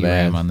know, of VRAM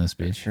man. on this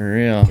bitch. For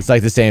real. It's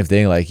like the same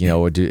thing. Like, you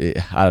know, I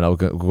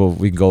don't know.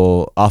 We can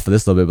go off of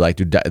this a little bit.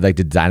 But like,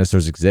 did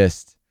dinosaurs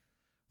exist?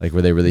 Like,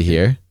 were they really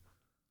here?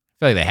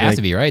 I feel like they have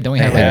to be, right? Don't we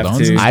have they like have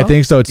bones? to. And I stuff?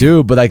 think so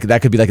too. But like,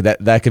 that could be like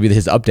that could be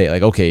his update.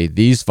 Like, okay,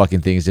 these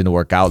fucking things didn't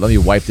work out. Let me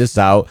wipe this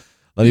out.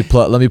 Let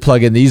me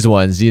plug in these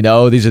ones. You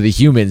know, these are the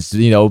humans.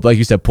 You know, like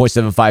you said,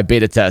 0.75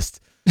 beta test.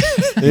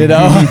 You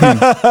know.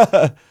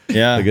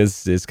 Yeah. Like,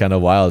 it's kind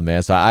of wild,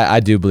 man. So I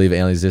do believe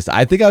aliens exist.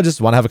 I think I would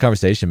just want to have a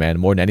conversation, man,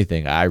 more than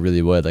anything. I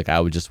really would. Like, I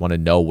would just want to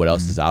know what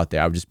else is out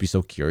there. I would just be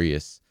so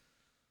curious,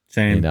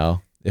 Same. you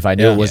know, if I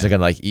knew it wasn't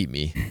gonna like eat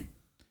me.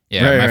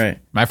 Yeah, Right.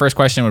 my first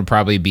question would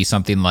probably be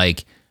something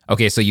like,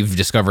 okay, so you've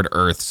discovered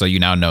Earth, so you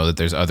now know that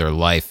there's other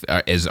life.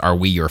 Are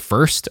we your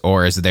first,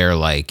 or is there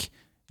like,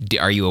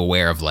 are you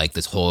aware of like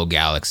this whole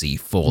galaxy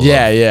full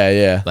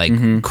of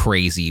like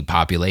crazy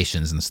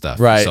populations and stuff?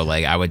 Right. So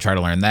like, I would try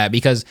to learn that,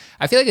 because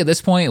I feel like at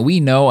this point we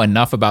know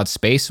enough about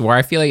space where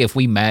I feel like if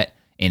we met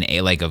in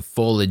a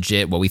full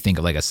legit, what we think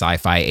of like a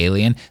sci-fi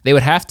alien, they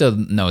would have to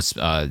know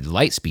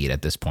light speed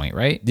at this point,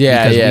 right?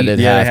 Yeah, Because they'd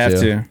They have have to.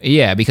 to.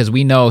 Yeah, because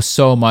we know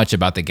so much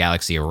about the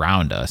galaxy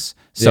around us.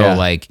 So Yeah.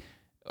 like,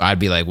 I'd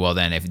be like, well,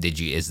 then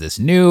is this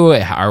new?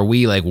 Are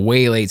we like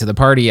way late to the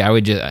party? I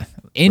would just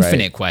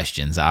infinite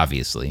questions,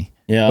 obviously.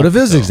 Yeah. What if it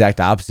was the exact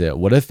opposite?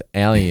 What if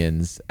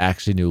aliens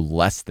actually knew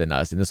less than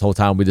us, and this whole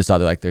time we just thought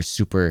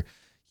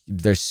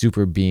they're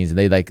super beings, and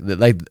they like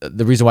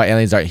the reason why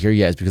aliens aren't here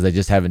yet is because they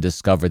just haven't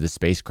discovered the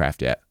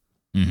spacecraft yet.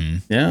 Mm-hmm.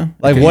 Yeah.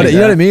 Like, Could what, be you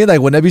know that. what I mean?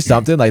 Like, wouldn't that be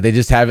something? Like, they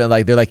just haven't,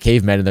 like, they're like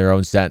cavemen in their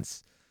own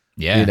sense.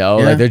 Yeah. You know,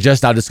 Yeah. like they're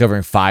just now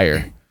discovering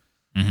fire.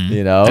 Mhm.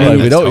 You know, I mean, like,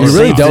 we that's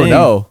really totally don't thing.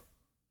 know.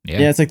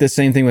 Yeah, it's like the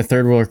same thing with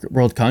third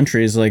world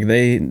countries. Like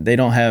they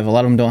don't have, a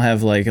lot of them don't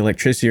have like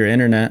electricity or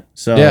internet.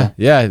 So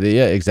Yeah,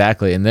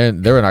 exactly. And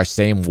they're in our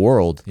same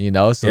world, you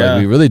know. So Yeah. like,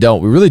 we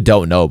really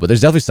don't know. But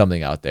there's definitely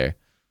something out there.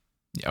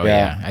 Oh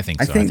Yeah. yeah, I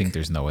think I so. I think- think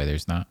there's no way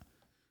there's not.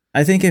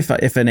 I think if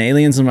an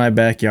alien's in my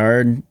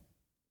backyard,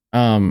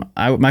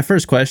 my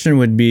first question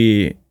would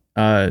be,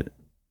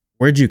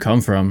 where'd you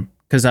come from?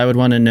 Because I would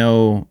want to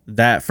know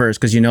that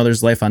first, because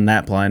there's life on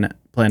that planet.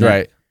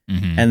 Right.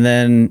 Mhm. And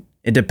then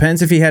it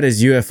depends if he had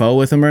his UFO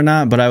with him or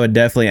not, but I would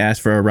definitely ask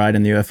for a ride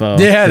in the UFO.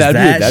 Yeah, 'Cause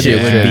that'd be shit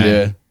a would trip. be.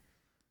 Yeah.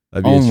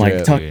 That'd be Oh a my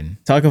trip. talk,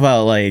 Dude. talk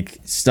about like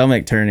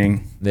stomach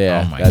turning.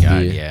 Yeah. Oh my that'd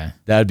god, be, yeah.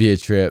 That'd be a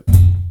trip.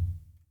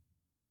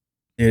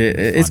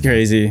 It's Fun.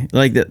 crazy.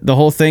 Like the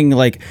whole thing,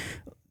 like,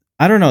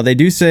 I don't know. They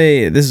do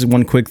say, this is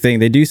one quick thing.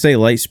 They do say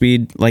light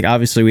speed. Like,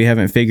 obviously we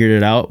haven't figured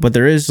it out, but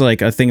there is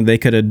like a thing they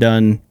could have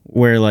done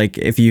where like,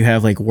 if you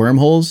have like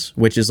wormholes,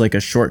 which is like a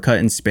shortcut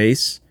in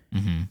space,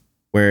 Mhm.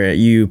 where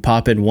you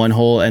pop in one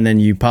hole and then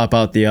you pop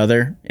out the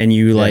other, and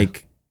you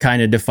like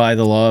kind of defy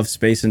the law of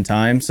space and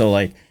time. So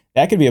like,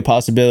 that could be a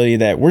possibility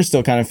that we're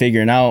still kind of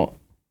figuring out.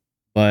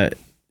 But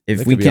if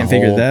There we could be a can't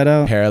figure whole that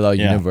out, Parallel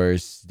Yeah.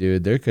 universe,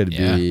 dude. There could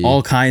Yeah. be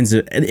all kinds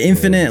of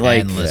infinite,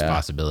 like, Endless yeah.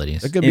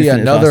 possibilities. there could be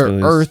infinite another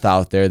possibilities. Earth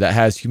out there that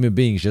has human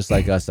beings just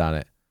like us on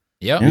it.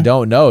 Yep. We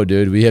don't know,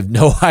 dude. We have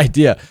no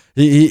idea.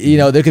 You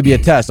know, there could be a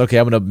test. Okay,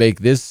 I'm gonna make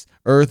this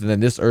Earth and then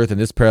this Earth and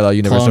this parallel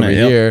universe Clone over it,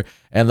 yep. here,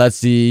 and let's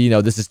see. You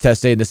know, this is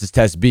test A and this is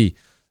test B.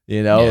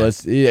 You know,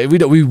 Yeah.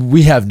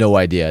 we have no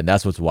idea, and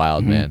that's what's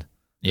wild, man.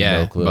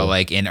 Yeah, No clue. but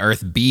like in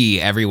Earth B,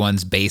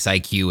 everyone's base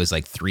IQ is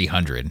like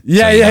 300.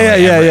 Yeah, So,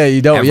 yeah.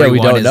 You don't. Yeah, we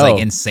everyone don't is know.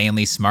 like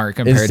insanely smart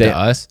compared Insane. to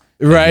us.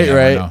 Right, You never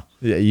right. know.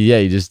 Yeah,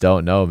 you just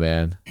don't know,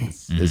 man.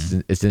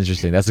 It's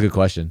interesting. That's a good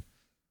question.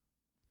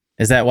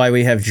 is that why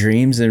we have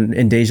dreams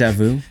and deja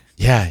vu?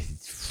 Yeah,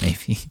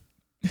 Maybe.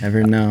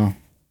 Never know.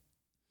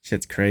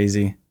 Shit's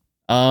crazy.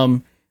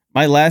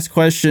 My last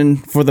question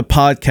for the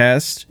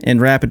podcast in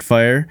rapid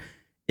fire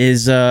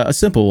is a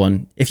simple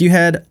one. If you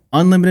had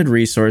unlimited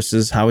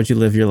resources, how would you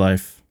live your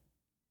life?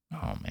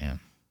 Oh man.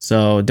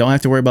 So don't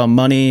have to worry about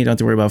money. Don't have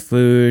to worry about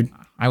food.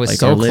 I was Like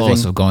so our close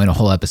living. of going a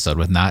whole episode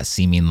with not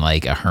seeming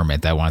like a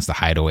hermit that wants to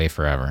hide away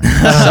forever.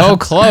 So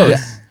close.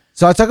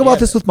 So I talk about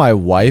this with my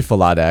wife a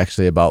lot,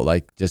 actually, about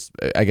like just,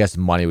 I guess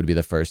money would be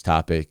the first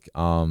topic.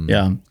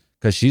 Yeah.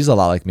 Because she's a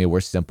lot like me. We're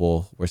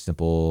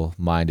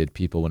simple-minded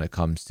people when it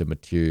comes to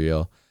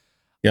material.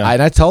 Yeah.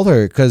 And I tell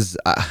her, because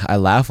I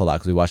laugh a lot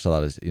because we watched a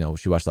lot of,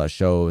 she watched a lot of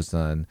shows,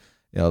 and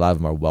a lot of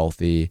them are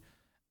wealthy.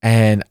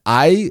 And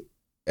I'm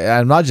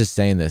not just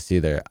saying this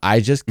either. I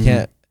just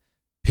can't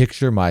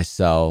picture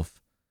myself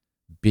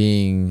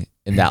being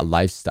in that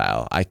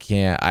lifestyle. I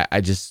can't.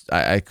 I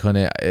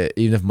couldn't.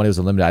 Even if money was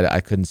unlimited,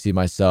 I couldn't see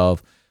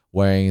myself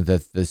wearing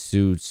the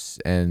suits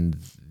and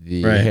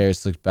the hair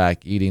slicked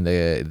back, eating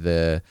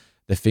the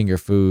finger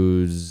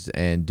foods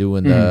and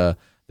doing the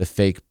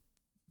fake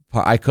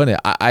part. I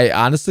couldn't. I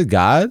honestly,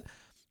 God,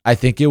 I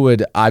think it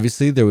would,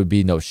 obviously there would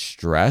be no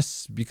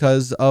stress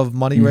because of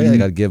money, right?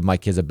 Like I'd give my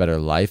kids a better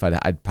life.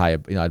 I'd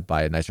probably, I'd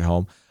buy a nicer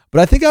home.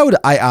 But I think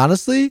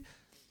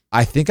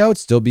I think I would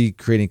still be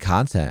creating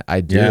content. I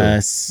do.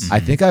 Yes.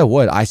 I think I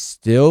would. I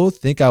still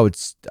think I would.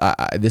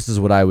 This is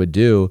what I would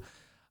do.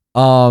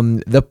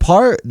 The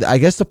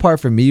part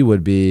for me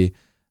would be,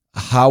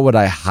 how would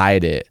I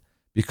hide it?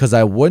 Because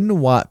I wouldn't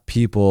want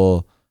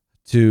people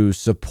to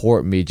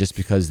support me just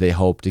because they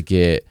hope to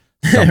get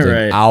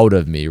something out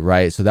of me,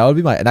 right? So that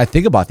would be and I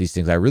think about these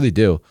things. I really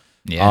do.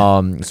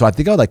 Yeah. So I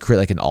think I would create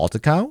like an alt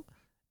account,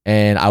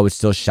 and I would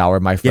still shower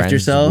my friends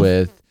yourself?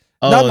 with.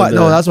 Oh,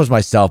 not so much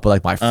myself, but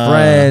like my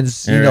friends,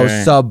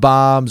 sub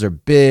bombs or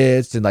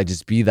bits, and like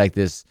just be like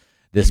this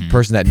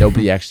person that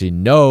nobody actually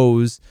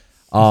knows.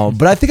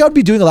 But I think I would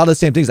be doing a lot of the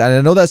same things. And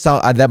I know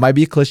that might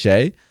be a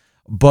cliche,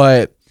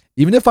 but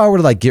even if I were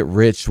to like get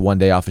rich one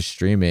day off of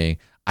streaming,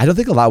 I don't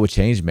think a lot would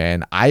change,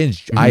 man. I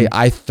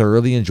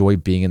thoroughly enjoy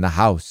being in the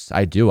house.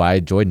 I do. I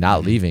enjoy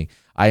not leaving.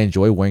 I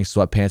enjoy wearing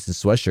sweatpants and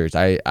sweatshirts.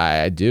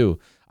 I do.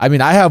 I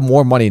mean, I have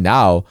more money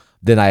now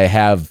than I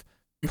have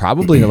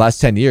probably in the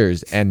last 10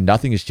 years, and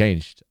nothing has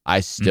changed. I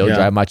still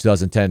drive my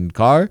 2010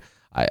 car.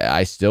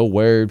 I still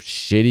wear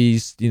shitty,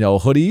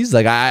 hoodies.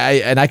 Like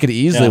I could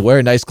easily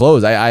wear nice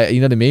clothes.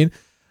 You know what I mean?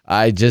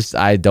 I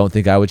don't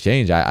think I would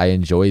change. I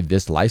enjoy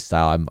this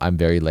lifestyle. I'm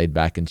very laid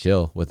back and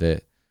chill with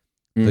it.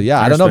 So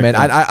yeah, I don't know, man.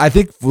 I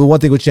think one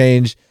thing would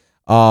change.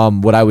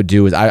 What I would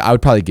do is I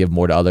would probably give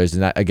more to others.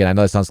 And again, I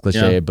know that sounds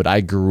cliche, but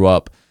I grew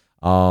up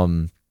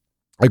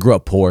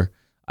poor.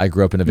 I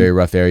grew up in a very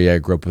rough area. I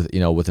grew up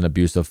with an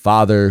abusive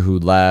father who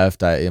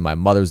left. My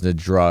mother was into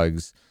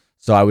drugs.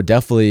 So I would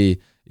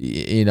definitely,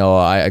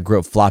 I grew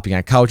up flopping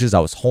on couches. I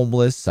was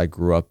homeless. I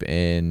grew up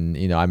in,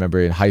 I remember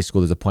in high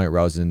school, there's a point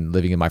where I was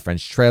living in my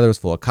friend's trailer. It was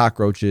full of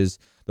cockroaches.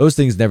 Those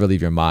things never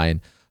leave your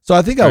mind. So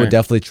I think I would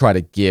definitely try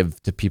to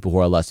give to people who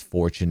are less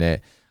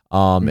fortunate,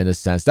 in a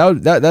sense.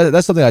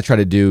 That's something I try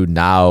to do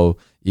now,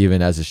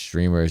 even as a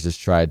streamer, is just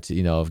try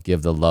to,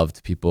 give the love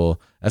to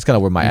people. That's kind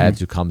of where my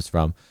attitude comes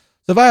from.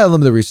 So if I had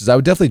limited resources, I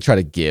would definitely try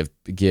to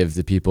give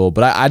to people,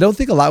 but I don't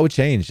think a lot would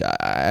change.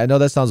 I know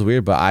that sounds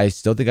weird, but I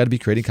still think I'd be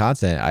creating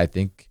content. I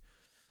think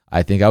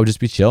I would just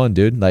be chilling,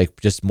 dude. Like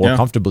just more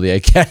comfortably, I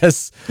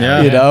guess. Yeah.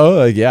 I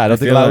don't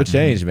think a lot would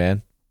change,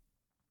 man.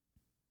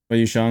 What are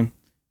you, Sean?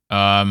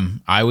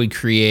 I would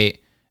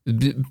create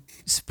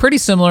pretty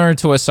similar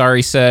to what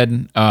Sari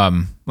said.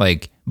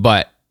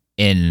 But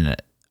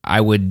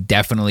I would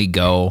definitely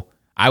go.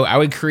 I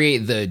would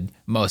create the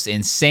most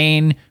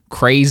insane,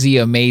 crazy,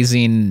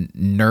 amazing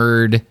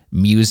nerd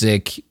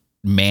music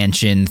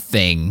mansion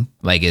thing,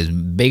 like his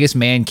biggest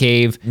man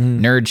cave,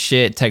 nerd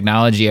shit,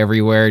 technology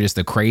everywhere, just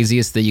the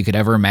craziest that you could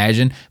ever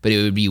imagine. But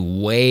it would be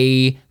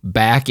way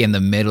back in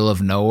the middle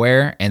of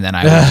nowhere, and then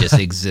I would just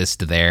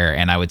exist there,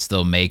 and I would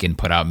still make and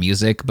put out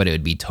music, but it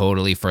would be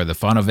totally for the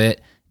fun of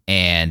it,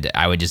 and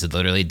I would just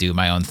literally do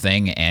my own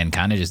thing and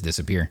kind of just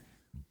disappear.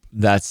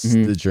 That's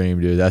the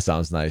dream, dude. That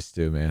sounds nice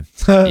too, man.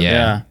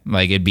 Yeah.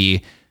 Like it'd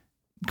be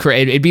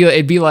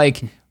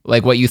like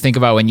what you think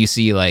about when you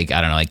see like, I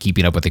don't know, like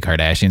Keeping Up with the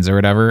Kardashians or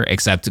whatever,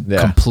 except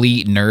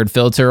complete nerd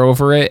filter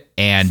over it,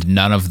 and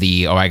none of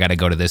the, I got to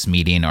go to this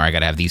meeting, or I got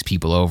to have these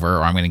people over,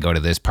 or I'm going to go to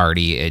this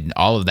party, and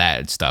all of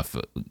that stuff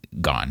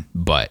gone.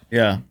 But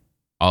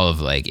all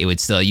of you'd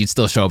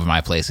still show up at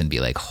my place and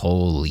be like,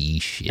 holy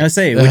shit. I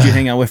say, would you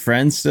hang out with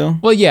friends still?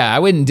 Well, yeah, I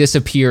wouldn't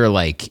disappear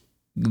like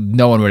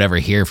no one would ever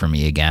hear from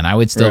me again. I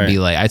would still be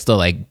like, I'd still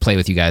like play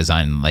with you guys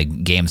on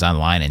like games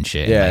online and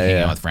shit, and like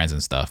hang out with friends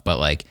and stuff. But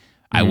like,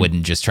 I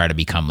wouldn't just try to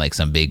become like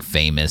some big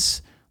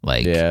famous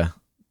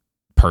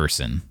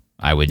person.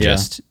 I would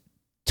just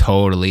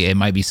totally, it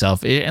might be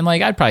and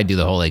like, I'd probably do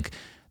the whole like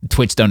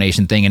Twitch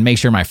donation thing and make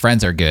sure my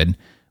friends are good.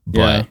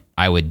 But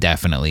I would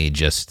definitely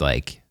just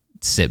like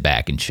sit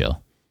back and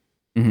chill.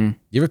 You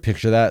ever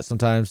picture that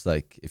sometimes?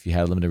 Like if you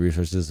had limited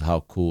resources, how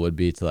cool it would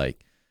be to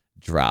like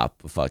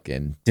drop a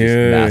fucking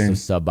massive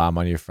sub bomb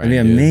on your friend.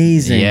 That'd be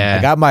amazing. Yeah.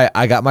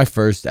 I got my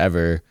first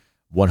ever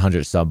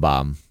 100 sub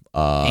bomb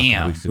a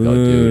couple weeks ago,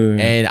 dude.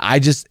 And I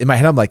just in my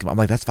head I'm like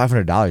that's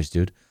 $500,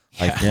 dude.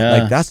 Like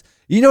like that's,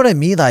 you know what I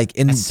mean? Like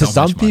to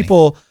some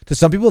people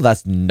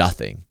that's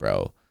nothing,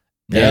 bro.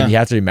 Yeah. And you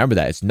have to remember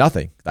that it's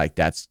nothing. Like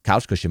that's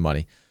couch cushion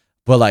money.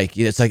 But like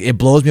it's like it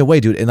blows me away,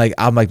 dude. And like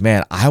I'm like,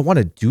 man, I want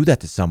to do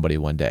that to somebody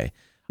one day.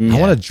 I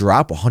want to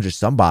drop 100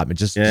 some bob and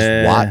just watch.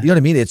 You know what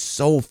I mean? It's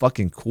so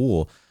fucking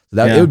cool. So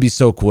that it would be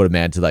so cool,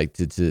 man, to like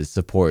to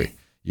support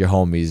your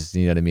homies.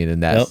 You know what I mean?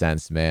 In that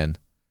sense, man.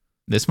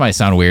 This might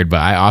sound weird, but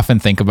I often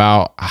think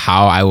about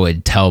how I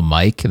would tell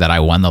Mike that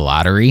I won the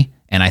lottery.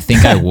 And I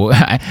think I would.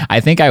 I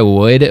think I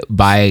would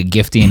by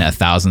gifting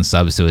 1,000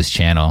 subs to his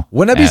channel.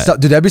 Wouldn't that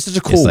be? Dude, that'd be such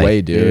a cool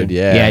way, dude.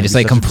 Yeah, just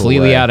like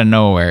completely out of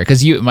nowhere.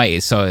 Because you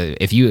might. So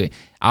if you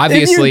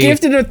obviously if you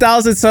gifted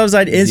 1,000 subs,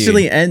 I'd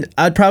instantly end.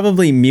 I'd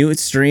probably mute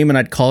stream and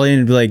I'd call in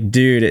and be like,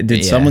 "Dude,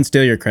 did someone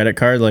steal your credit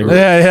card?" Like,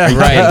 yeah,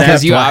 right?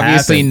 Because you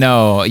obviously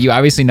know. You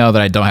obviously know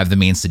that I don't have the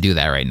means to do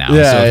that right now.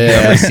 Yeah, so if you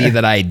ever see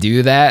that I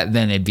do that,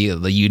 then it'd be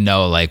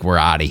like we're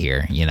out of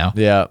here. You know?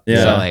 Yeah.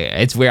 So like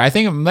it's weird. I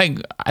think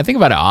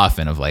about it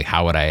often of like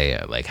how would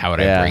I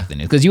break the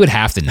news? Because you would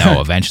have to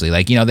know eventually.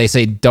 Like they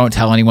say don't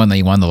tell anyone that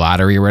you won the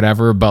lottery or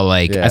whatever. But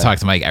like I talk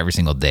to Mike every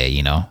single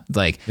day.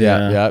 Like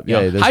yeah.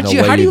 How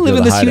do you live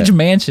in this huge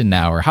mansion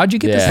now, or how'd you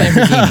get this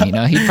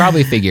Lamborghini? He'd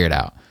probably figure it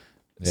out.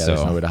 Yeah,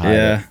 there's no way to hide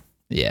it.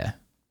 Yeah.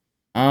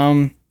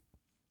 I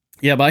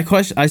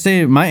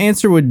say my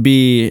answer would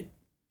be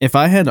if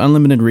I had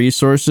unlimited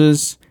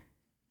resources,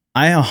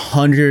 I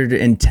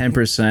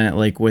 110%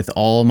 like with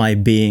all my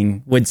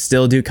being would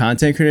still do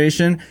content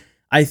creation.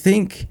 I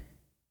think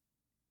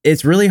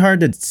it's really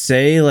hard to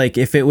say like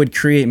if it would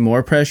create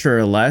more pressure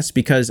or less,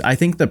 because I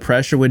think the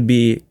pressure would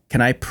be,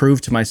 can I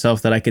prove to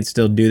myself that I could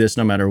still do this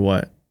no matter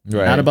what?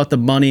 Right. Not about the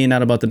money,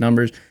 not about the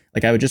numbers.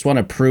 Like I would just want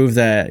to prove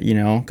that,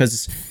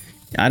 because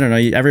I don't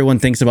know, everyone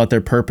thinks about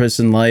their purpose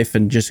in life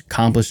and just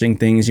accomplishing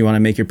things. You want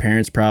to make your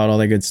parents proud, all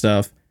that good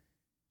stuff.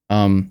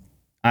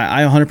 I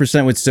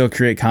 100% would still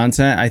create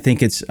content. I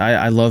think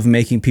I love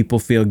making people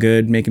feel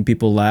good, making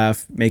people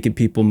laugh, making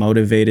people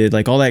motivated,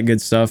 like all that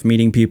good stuff,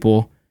 meeting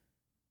people.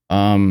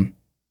 I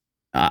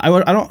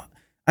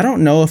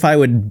don't know if I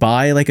would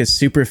buy like a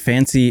super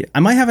fancy,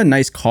 I might have a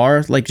nice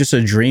car, like just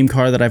a dream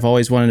car that I've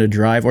always wanted to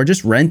drive, or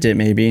just rent it.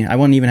 Maybe I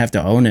wouldn't even have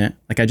to own it.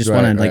 Like I just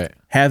want to like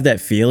have that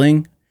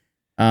feeling.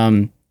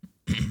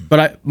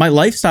 But my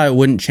lifestyle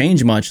wouldn't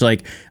change much.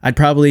 Like I'd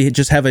probably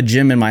just have a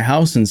gym in my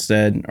house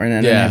instead, or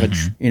then have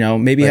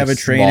maybe like have a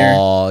trainer.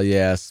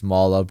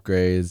 Small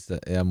upgrades.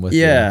 Yeah, I'm with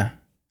you. Yeah,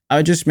 I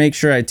would just make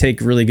sure I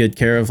take really good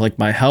care of like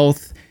my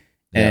health,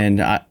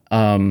 and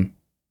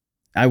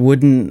I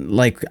wouldn't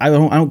like I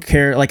don't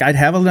care. Like I'd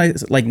have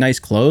a nice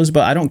clothes,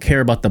 but I don't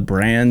care about the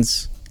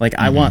brands. Like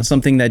I want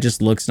something that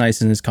just looks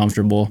nice and is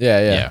comfortable.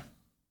 Yeah.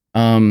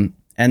 And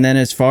then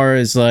as far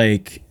as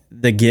like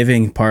the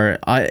giving part,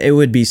 it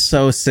would be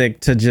so sick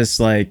to just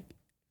like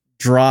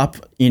drop,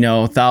 tens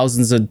of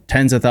thousands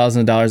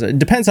of dollars. It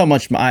depends how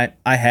much I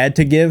had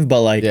to give,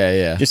 but like,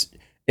 just,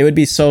 it would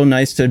be so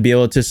nice to be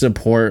able to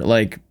support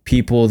like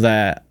people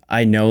that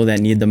I know that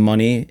need the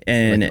money,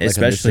 and like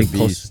especially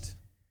close.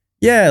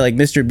 Yeah. Like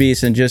Mr.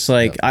 Beast, and just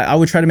like, I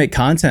would try to make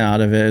content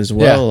out of it as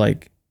well.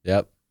 Like,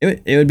 it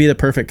would be the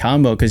perfect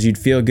combo, 'cause you'd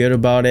feel good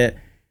about it.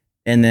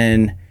 And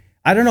then,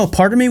 I don't know.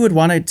 Part of me would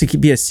want it to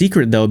be a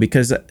secret though,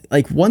 because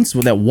like once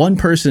that one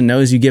person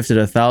knows you gifted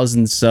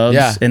 1,000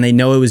 subs and they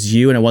know it was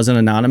you and it wasn't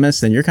anonymous,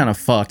 then you're kind of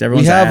fucked.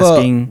 Everyone's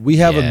asking. We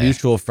have a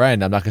mutual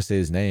friend. I'm not gonna say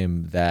his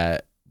name.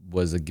 That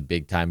was a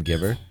big time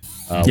giver.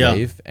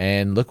 Wave,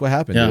 and look what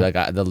happened. Dude.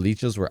 Like the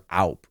leeches were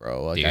out,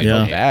 bro. Like I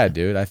felt bad,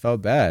 dude. I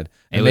felt bad.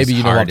 And maybe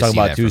you know what I'm talking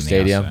about too,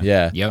 Stadium.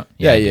 Yeah,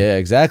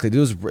 exactly.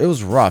 Dude, it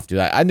was rough, dude.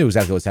 I knew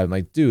exactly what's happening.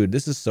 Like, dude,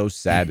 this is so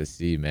sad to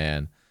see,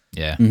 man.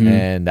 Yeah.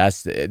 And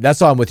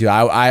that's all I'm with you.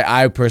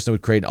 I personally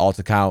would create an alt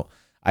account,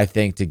 I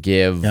think, to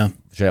give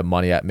straight up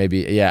money at maybe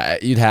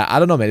you'd have, I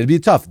don't know, man. It'd be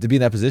tough to be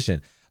in that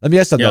position. Let me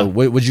ask something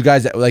though. Would you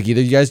guys like,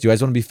 either you guys want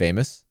to be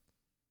famous?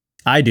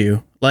 I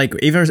do. Like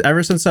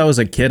ever since I was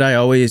a kid, I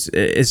always,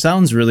 it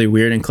sounds really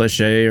weird and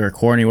cliche or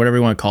corny, whatever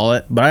you want to call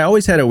it, but I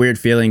always had a weird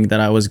feeling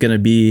that I was going to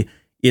be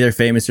either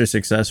famous or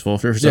successful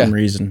for some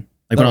reason.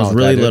 Like when I was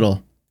really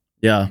little.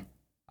 Yeah.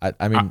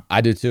 I mean,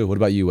 I do too. What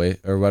about you, Wade?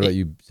 Or what about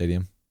you,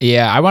 Stadium?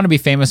 Yeah, I want to be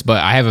famous,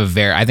 but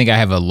I think I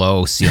have a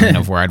low ceiling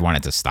of where I'd want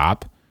it to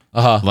stop.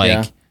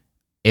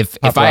 If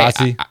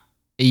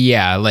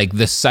I like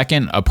the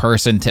second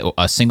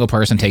a single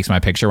person takes my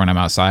picture when I'm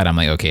outside, I'm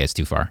like, okay, it's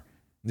too far.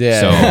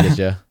 Yeah. So I get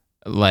you.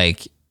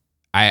 Like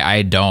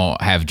I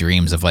don't have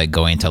dreams of like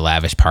going to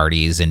lavish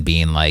parties and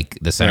being like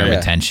the center of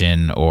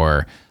attention,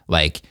 or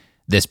like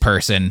this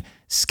person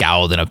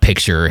scowled in a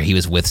picture he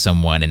was with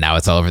someone and now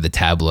it's all over the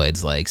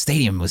tabloids, like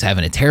Stadium was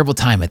having a terrible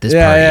time at this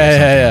party or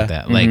something like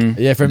that.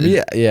 Like for me,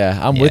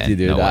 I'm with you,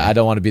 dude. No, I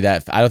don't want to be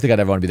that. I don't think I'd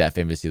ever want to be that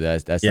famous either.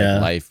 That's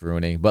like life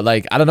ruining. But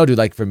like, I don't know, dude.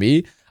 Like for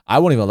me, I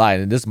won't even lie,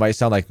 and this might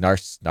sound like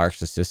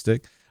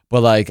narcissistic,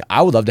 but like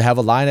I would love to have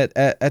a line at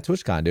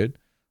TwitchCon, dude.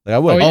 Like I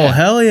would. Oh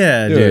hell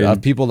yeah, dude!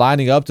 Of people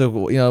lining up to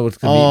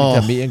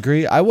to meet and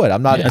greet. I would.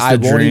 I'm not. I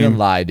won't even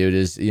lie, dude.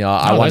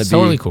 I want to be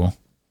totally cool.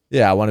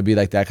 Yeah, I want to be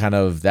like that kind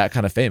of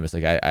famous.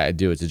 Like I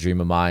do. It's a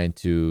dream of mine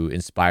to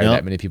inspire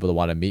that many people to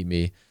want to meet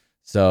me.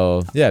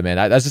 So yeah, man,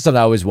 that's just something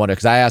I always wonder,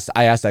 because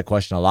I asked that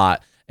question a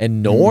lot,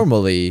 and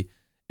normally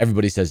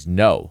everybody says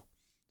no.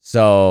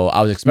 So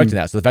I was expecting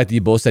that. So the fact that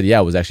you both said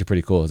yeah was actually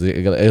pretty cool.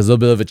 It was a little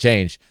bit of a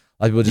change.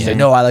 A lot of people just say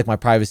no, I like my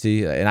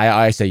privacy, and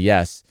I say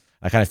yes.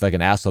 I kind of feel like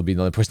an asshole being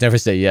the only person to never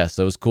say yes.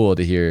 So it was cool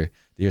to hear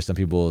some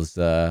people's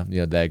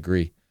that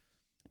agree.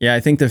 Yeah, I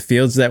think the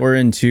fields that we're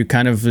into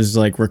kind of is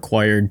like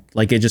required.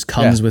 Like it just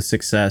comes with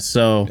success.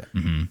 So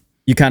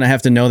you kind of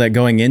have to know that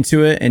going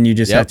into it, and you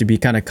just have to be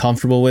kind of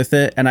comfortable with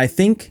it. And I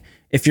think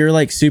if you're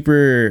like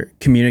super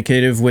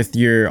communicative with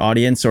your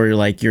audience or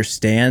like your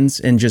stands,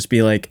 and just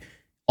be like,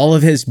 all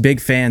of his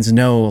big fans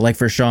know, like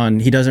for Sean,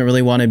 he doesn't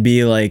really want to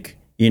be like,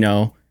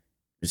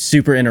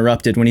 super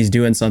interrupted when he's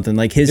doing something.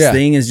 Like his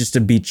thing is just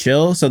to be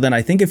chill. So then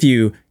I think if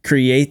you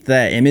create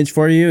that image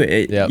for you,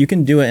 you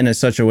can do it in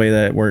such a way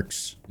that it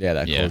works. Yeah,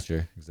 that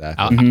culture.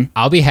 Exactly.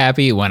 I'll be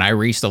happy when I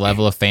reach the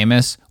level of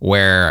famous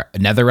where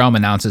NetherRealm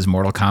announces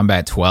Mortal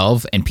Kombat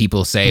 12 and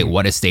people say,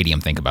 what does Stadium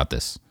think about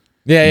this?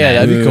 Yeah,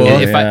 that'd be cool.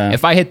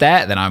 If I hit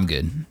that, then I'm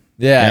good.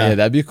 Yeah,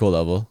 that'd be a cool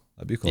level.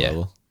 That'd be a cool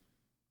level.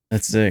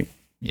 That's sick.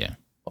 Yeah.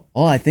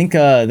 Well, I think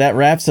that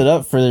wraps it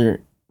up for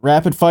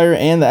Rapid Fire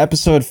and the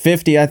episode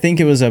 50. I think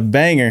it was a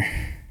banger.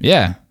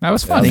 Yeah, that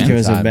was fun. I think it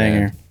was a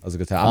banger. Man. That was a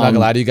good time. I'm not gonna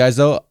lie to you guys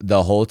though.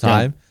 The whole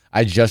time,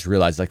 I just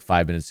realized like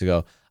 5 minutes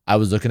ago, I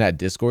was looking at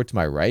Discord to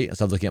my right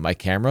instead of looking at my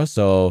camera.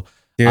 So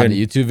on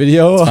the YouTube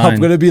video, I'm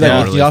gonna be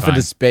like looking off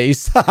into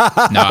space. No,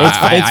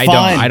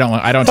 I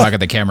don't talk at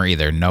the camera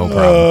either. No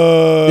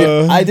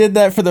problem. I did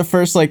that for the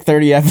first like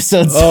 30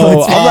 episodes.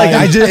 So I'm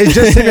like, it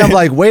just hit me. I'm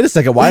like, wait a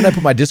second, why didn't I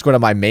put my Discord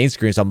on my main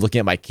screen so I'm looking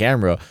at my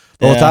camera?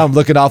 The whole time I'm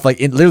looking off like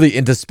literally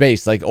into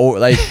space, like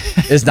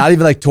it's not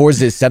even like towards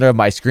the center of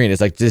my screen.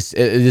 It's like just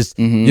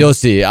you'll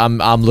see. I'm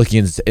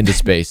looking into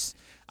space.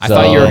 I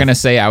thought you were gonna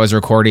say I was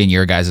recording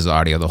your guys'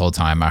 audio the whole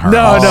time. My heart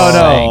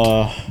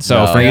no.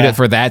 So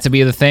for that to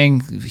be the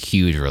thing,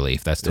 huge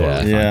relief. That's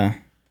totally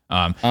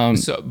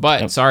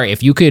fine. Sorry,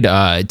 if you could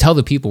tell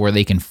the people where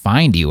they can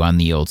find you on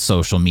the old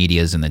social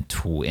medias and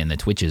the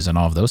Twitches and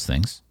all of those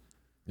things.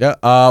 Yeah.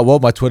 Well,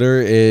 my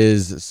Twitter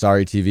is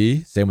Sorry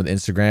TV. Same with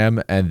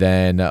Instagram, and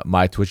then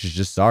my Twitch is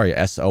just Sorry,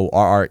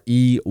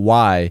 SORREY,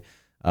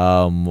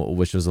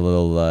 which was a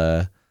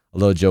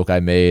little joke I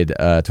made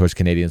towards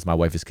Canadians. My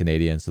wife is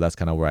Canadian, so that's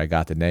kind of where I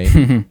got the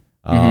name.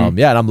 And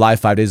I'm live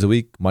 5 days a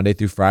week, Monday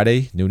through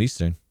Friday, noon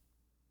Eastern.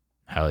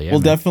 Hell yeah. We'll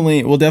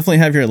definitely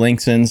have your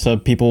links in, so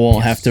people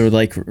won't have to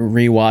like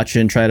rewatch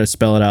and try to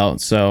spell it out.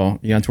 So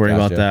you don't have to worry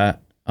about that.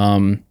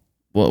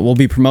 We'll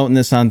be promoting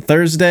this on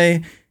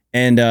Thursday.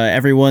 And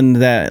everyone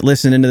that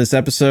listened into this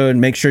episode,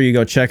 make sure you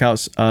go check out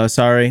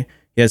Sorry.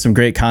 He has some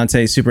great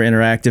content, super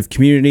interactive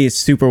community. It's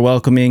super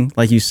welcoming.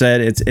 Like you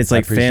said, it's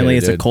like family.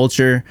 It's a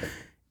culture.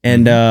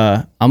 And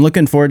I'm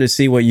looking forward to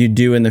see what you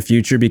do in the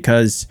future,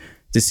 because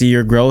to see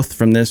your growth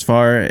from this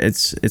far,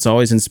 it's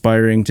always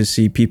inspiring to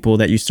see people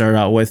that you start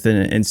out with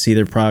and see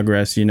their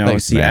progress,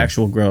 Thanks, man.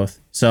 Actual growth.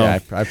 So yeah,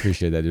 I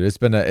appreciate that, dude.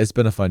 It's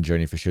been a fun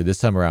journey for sure. This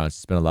time around,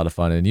 it's been a lot of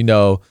fun. And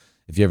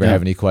if you ever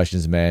have any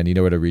questions, man, you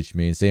know where to reach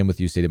me. And same with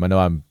you, Stadium. I know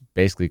I'm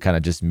basically kind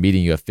of just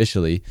meeting you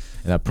officially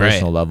in a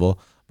personal level.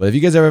 But if you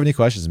guys ever have any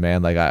questions,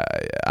 man, like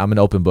I'm an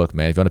open book,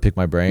 man. If you want to pick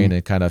my brain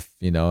and kind of,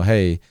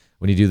 hey,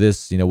 when you do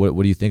this,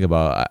 what do you think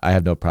about? I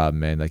have no problem,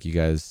 man. Like you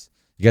guys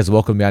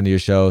welcome me onto your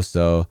show.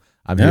 So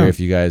I'm here if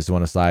you guys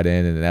want to slide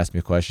in and ask me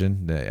a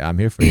question. I'm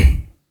here for you.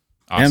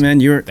 Awesome. Yeah, man,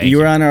 you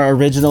were on our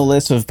original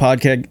list of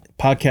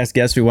podcast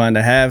guests we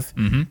wanted to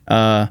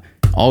have.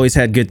 Always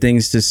had good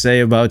things to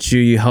say about you.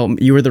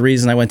 You were the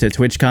reason I went to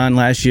TwitchCon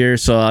last year,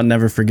 so I'll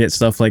never forget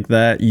stuff like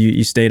that.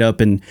 You stayed up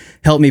and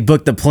helped me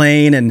book the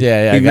plane, and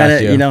I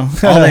got you. all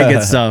that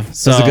good stuff.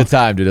 So it was a good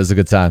time, dude. It was a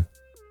good time.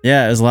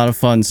 Yeah, it was a lot of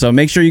fun. So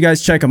make sure you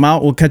guys check them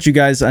out. We'll catch you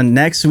guys on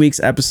next week's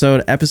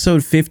episode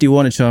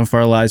 51 of Chillin' for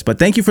Our Lives. But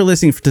thank you for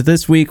listening to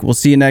this week. We'll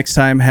see you next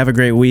time. Have a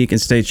great week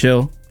and stay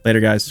chill. Later,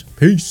 guys.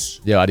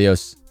 Peace. Yo,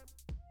 adios.